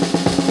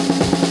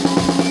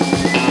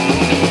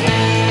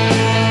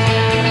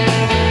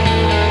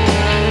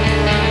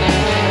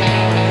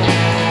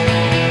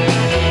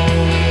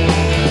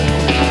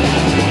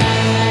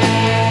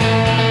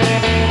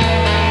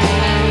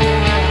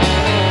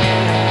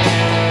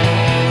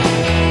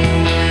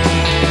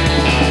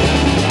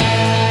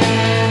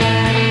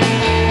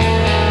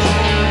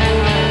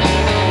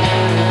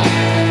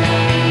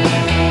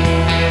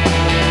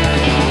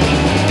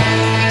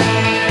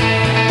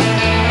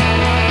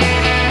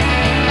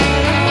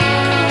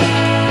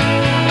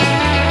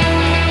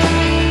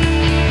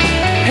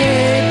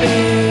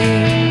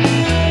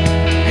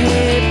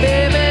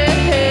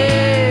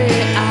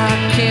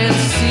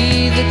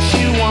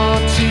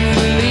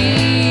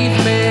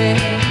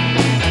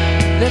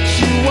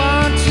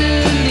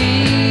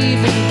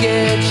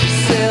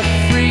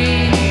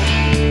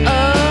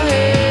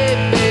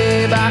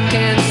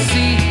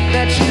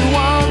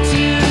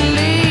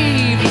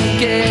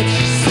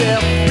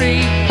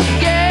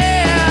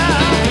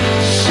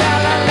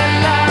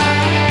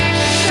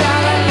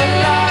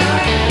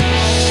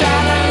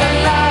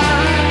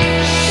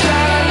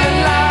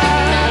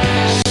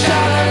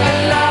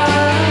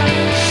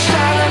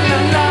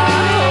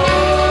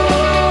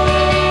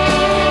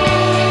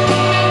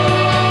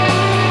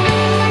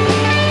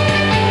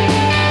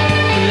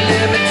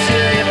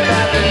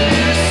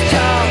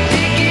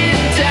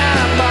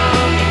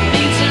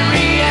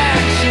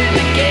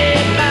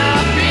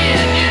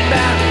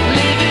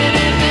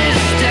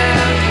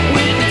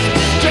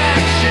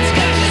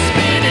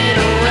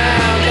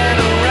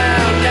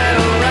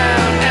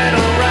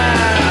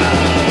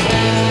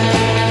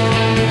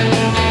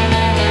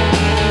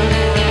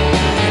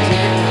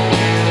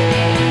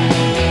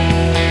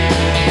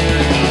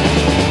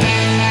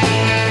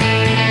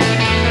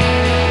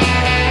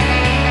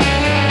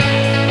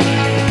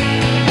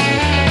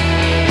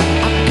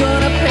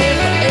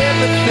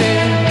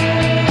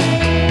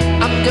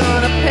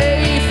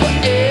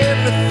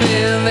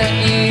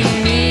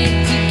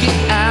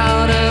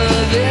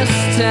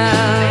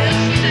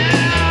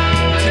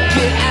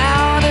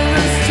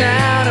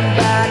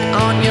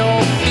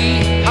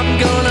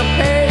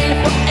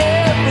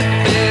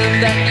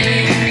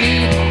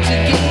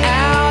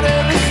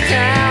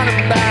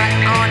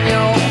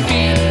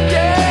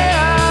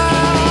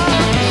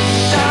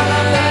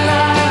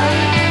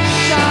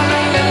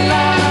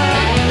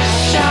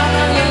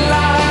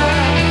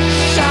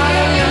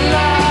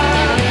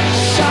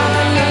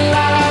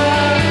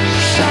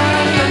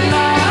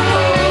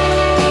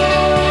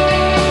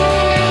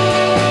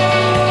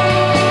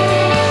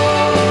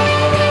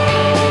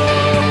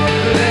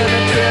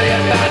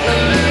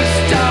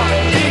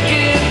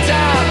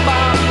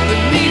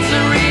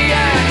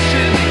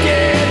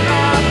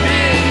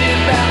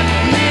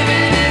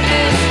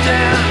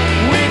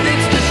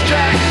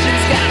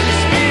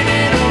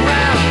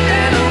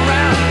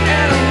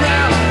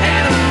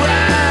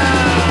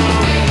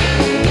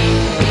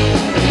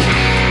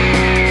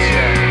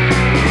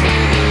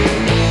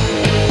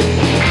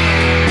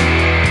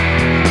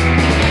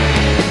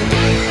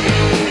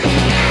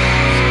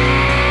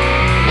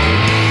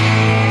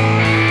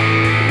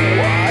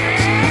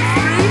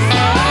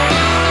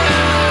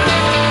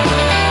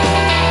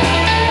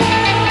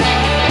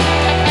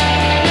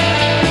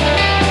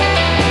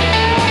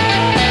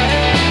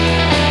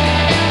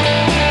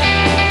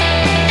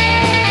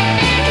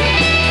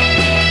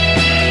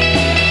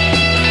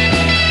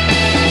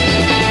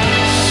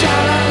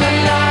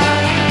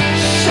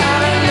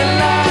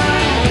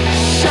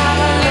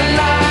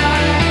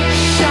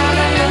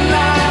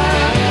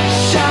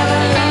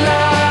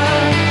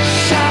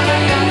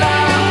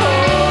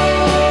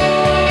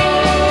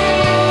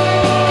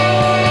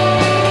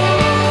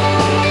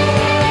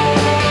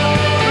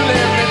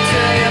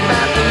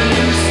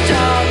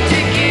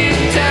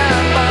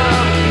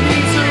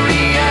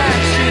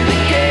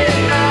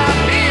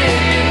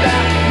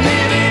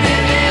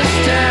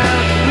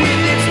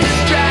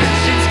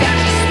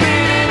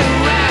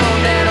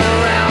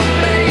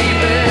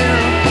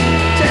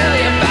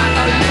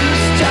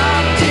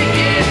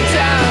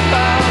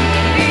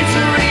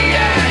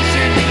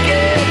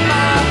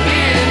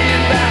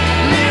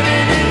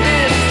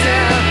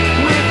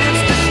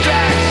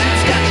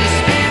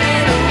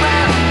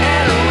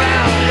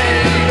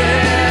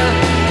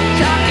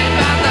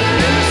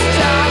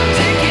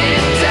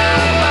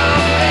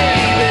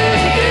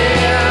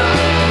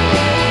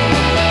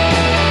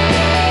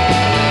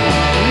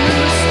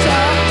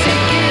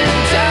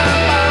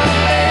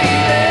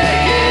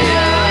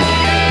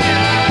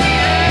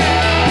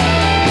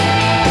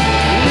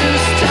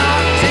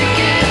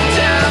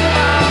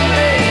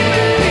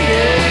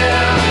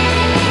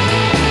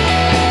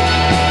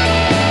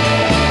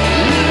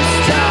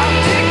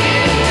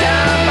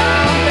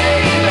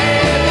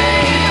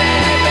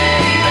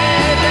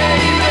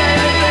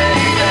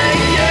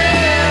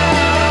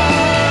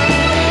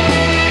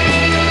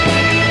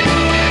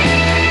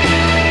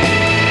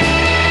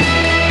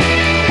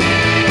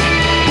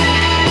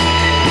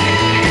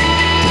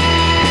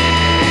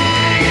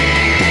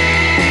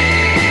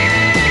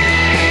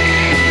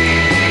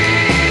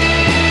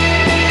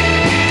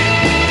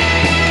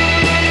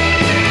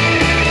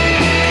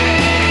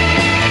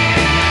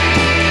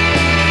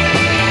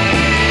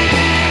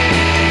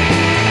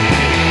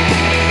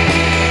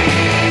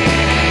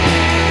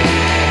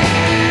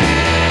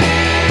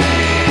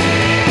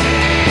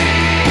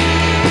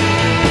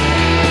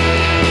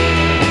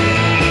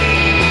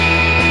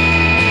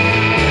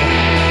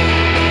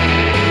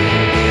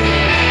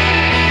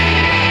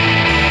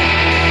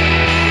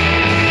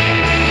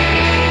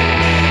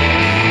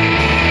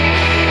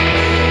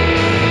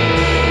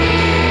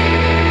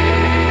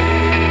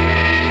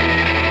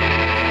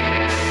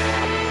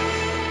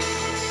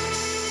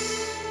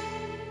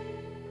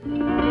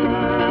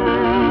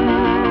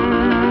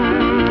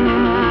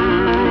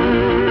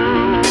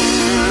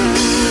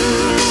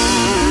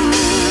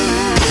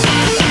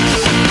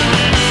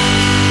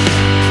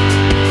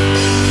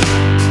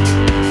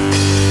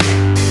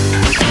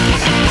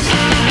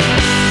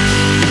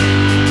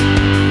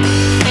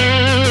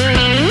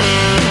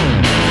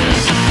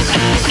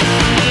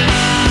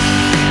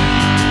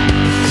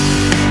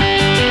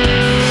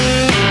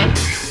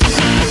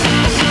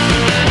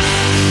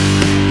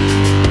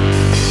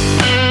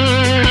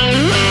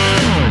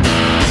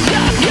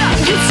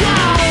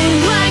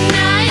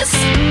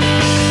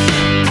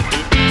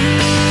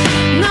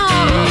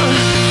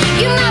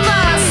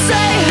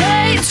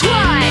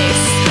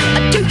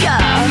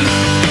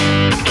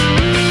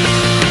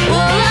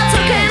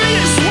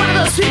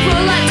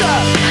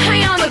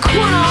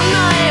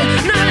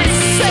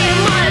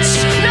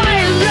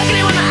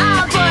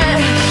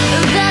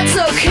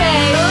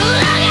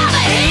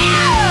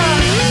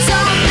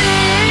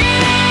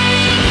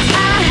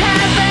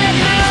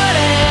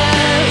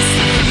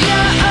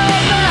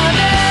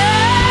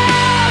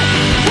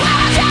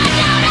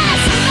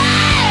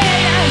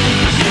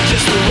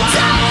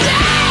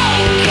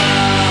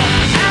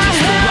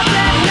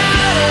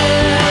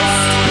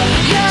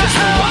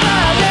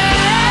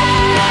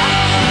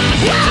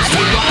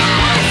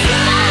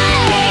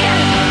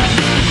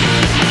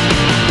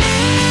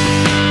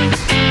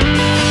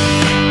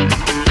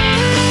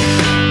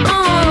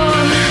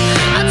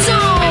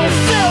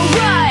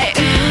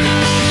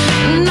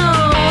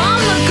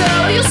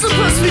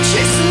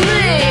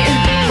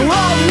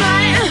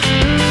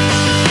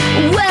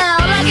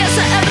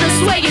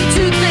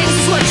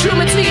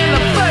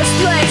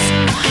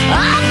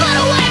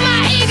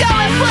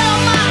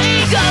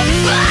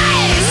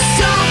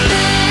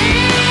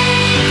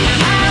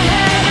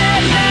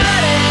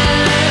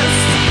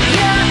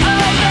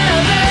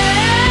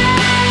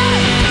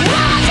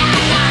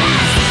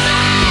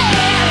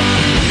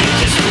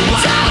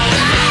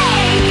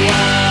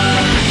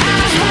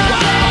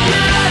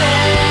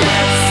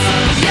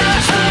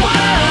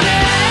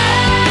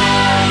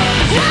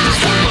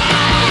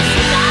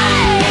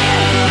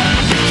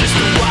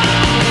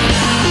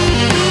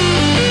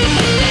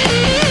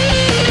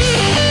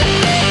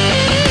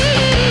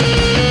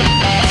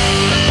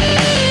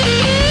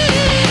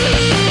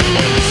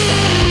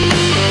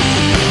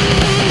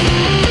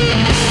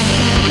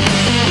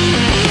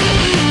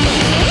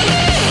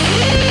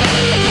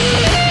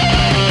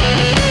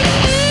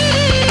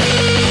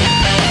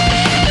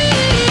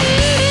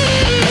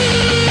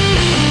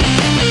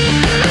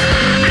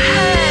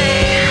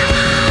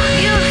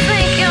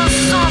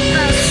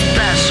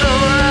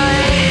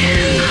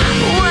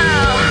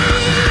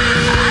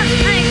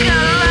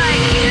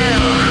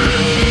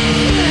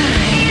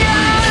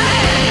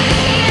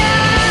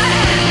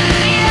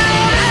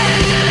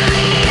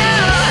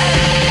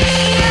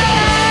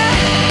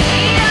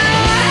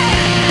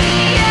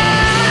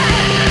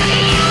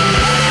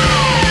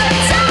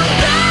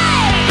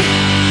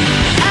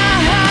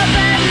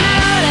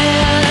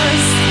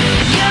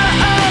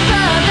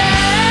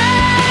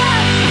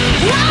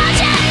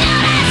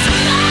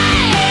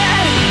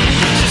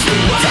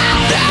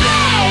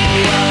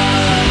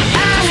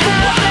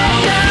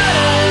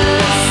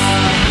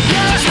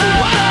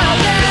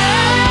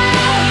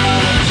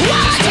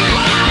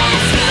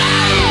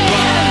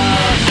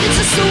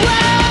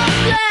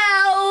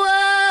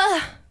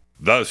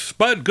 The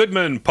Spud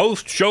Goodman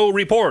post-show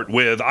report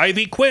with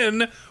Ivy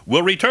Quinn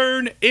will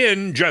return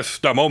in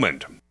just a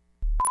moment.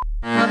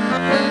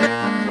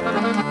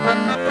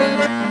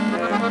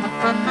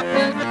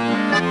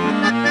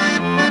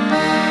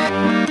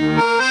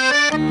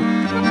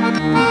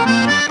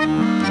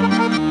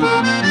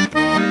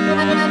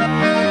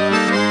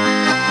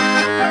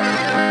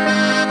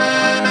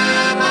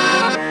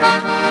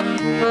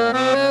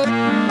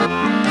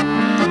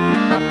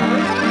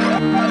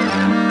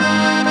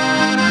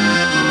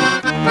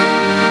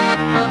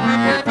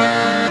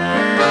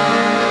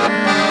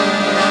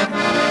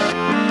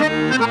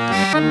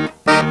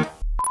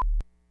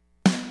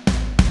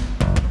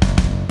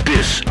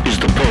 This is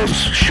the Pulse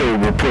Show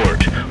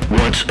Report.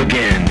 Once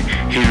again,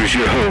 here's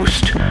your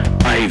host,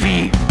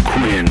 Ivy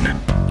Quinn.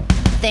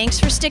 Thanks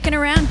for sticking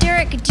around.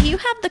 Derek, do you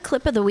have the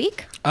clip of the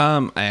week?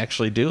 I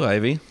actually do,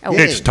 Ivy. Oh.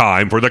 It's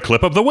time for the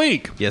clip of the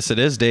week. Yes, it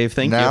is, Dave.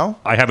 Thank you.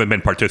 I haven't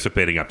been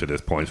participating up to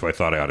this point, so I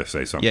thought I ought to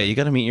say something. Yeah, you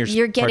got to meet your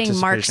You're getting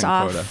marks participation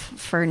off quota.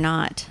 for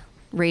not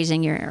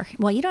raising your...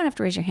 Well, you don't have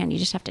to raise your hand. You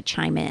just have to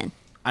chime in.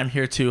 I'm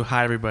here too.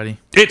 Hi, everybody.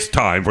 It's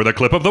time for the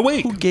clip of the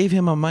week. Who gave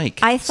him a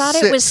mic? I thought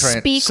it was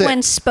speak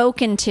when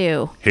spoken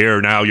to.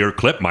 Here now, your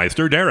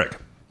clipmeister, Derek.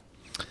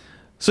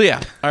 So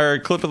yeah, our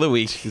clip of the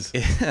week.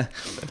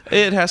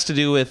 It has to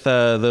do with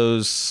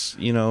those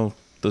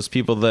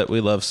people that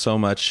we love so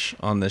much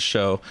on this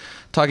show,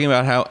 talking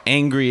about how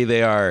angry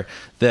they are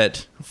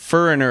that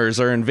foreigners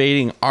are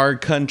invading our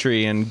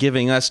country and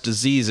giving us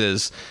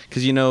diseases,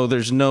 because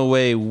there's no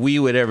way we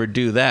would ever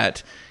do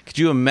that. Could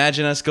you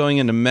imagine us going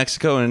into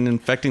Mexico and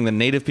infecting the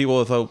native people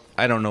with,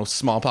 I don't know,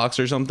 smallpox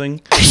or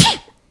something?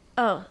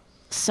 Oh,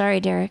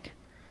 sorry, Derek.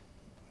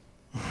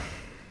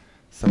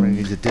 Somebody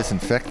needs to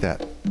disinfect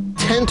that.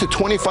 10 to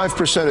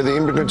 25% of the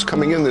immigrants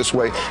coming in this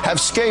way have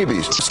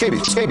scabies.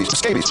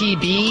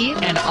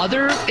 TB and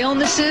other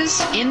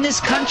illnesses in this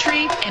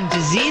country and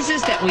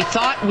diseases that we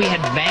thought we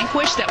had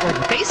vanquished, that were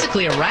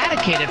basically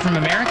eradicated from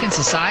American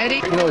society.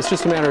 It's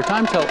just a matter of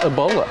time till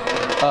Ebola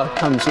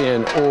comes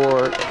in,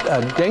 or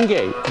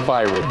dengue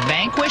virus.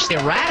 Vanquished,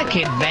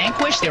 eradicate,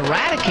 vanquished,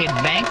 eradicate,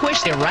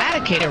 vanquished,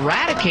 eradicate,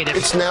 eradicated.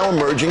 It's now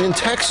emerging in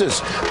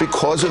Texas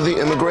because of the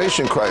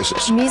immigration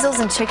crisis. Measles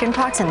and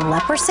chickenpox and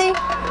leprosy?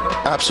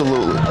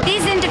 Absolutely.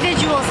 These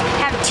individuals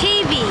have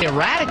TB.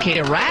 Eradicate,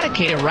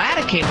 eradicate,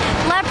 eradicate.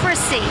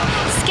 Leprosy,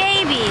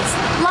 scabies,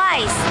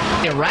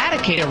 lice.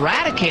 Eradicate,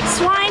 eradicate.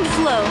 Swine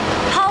flu,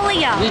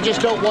 polio. We just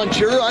don't want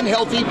your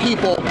unhealthy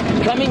people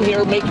coming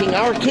here making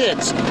our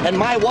kids and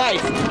my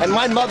wife and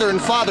my mother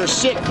and father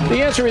sick.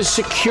 The answer is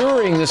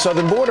securing the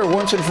southern border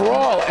once and for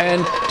all.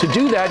 And to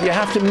do that, you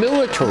have to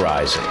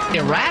militarize it.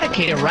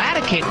 Eradicate,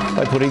 eradicate.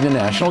 By putting the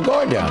National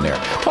Guard down there.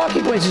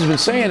 Talking Points has been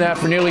saying that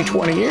for nearly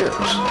 20 years.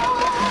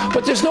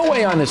 But there's no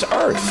way on this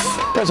earth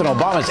President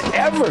Obama's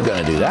ever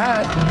going to do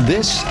that.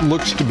 This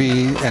looks to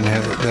be, and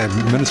the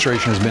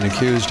administration has been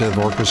accused of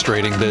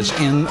orchestrating this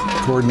in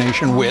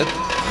coordination with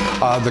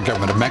the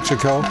government of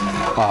Mexico,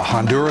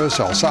 Honduras,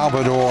 El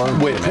Salvador.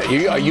 Wait a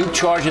minute. Are you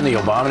charging the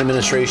Obama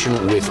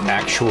administration with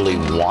actually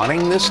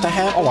wanting this to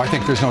happen? Oh, I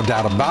think there's no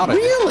doubt about it.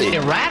 Really?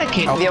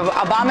 Eradicate. The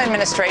Obama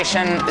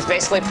administration has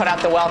basically put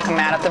out the welcome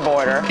mat at the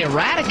border.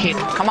 Eradicate.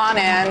 Come on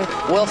in.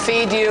 We'll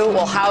feed you.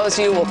 We'll house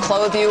you. We'll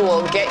clothe you.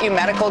 We'll get you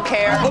medical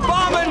care.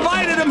 Obama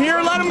invited him here.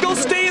 Let him go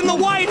stay in the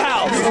White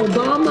House.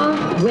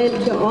 Obama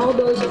went to all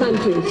those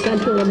countries,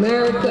 Central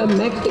America,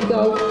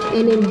 Mexico,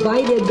 and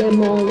invited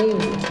them all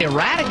in.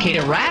 Eradicate,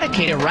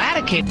 eradicate,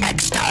 eradicate.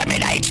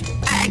 Exterminate!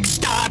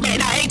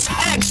 Exterminate!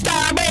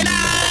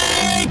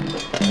 Exterminate!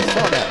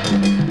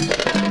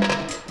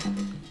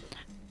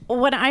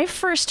 When I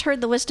first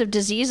heard the list of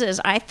diseases,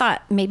 I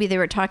thought maybe they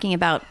were talking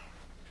about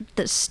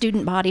the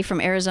student body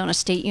from Arizona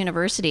State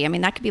University. I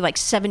mean, that could be like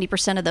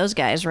 70% of those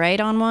guys,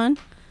 right, on one?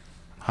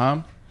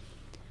 Huh?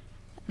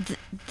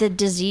 The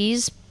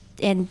disease.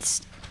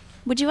 And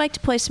would you like to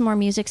play some more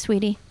music,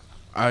 sweetie?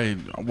 I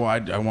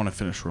want to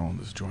finish rolling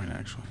this joint,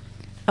 actually.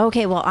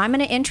 Okay, well, I'm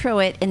going to intro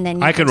it, and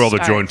then I can roll the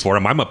joint for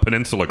him. I'm a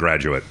Peninsula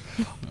graduate.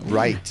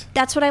 Right.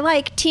 That's what I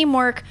like.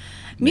 Teamwork.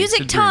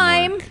 Music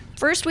time.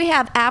 First, we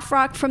have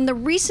Afrock from the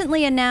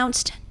recently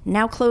announced,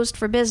 now closed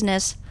for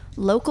business,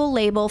 local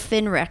label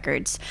Finn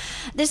Records.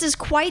 This is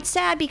quite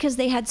sad because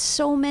they had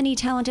so many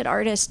talented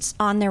artists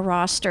on their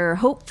roster.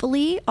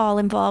 Hopefully, all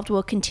involved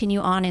will continue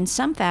on in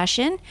some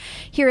fashion.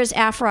 Here is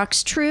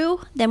Afrock's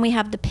True. Then we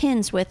have the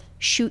Pins with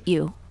Shoot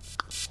You.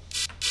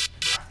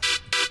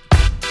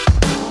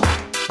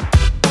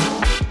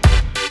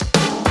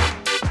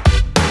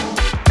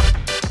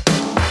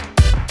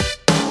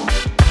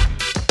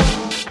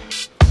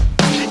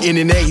 In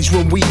an age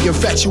when we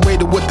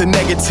infatuated with the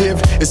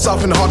negative, it's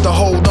often hard to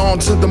hold on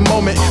to the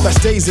moment that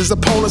stays as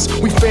opponents.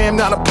 We fam,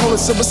 not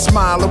opponents, of a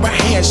smile or a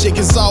handshake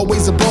is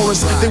always a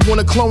bonus. They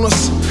wanna clone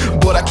us,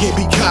 but I can't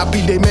be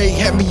copied. They may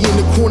have me in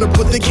the corner,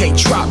 but they can't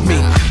drop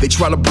me. They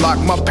try to block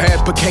my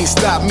path but can't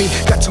stop me.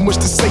 Got too much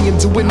to say and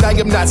do it, I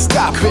am not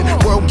stopping.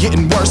 World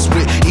getting worse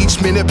with each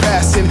minute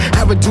passing.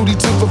 Have a duty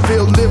to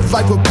fulfill, live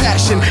life with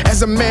passion.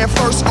 As a man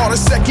first, all the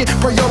second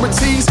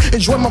priorities.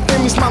 Enjoy my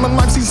family, smiling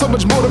life, see so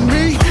much more to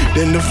me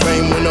than the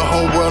fame when the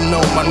whole world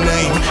know my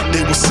name.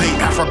 They will say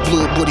Afro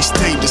blew it, but he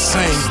stayed the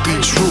same. Be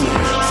true,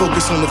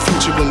 focus on the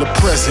future and the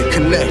present,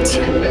 connect.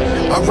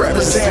 I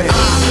represent you,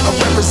 I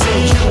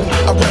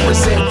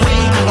represent we,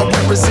 I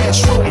represent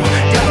true.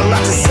 Got a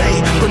lot to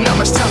say, but not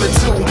much time to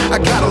do. I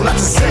got a lot to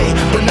say,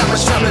 but not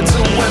much time to do.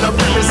 When I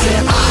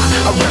represent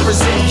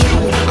you,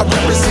 I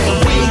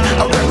represent we,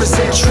 I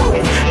represent true.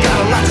 Got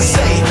a lot to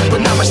say,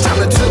 but not much time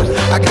to do.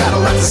 I got a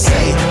lot to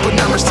say, but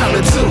not much time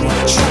to do.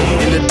 True.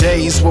 In the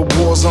days where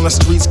wars on the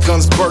streets,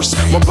 guns burst,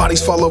 more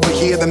bodies fall over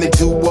here than they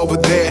do over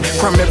there.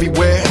 Crime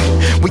everywhere.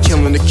 We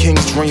killing the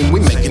king's dream. We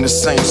making the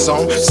same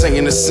song,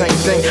 saying the same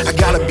thing. I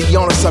gotta be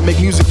honest, I make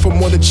music for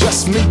more than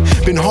just me.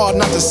 Been hard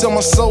not to sell my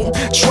soul.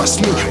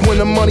 Trust me, when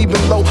the money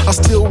been low, I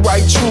still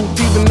write truth.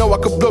 Even though I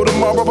could blow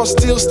tomorrow, I'll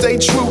still stay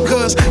true.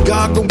 Cause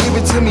God gon' give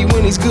it to me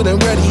when he's good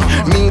and ready.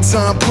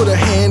 Meantime, put a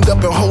hand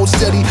up and hold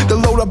steady. The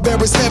load I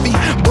bear is heavy,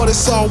 but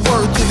it's all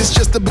worth it. It's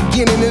just the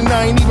beginning and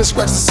I ain't even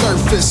scratched the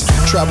surface.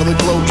 Travel the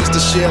globe just to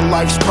share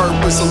life's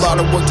purpose. A lot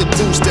of work to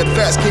do,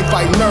 steadfast, can't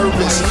fight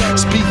nervous.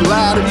 Speak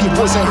loud if your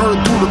voice ain't heard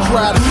through the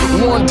crowd.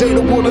 One day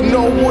the world will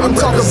know what I'm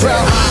talking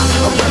about.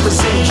 I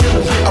represent you,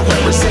 I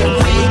represent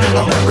we,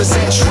 I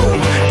represent true.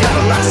 Got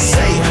a lot to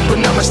say, but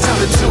not much time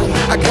to do.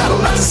 I got a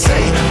lot to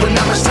say, but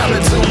not much time to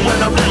do. When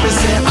I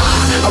represent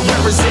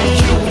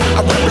you,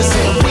 I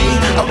represent we,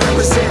 I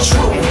represent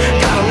true.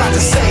 Got a lot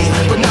to say,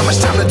 but not much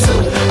time to do.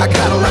 I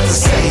got a lot to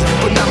say,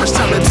 but not much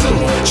time to do.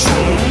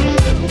 True.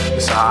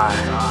 It's I,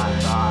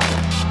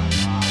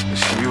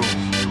 it's you,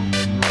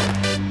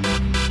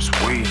 it's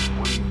we,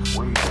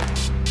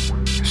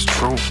 it's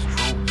true.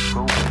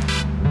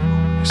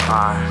 It's I,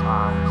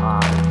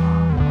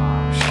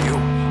 it's you,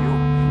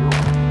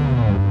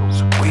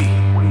 it's we,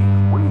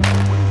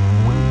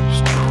 it's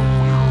true.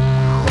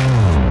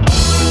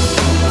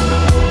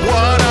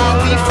 What are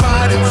we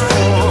fighting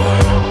for?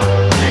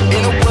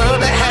 In a world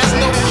that has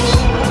no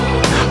clue,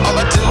 all I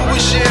do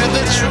is share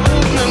the truth.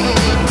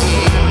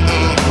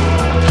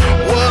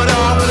 What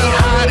are we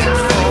hiding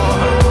for?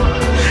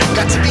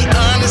 Got to be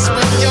honest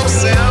with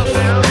yourself,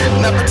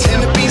 not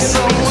pretend to be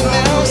someone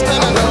else.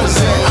 I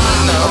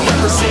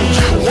represent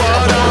you.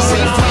 What are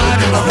we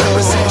fighting for? I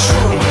represent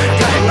true.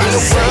 Got a lot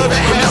to say,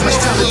 but not much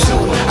time to do.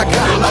 I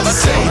got a lot to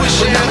say,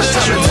 but not much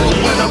time to do.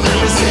 When I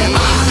represent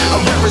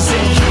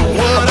you.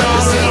 What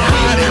are we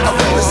hiding for? I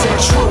represent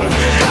true.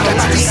 Got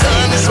to be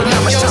honest, but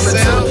not much time to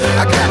do.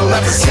 I got a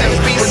lot to say,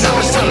 but not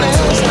much time to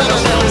do.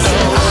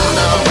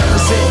 I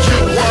represent you.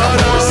 What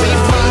are we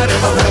fighting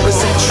for? I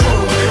represent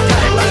true.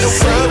 Got a lot to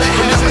say,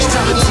 but not much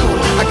time to do.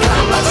 I got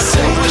a lot to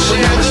say, but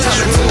not much time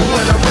to do.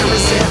 When I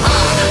represent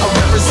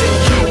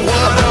you.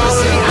 What are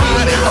we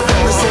hiding for? I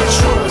represent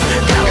true.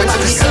 Got a lot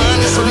to say,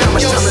 but not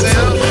much time to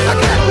do. I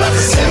got a lot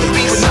to say,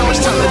 but not much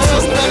time to do.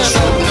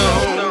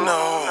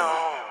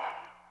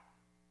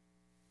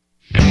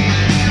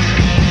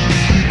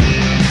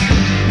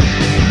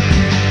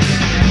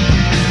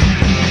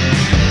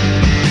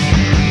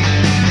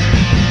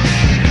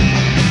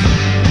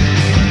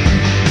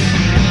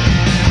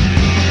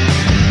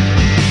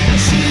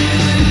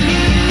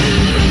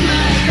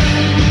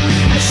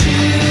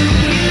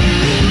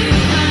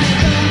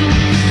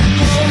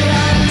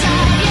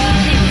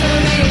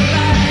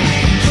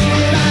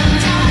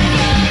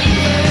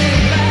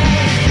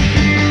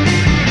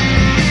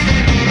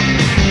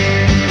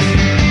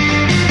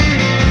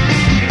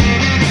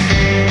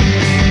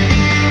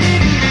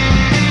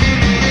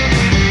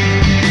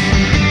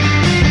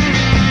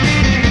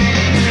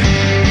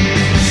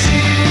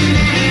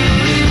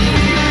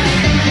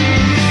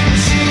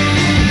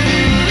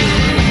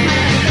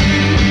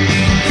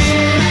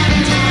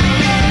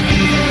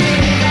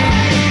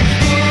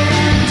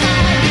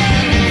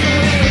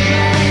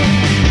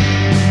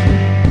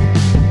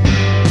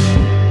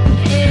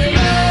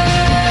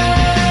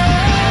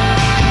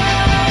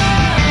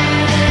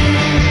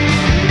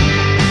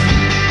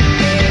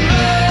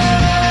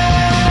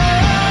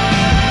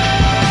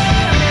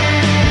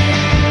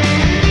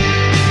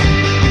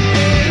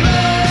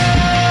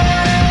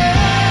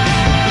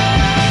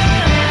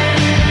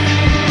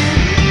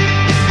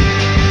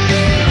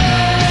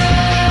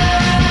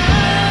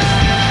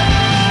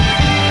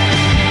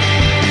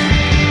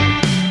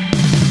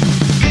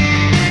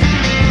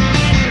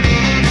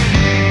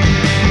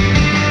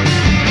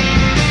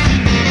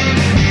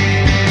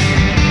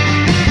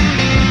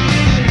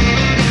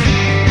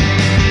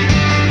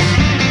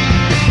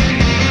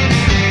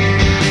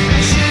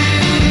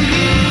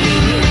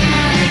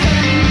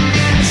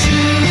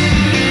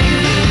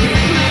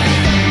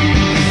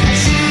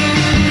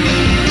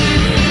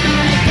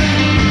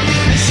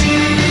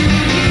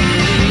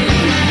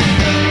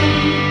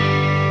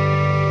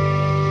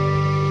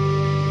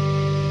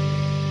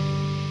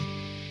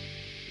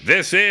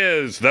 This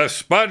is the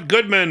Spud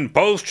Goodman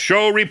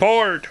post-show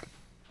report.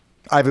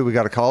 Ivy, we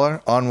got a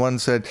caller. On one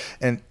said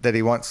and that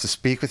he wants to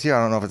speak with you. I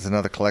don't know if it's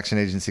another collection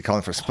agency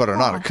calling for Spud or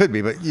not. It could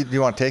be, but do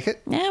you want to take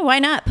it? Yeah, why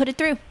not? Put it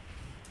through.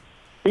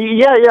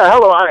 Yeah.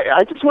 Hello.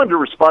 I just wanted to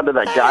respond to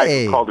that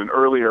guy who called in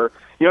earlier.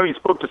 You know, he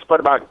spoke to Spud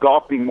about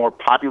golf being more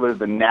popular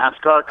than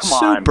NASCAR. Come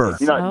on.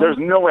 You know, there's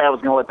no way I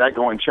was going to let that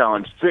go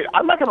unchallenged. See,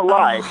 I'm not going to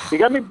lie. He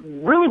got me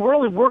really,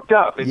 really worked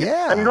up.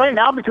 Yeah. I mean, right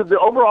now, because the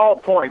overall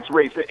points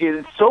race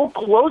is so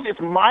close, it's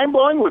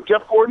mind-blowing with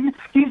Jeff Gordon.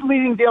 He's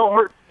leading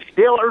Dale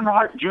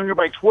Earnhardt Jr.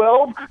 by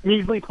 12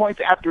 measly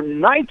points after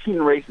 19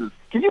 races.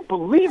 Can you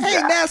believe that?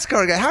 Hey,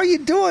 NASCAR guy, how are you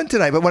doing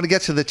tonight? But when it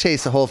gets to the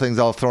chase, the whole thing's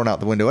all thrown out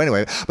the window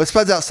anyway. But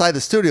Spud's outside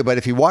the studio, but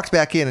if he walks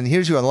back in and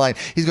hears you on the line,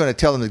 he's going to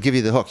tell them to give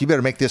you the hook. You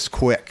better make this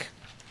quick.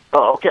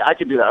 Oh, okay, I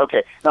can do that.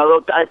 Okay. Now,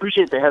 look, I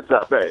appreciate the heads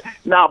up.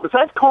 Now,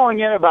 besides calling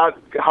in about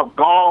how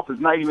golf is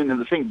not even in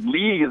the same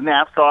league as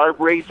NASCAR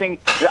racing,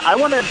 I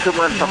wanted to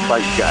run something by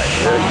you guys.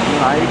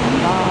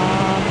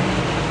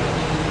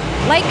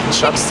 Like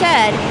Chick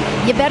said,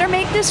 you better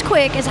make this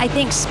quick, as I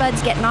think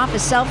Spud's getting off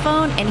his cell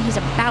phone and he's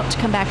about to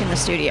come back in the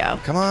studio.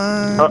 Come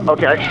on.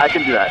 Okay, I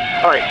can do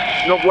that. All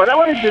right. No, what I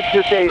wanted to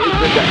say is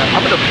that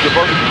I'm going to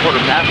devote to support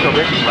of NASCAR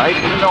racing, right?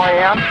 Even though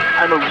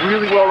I'm a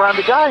really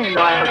well-rounded guy, and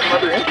I have some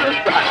other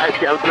interests. I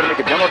was going to make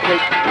a demo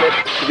tape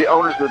to the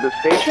owners of the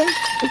station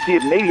and see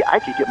if maybe I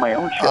could get my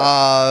own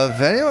show.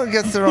 If anyone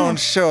gets their own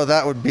show,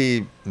 that would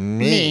be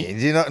me. Do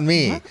you know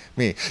me?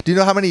 Do you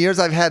know how many years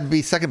I've had to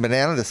be second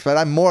banana to Spud?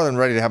 I'm more than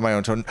ready to have my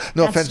own show.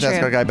 No offense,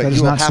 NASCAR guy, but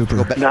you will have to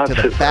go back to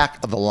the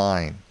back of the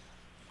line.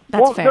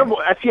 That's fair. No,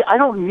 see, I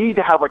don't need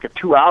to have like a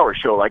 2-hour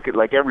show like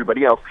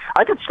everybody else.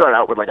 I could start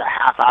out with like a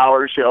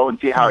half-hour show and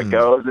see how it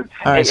goes. And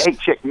hey,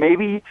 Chick,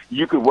 maybe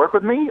you could work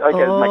with me like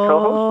as my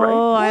co-host, right?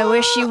 Oh, I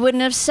wish you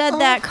wouldn't have said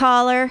that,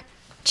 caller.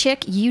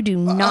 Chick, you do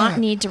not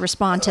need to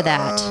respond to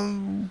that.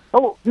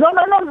 No.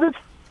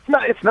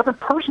 It's nothing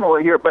personal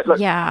here, but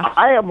look,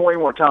 I am way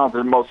more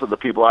talented than most of the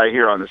people I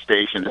hear on the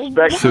station,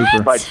 especially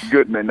by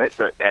Goodman at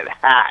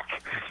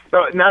Hack.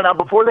 So now,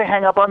 before they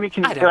hang up on me,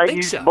 can I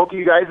use both of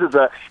you guys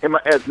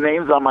as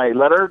names on my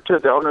letter to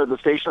the owner of the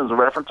station as a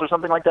reference or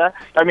something like that?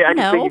 I mean, I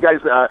can say you guys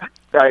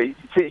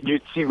you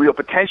see real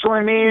potential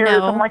in me or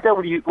something like that.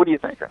 What do you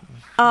think?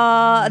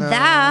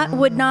 That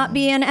would not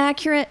be an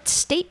accurate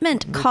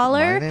statement,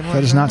 caller.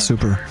 That is not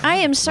super. I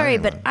am sorry,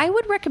 but I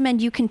would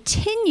recommend you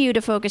continue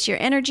to focus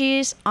your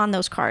energies on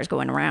those cars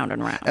going around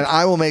and around. And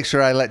I will make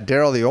sure I let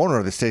Daryl, the owner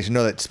of the station,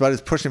 know that Spud is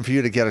pushing for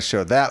you to get a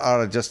show. That ought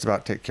to just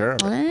about take care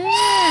of it.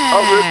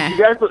 Oh, you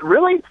guys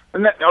really?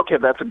 Okay,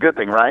 that's a good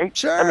thing, right?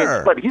 Sure. I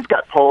mean, but he's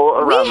got pull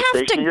around the station. We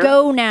have to here.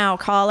 go now,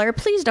 caller.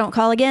 Please don't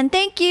call again.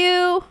 Thank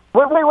you.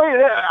 Wait.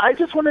 I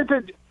just wanted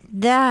to...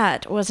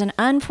 That was an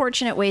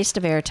unfortunate waste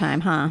of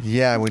airtime, huh?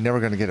 Yeah, we're never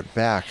going to get it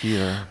back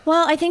either.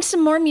 Well, I think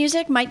some more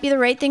music might be the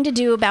right thing to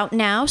do about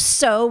now.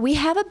 So we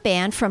have a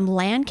band from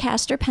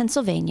Lancaster,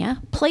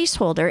 Pennsylvania,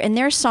 Placeholder, and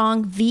their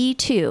song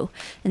V2.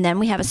 And then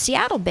we have a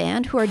Seattle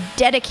band who are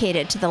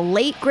dedicated to the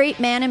late, great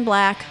man in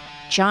black,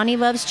 Johnny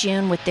Loves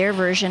June, with their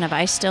version of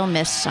I Still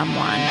Miss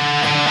Someone.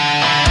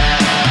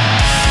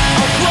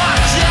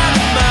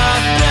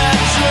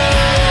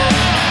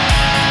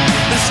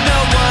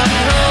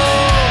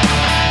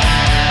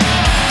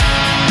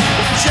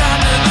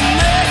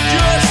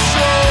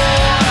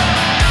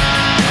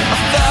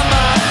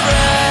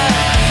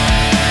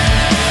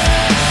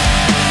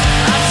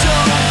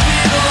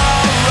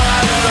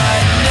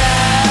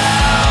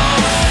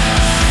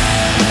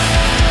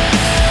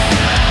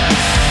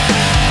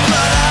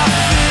 But I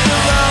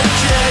feel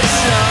okay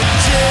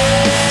someday.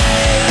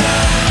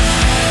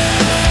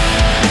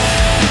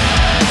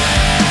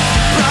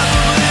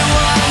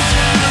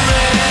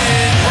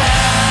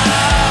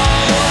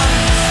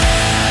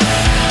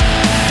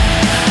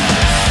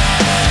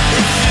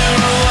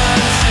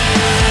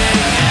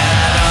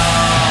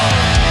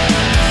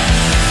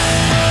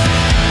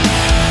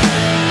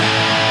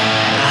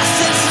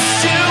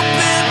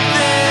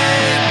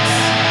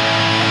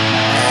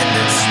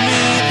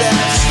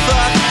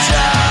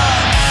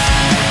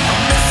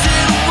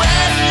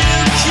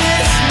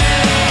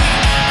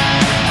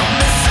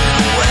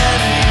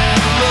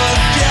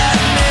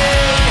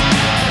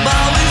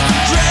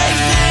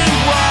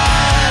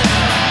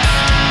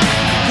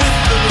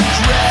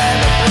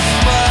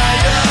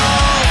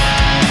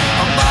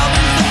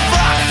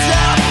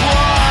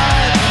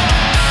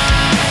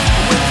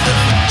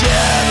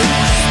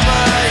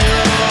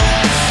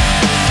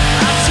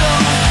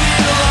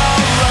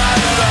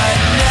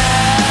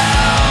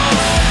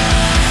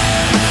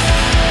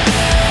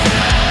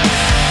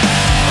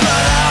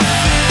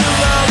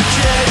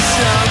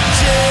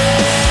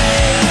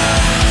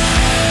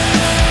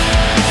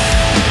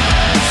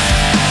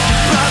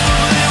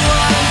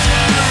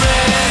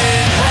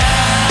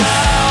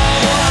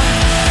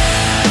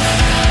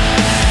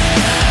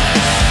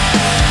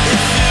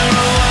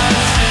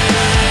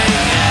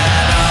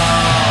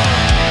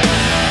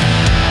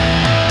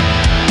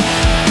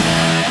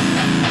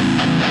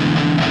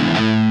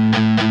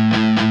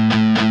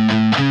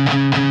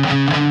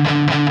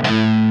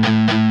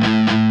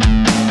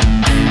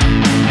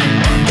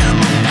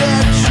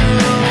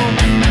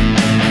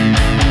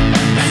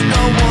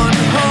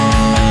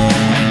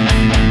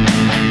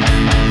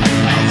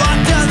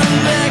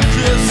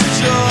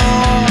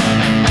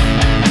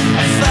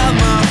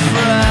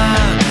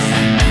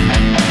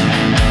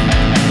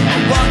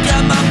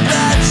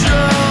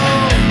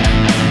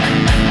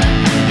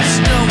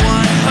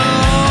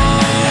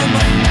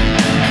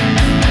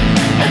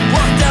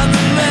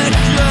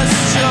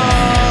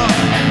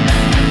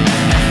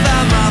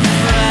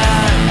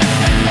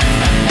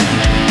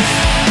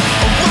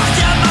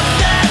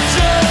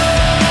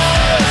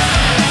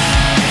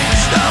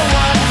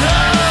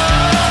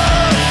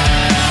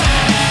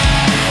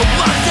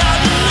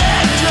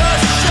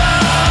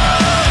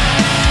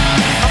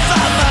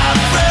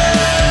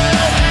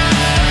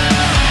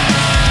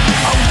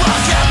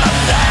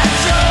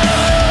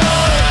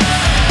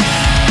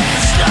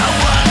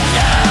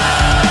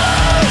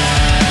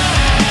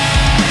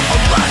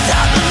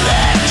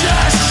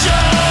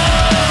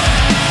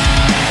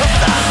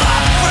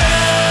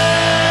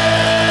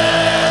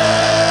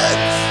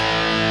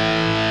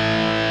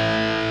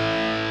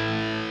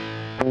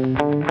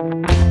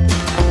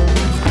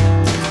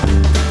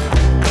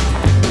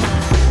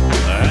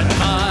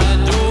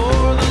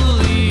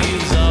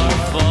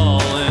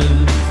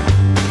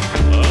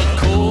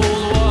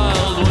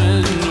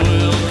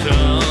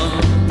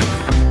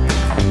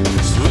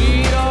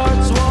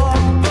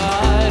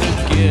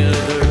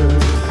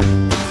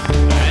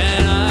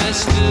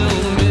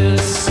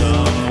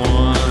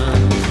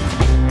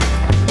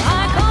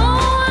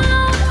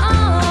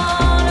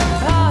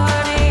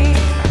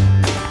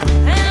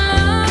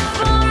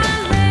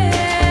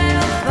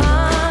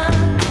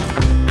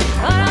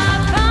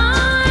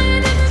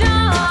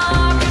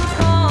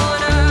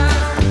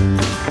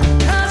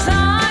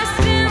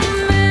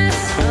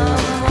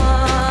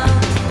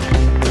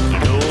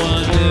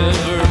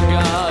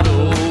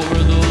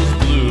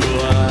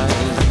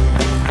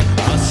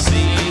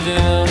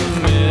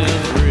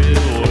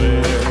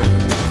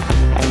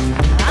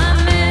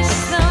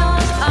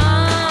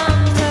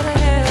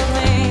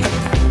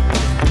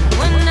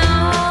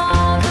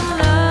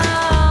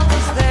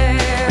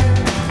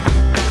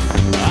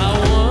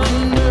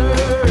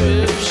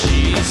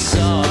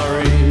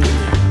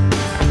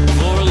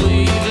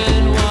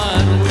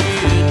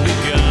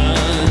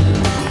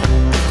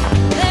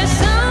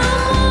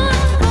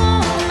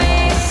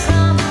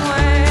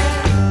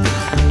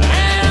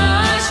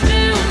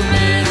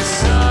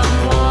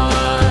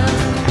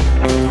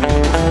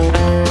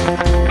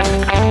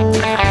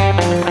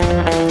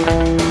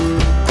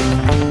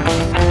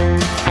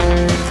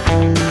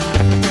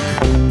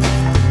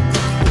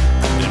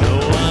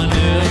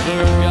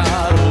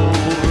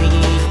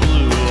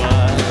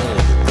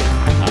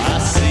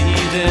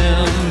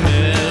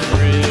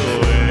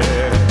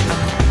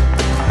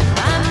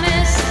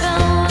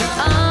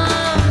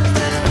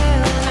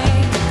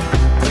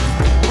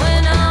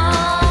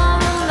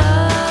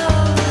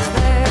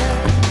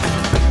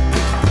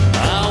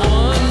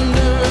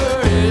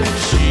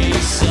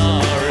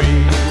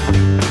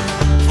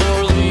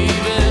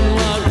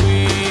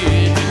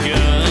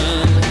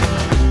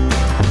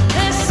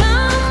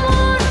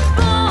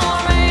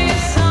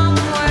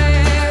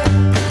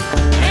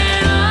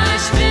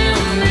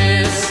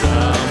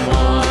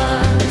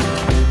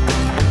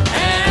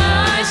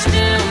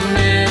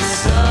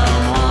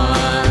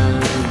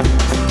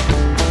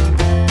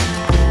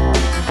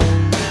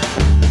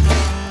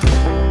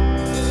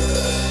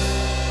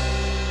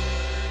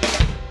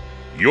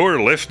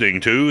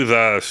 listening to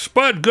the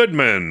Spud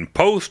Goodman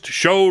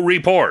post-show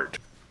report.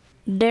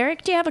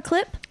 Derek, do you have a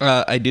clip?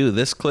 I do.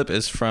 This clip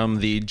is from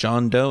the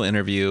John Doe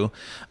interview.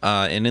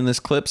 And in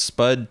this clip,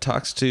 Spud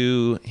talks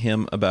to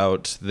him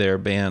about their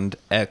band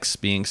X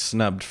being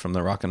snubbed from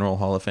the Rock and Roll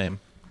Hall of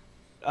Fame.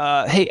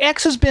 Hey,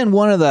 X has been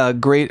one of the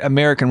great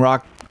American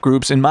rock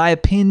groups, in my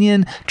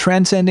opinion,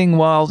 transcending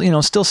while,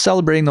 still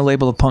celebrating the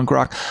label of punk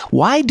rock.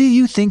 Why do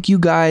you think you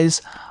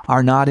guys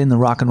are not in the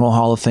Rock and Roll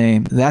Hall of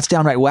Fame? That's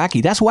downright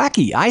wacky. That's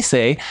wacky, I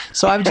say.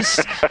 So I'm just,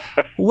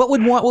 what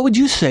would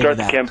you say Start to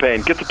that? the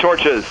campaign. Get the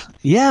torches.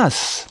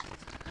 Yes.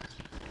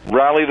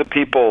 Rally the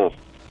people.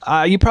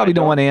 You probably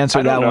don't want to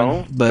answer that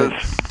one, but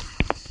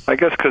I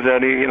guess because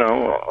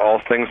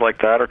all things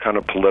like that are kind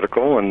of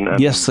political, and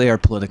yes, they are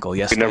political.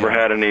 Yes, we never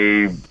had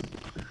any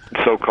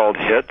so-called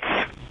hits.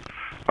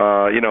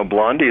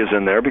 Blondie is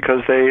in there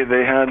because they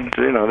had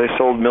they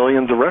sold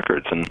millions of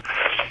records, and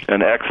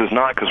X is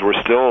not, because we're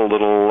still a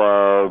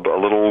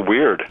little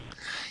weird.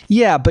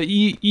 Yeah, but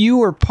you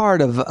were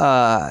part of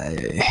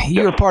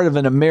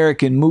an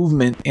American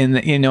movement in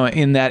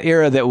that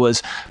era that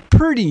was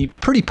pretty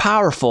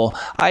powerful.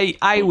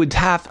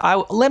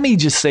 Let me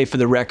just say for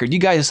the record, you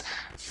guys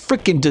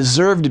freaking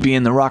deserve to be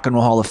in the Rock and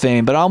Roll Hall of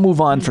Fame. But I'll move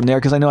on from there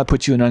because I know I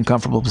put you in an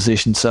uncomfortable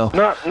position. So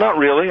not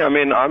really. I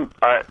mean,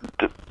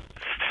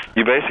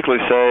 you basically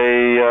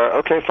say,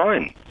 okay,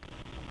 fine.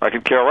 I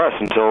could care less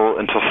until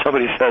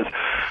somebody says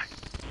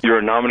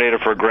you're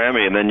nominated for a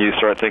Grammy, and then you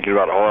start thinking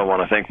about, I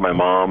want to thank my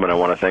mom, and I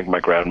want to thank my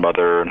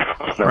grandmother, and I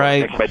want to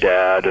thank my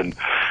dad, and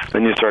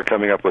then you start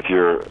coming up with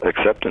your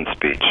acceptance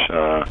speech.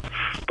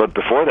 But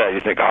before that,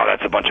 you think,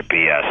 that's a bunch of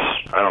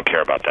BS. I don't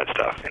care about that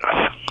stuff.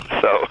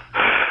 So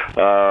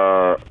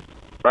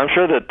I'm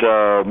sure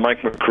that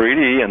Mike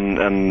McCready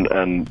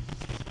and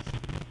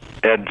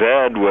Ed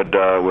Ved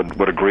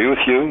would agree with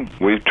you.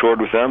 We've toured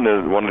with them.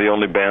 They're one of the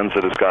only bands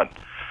that has got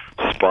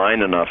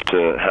spine enough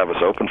to have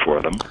us open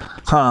for them.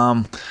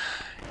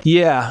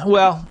 Yeah.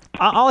 Well,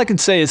 all I can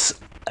say is,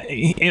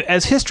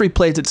 as history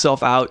plays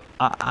itself out,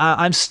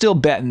 I'm still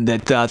betting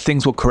that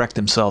things will correct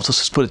themselves. Let's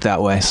just put it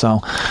that way. So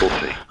we'll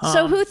see.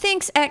 So who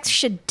thinks X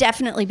should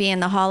definitely be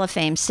in the Hall of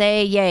Fame?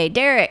 Say yay.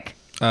 Derek.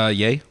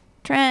 Yay.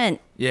 Trent.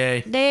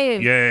 Yay.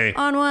 Dave. Yay.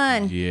 On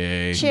one.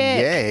 Yay. Chick.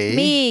 Yay.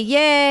 Me.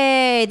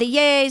 Yay. The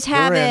yays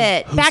have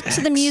it. Back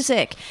to the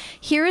music.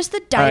 Here is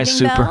the Diving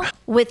Bell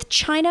with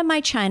China My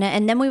China,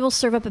 and then we will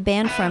serve up a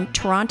band from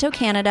Toronto,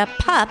 Canada,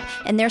 Pup,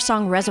 and their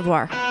song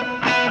Reservoir.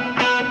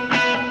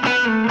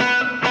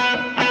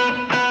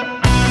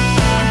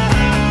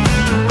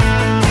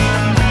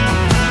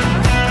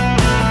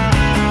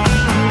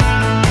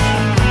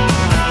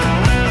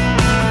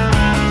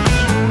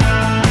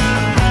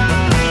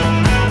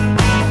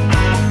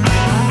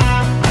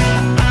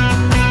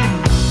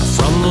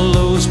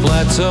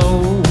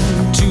 Plateau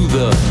to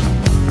the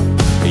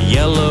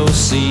Yellow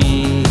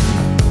Sea,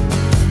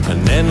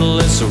 an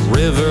endless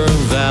river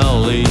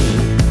valley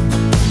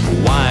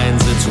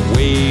winds its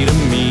way to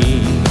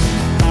me,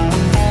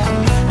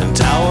 and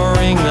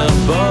towering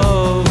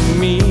above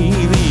me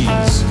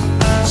these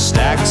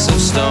stacks of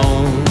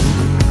stone,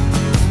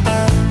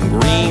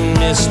 green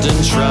mist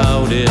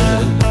enshrouded,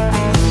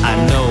 I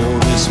know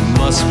this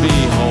must be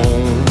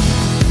home.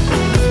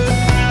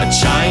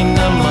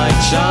 China, my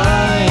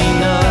China,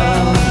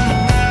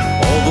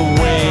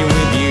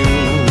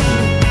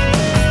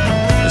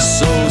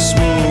 so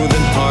smooth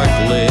and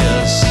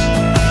heartless,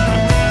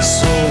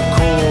 so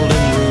cold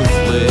and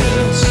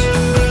ruthless.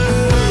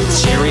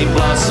 Cherry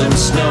blossom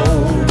snow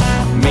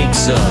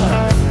makes a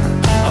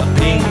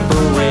pink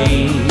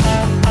parade.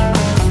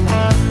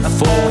 A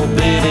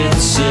forbidden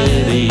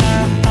city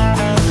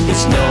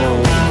is no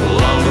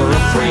longer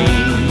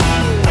afraid.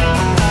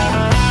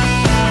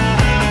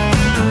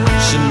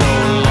 She's no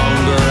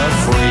longer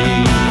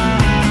afraid.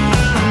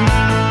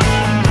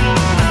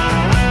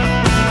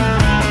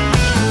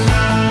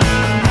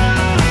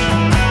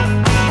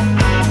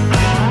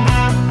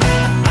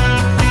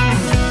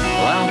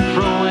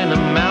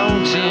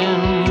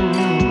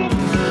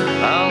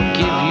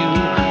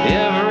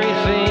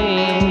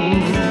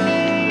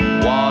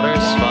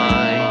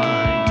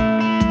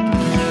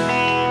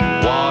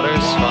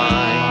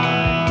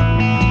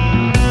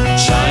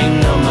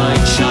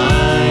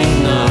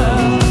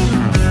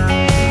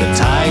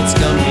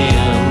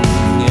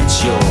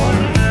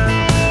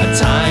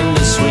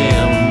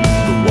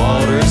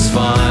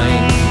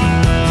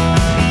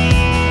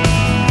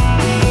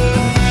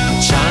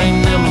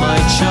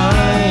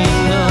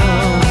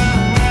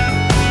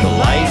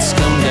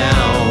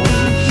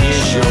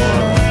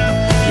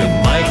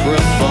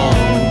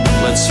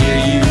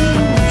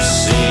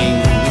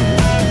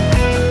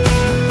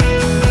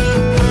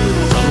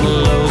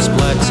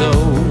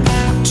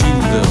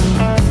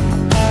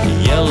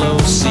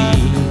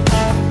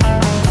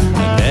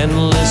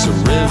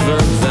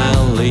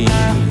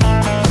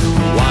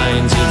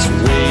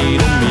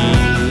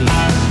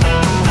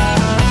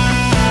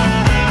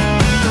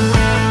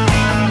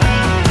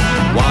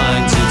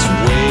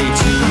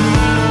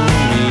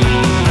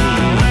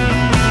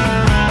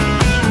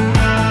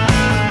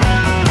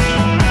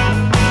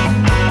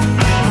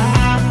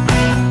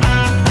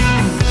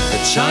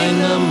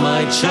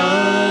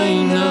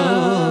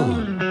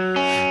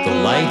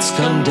 lights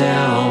come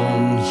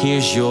down,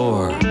 here's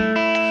your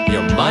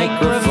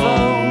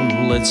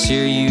microphone. Let's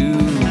hear you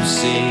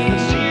sing.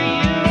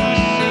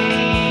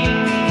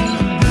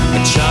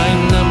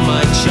 China,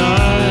 my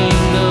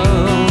China,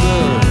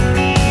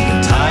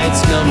 the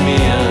tides come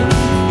in.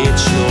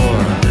 It's your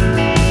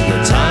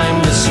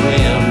time to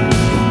swim.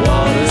 The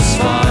water's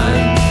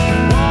fine.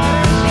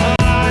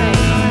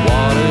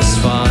 Water's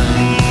fine.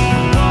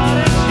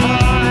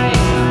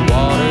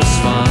 Water's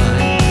fine.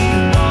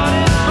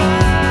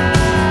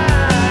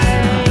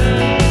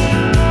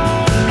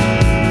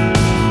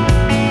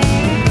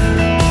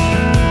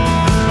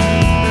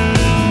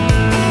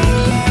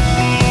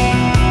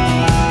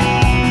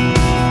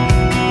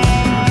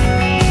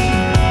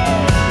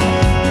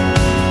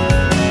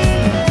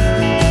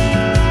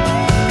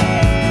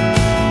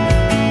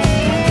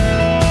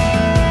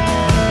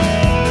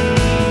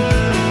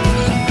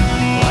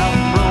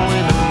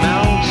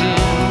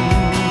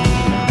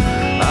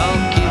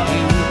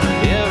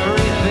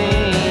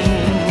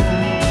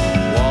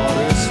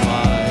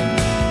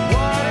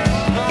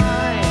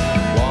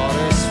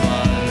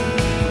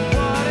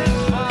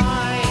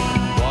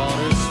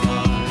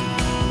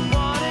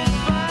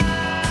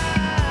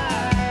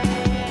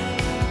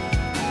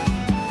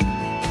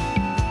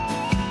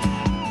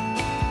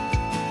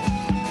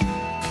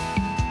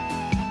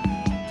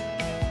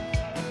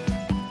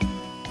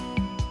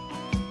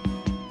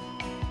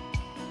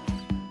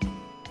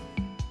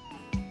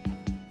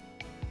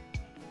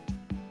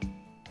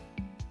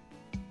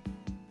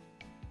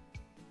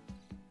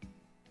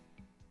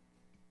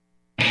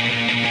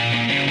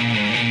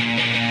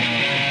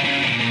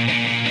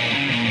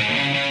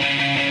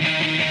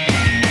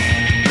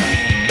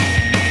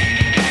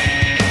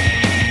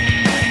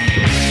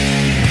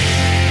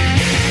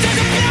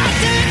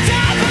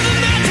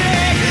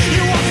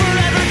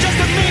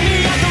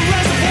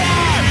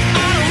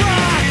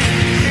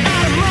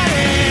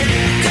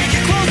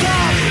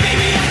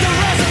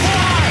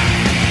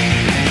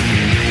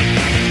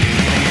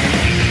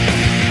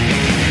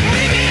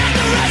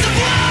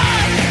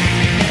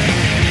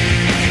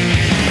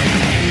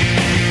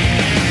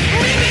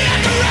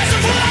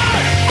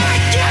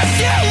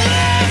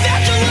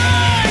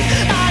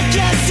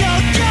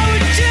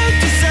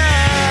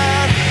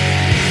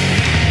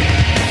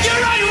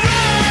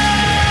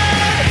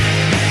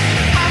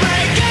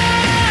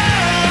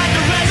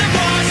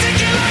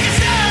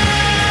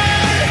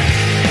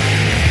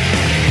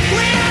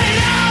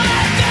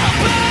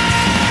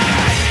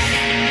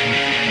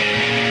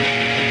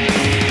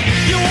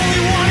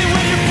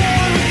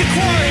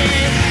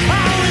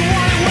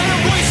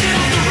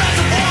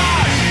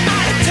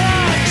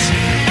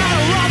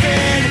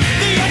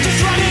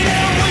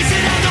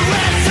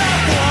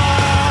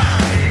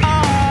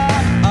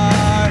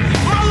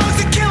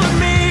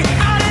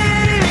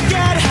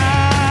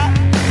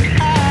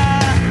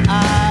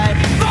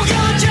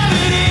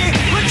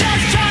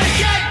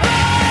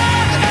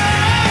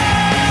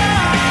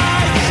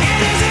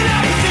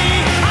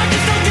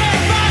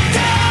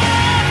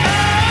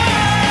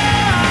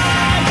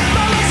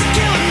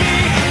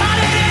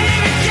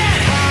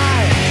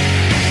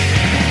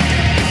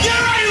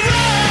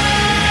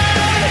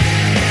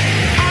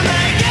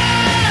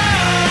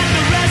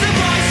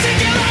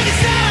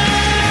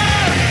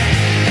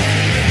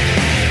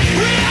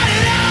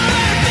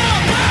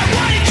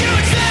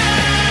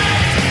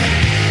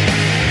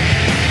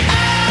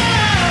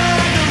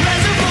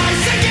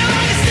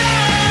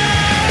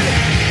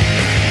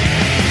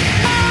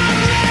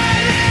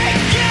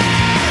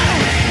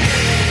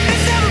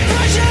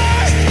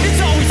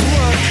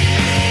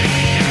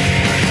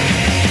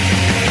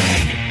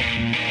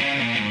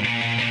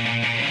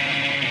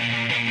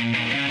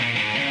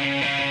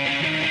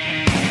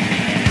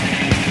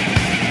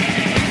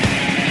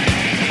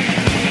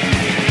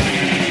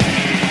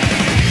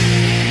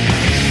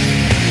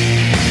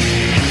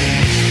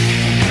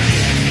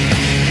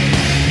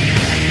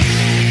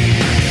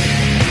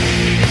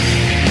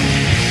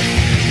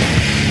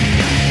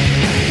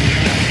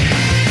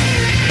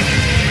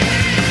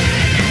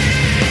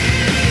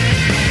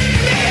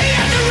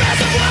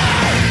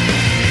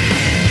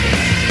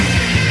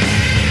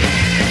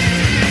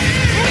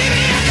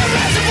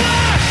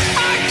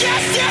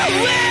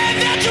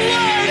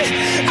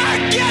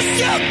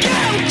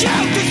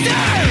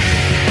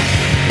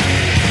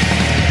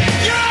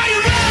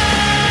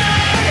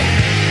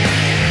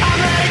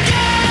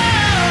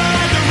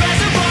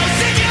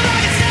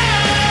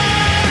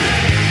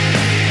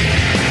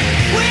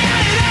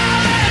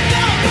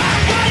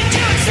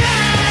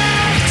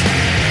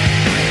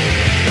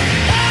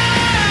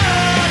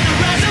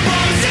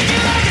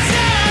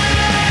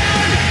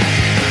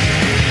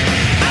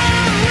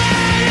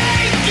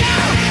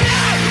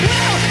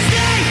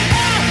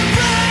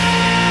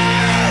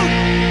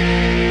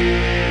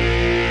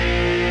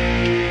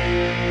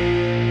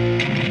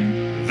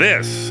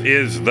 This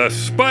is the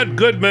Spud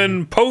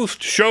Goodman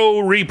post-show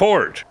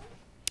report.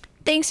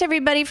 Thanks,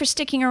 everybody, for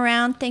sticking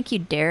around. Thank you,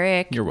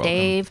 Derek, You're welcome.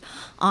 Dave,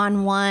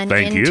 On One,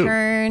 Thank you.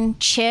 Intern,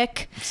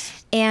 Chick.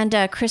 And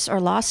Chris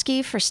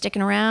Orlowski for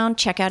sticking around.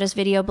 Check out his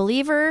video,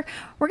 Believer.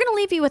 We're going to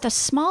leave you with a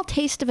small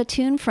taste of a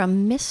tune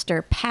from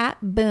Mr. Pat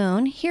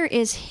Boone. Here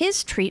is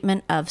his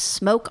treatment of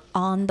Smoke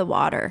on the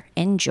Water.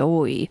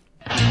 Enjoy.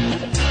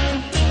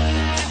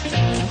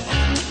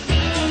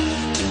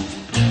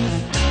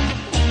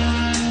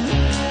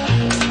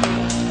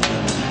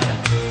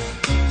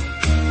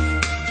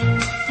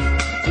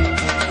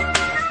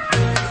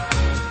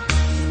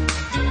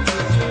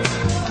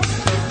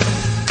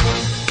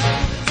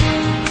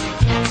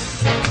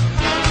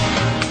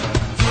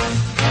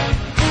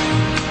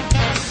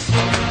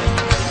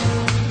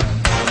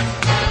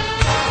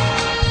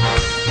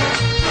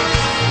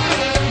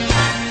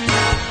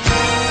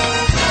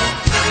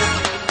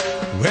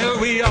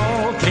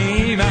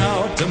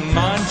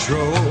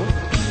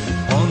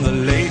 On the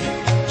Lake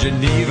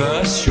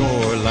Geneva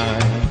shoreline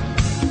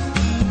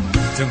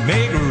to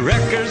make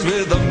records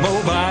with a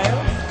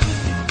mobile,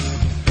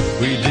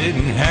 we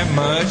didn't have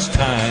much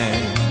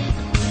time.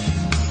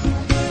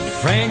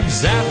 Frank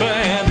Zappa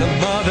and the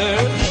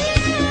Mothers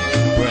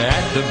were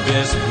at the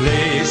best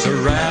place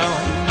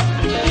around,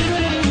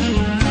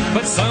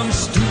 but some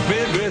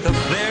stupid with a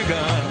flare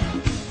gun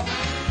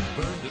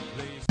burned the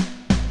place.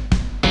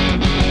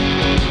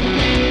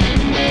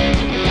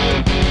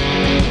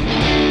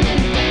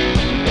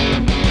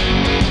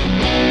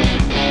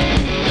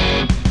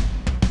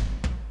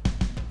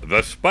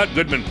 The Spud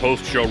Goodman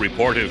Post-Show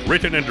Report is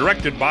written and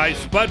directed by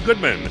Spud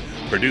Goodman.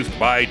 Produced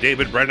by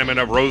David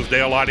Brenneman of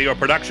Rosedale Audio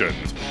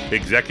Productions.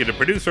 Executive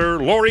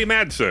producer, Lori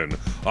Madsen.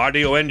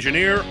 Audio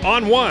engineer,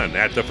 On One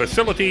at the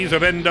facilities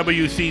of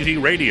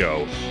NWCZ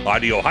Radio.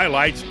 Audio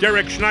highlights,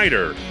 Derek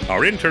Schneider.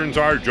 Our interns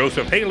are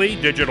Joseph Haley,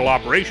 Digital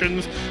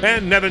Operations,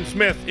 and Nevin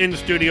Smith,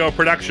 in-studio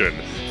production.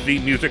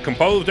 Theme music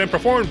composed and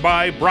performed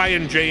by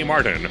Brian J.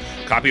 Martin.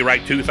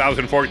 Copyright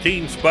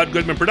 2014 Spud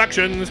Goodman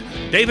Productions.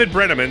 David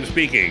Brenneman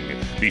speaking.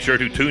 Be sure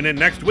to tune in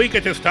next week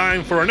at this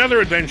time for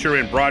another adventure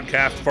in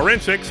broadcast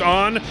forensics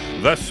on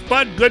the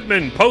Spud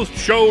Goodman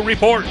Post-Show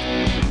Report.